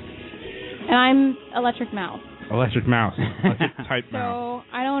chick, and I'm Electric Mouse. Electric Mouse. Type mouse.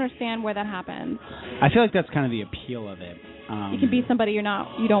 So I don't understand where that happens. I feel like that's kind of the appeal of it. You can be somebody you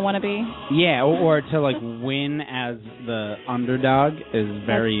don't want to be. Yeah, or to like win as the underdog is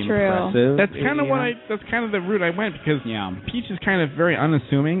very impressive. That's kind of that's kind of the route I went because Peach is kind of very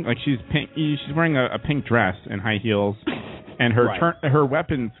unassuming. Like she's pink, she's wearing a pink dress and high heels, and her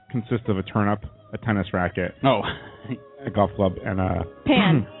weapons consist of a turnip, a tennis racket, a golf club, and a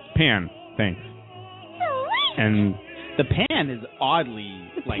pan. Thanks. And the pan is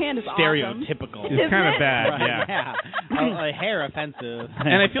oddly stereotypical. It's kind of bad, yeah. Hair offensive.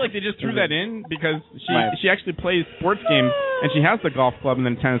 And I feel like they just threw that in because she actually plays sports games and she has the golf club and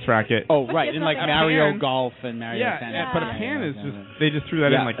then tennis racket. Oh, right, and like Mario Golf and Mario Tennis. Yeah, but a pan is they just threw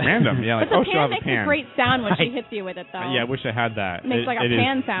that in like random. Yeah, like she'll have a pan. It makes a great sound when she hits you with it though. Yeah, I wish I had that. It makes like a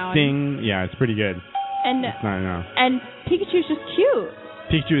pan sound. Ding. Yeah, it's pretty good. And and Pikachu's just cute.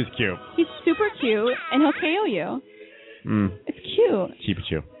 Pikachu is cute. He's super cute, and he'll KO you. It's cute.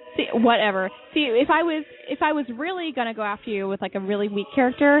 Pikachu. See, whatever. See, if I was really gonna go after you with like a really weak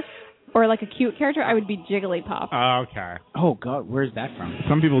character or like a cute character, I would be Jigglypuff. Oh, okay. Oh God, where's that from?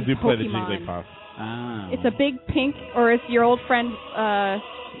 Some people do play the Pokemon. Jigglypuff. Oh. It's a big pink, or it's your old friend.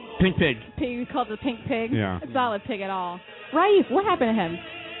 Pink Pig. You call it the Pink Pig. Yeah. It's not a pig at all. Raif, what happened to him?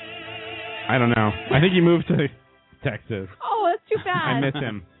 I don't know. I think he moved to Texas. Oh, that's too bad. I miss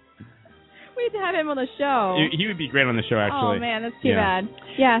him. We need to have him on the show. He would be great on the show, actually. Oh, man, that's too bad.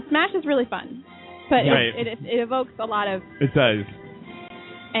 Yeah, Smash is really fun. But it evokes a lot of... It does.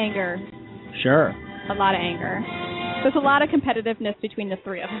 Anger. Sure. A lot of anger. There's a lot of competitiveness between the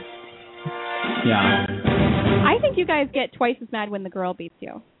three of us. Yeah. I think you guys get twice as mad when the girl beats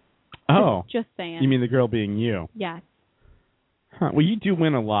you. Oh. Just saying. You mean the girl being you? Yes. Huh. Well, you do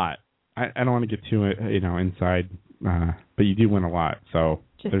win a lot. I don't want to get too inside, but you do win a lot. So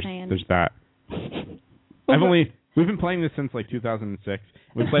there's that. We've been playing this since like 2006.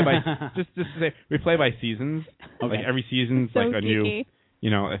 We play by just to say we play by seasons. Okay. Like every season's so like a geeky.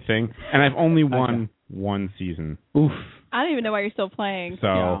 new a thing. And I've only won one season. Oof. I don't even know why you're still playing. So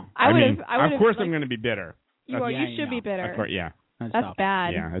of course I'm going to be bitter. You should be bitter. Of course, yeah. That's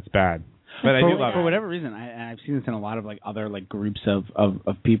bad. Yeah, it's bad. But I do love it. For whatever reason, I've seen this in a lot of like other like groups of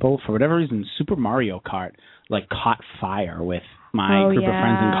people. For whatever reason, Super Mario Kart like caught fire with my group of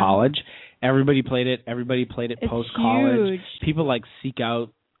friends in college. Everybody played it. Everybody played it post college. People like seek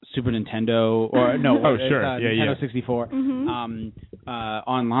out Super Nintendo or Nintendo 64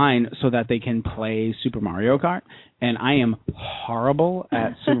 online so that they can play Super Mario Kart. And I am horrible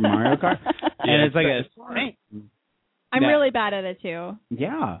at Super Mario Kart. And it's like I'm really bad at it too.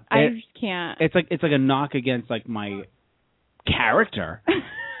 Yeah, I just can't. It's like a knock against like my character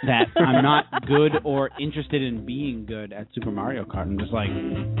that I'm not good or interested in being good at Super Mario Kart. I'm just like,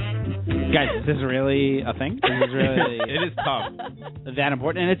 guys, is this really a thing? This is really it is tough. That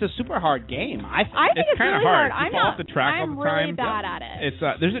important, and it's a super hard game. I think it's kind of really hard. I'm fall off the track all the time. really bad at it.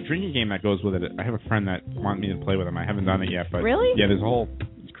 It's there's a drinking game that goes with it. I have a friend that wants me to play with him. I haven't done it yet, but really, yeah, there's a whole.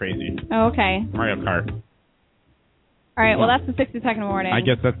 It's crazy. Oh, okay. Mario Kart. All right, well, that's the 60-second warning. I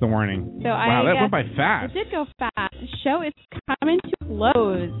guess that's the warning. So wow, that went by fast. It did go fast. The show is coming to a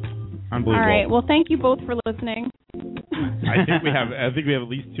close. Unbelievable. All right, well, thank you both for listening. I think we have at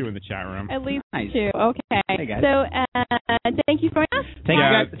least 2 in the chat room. At least 2. Okay. Hey, guys. So thank you for joining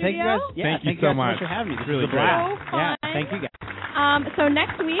us. Thank you guys. Thank you so much for having me. It's really great. So fun. Yeah, thank you guys. So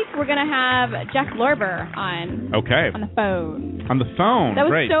next week we're gonna have Jeff Lorber on. Okay. On the phone. On the phone. That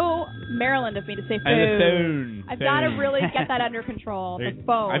was great. so Maryland of me to say phone. On the phone. I've got to really get that under control. The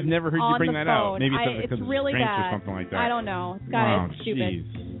phone. I've never heard you bring that out. Maybe it's really French bad. or something like that. I don't know. It's stupid. Geez.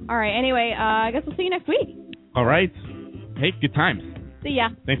 All right. Anyway, I guess we'll see you next week. All right. Hey, good times. See ya.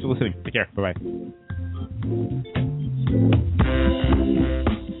 Thanks for listening. Take care. Bye-bye.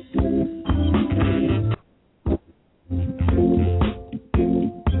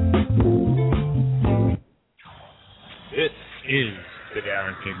 This is the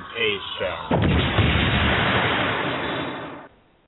Darren K Show.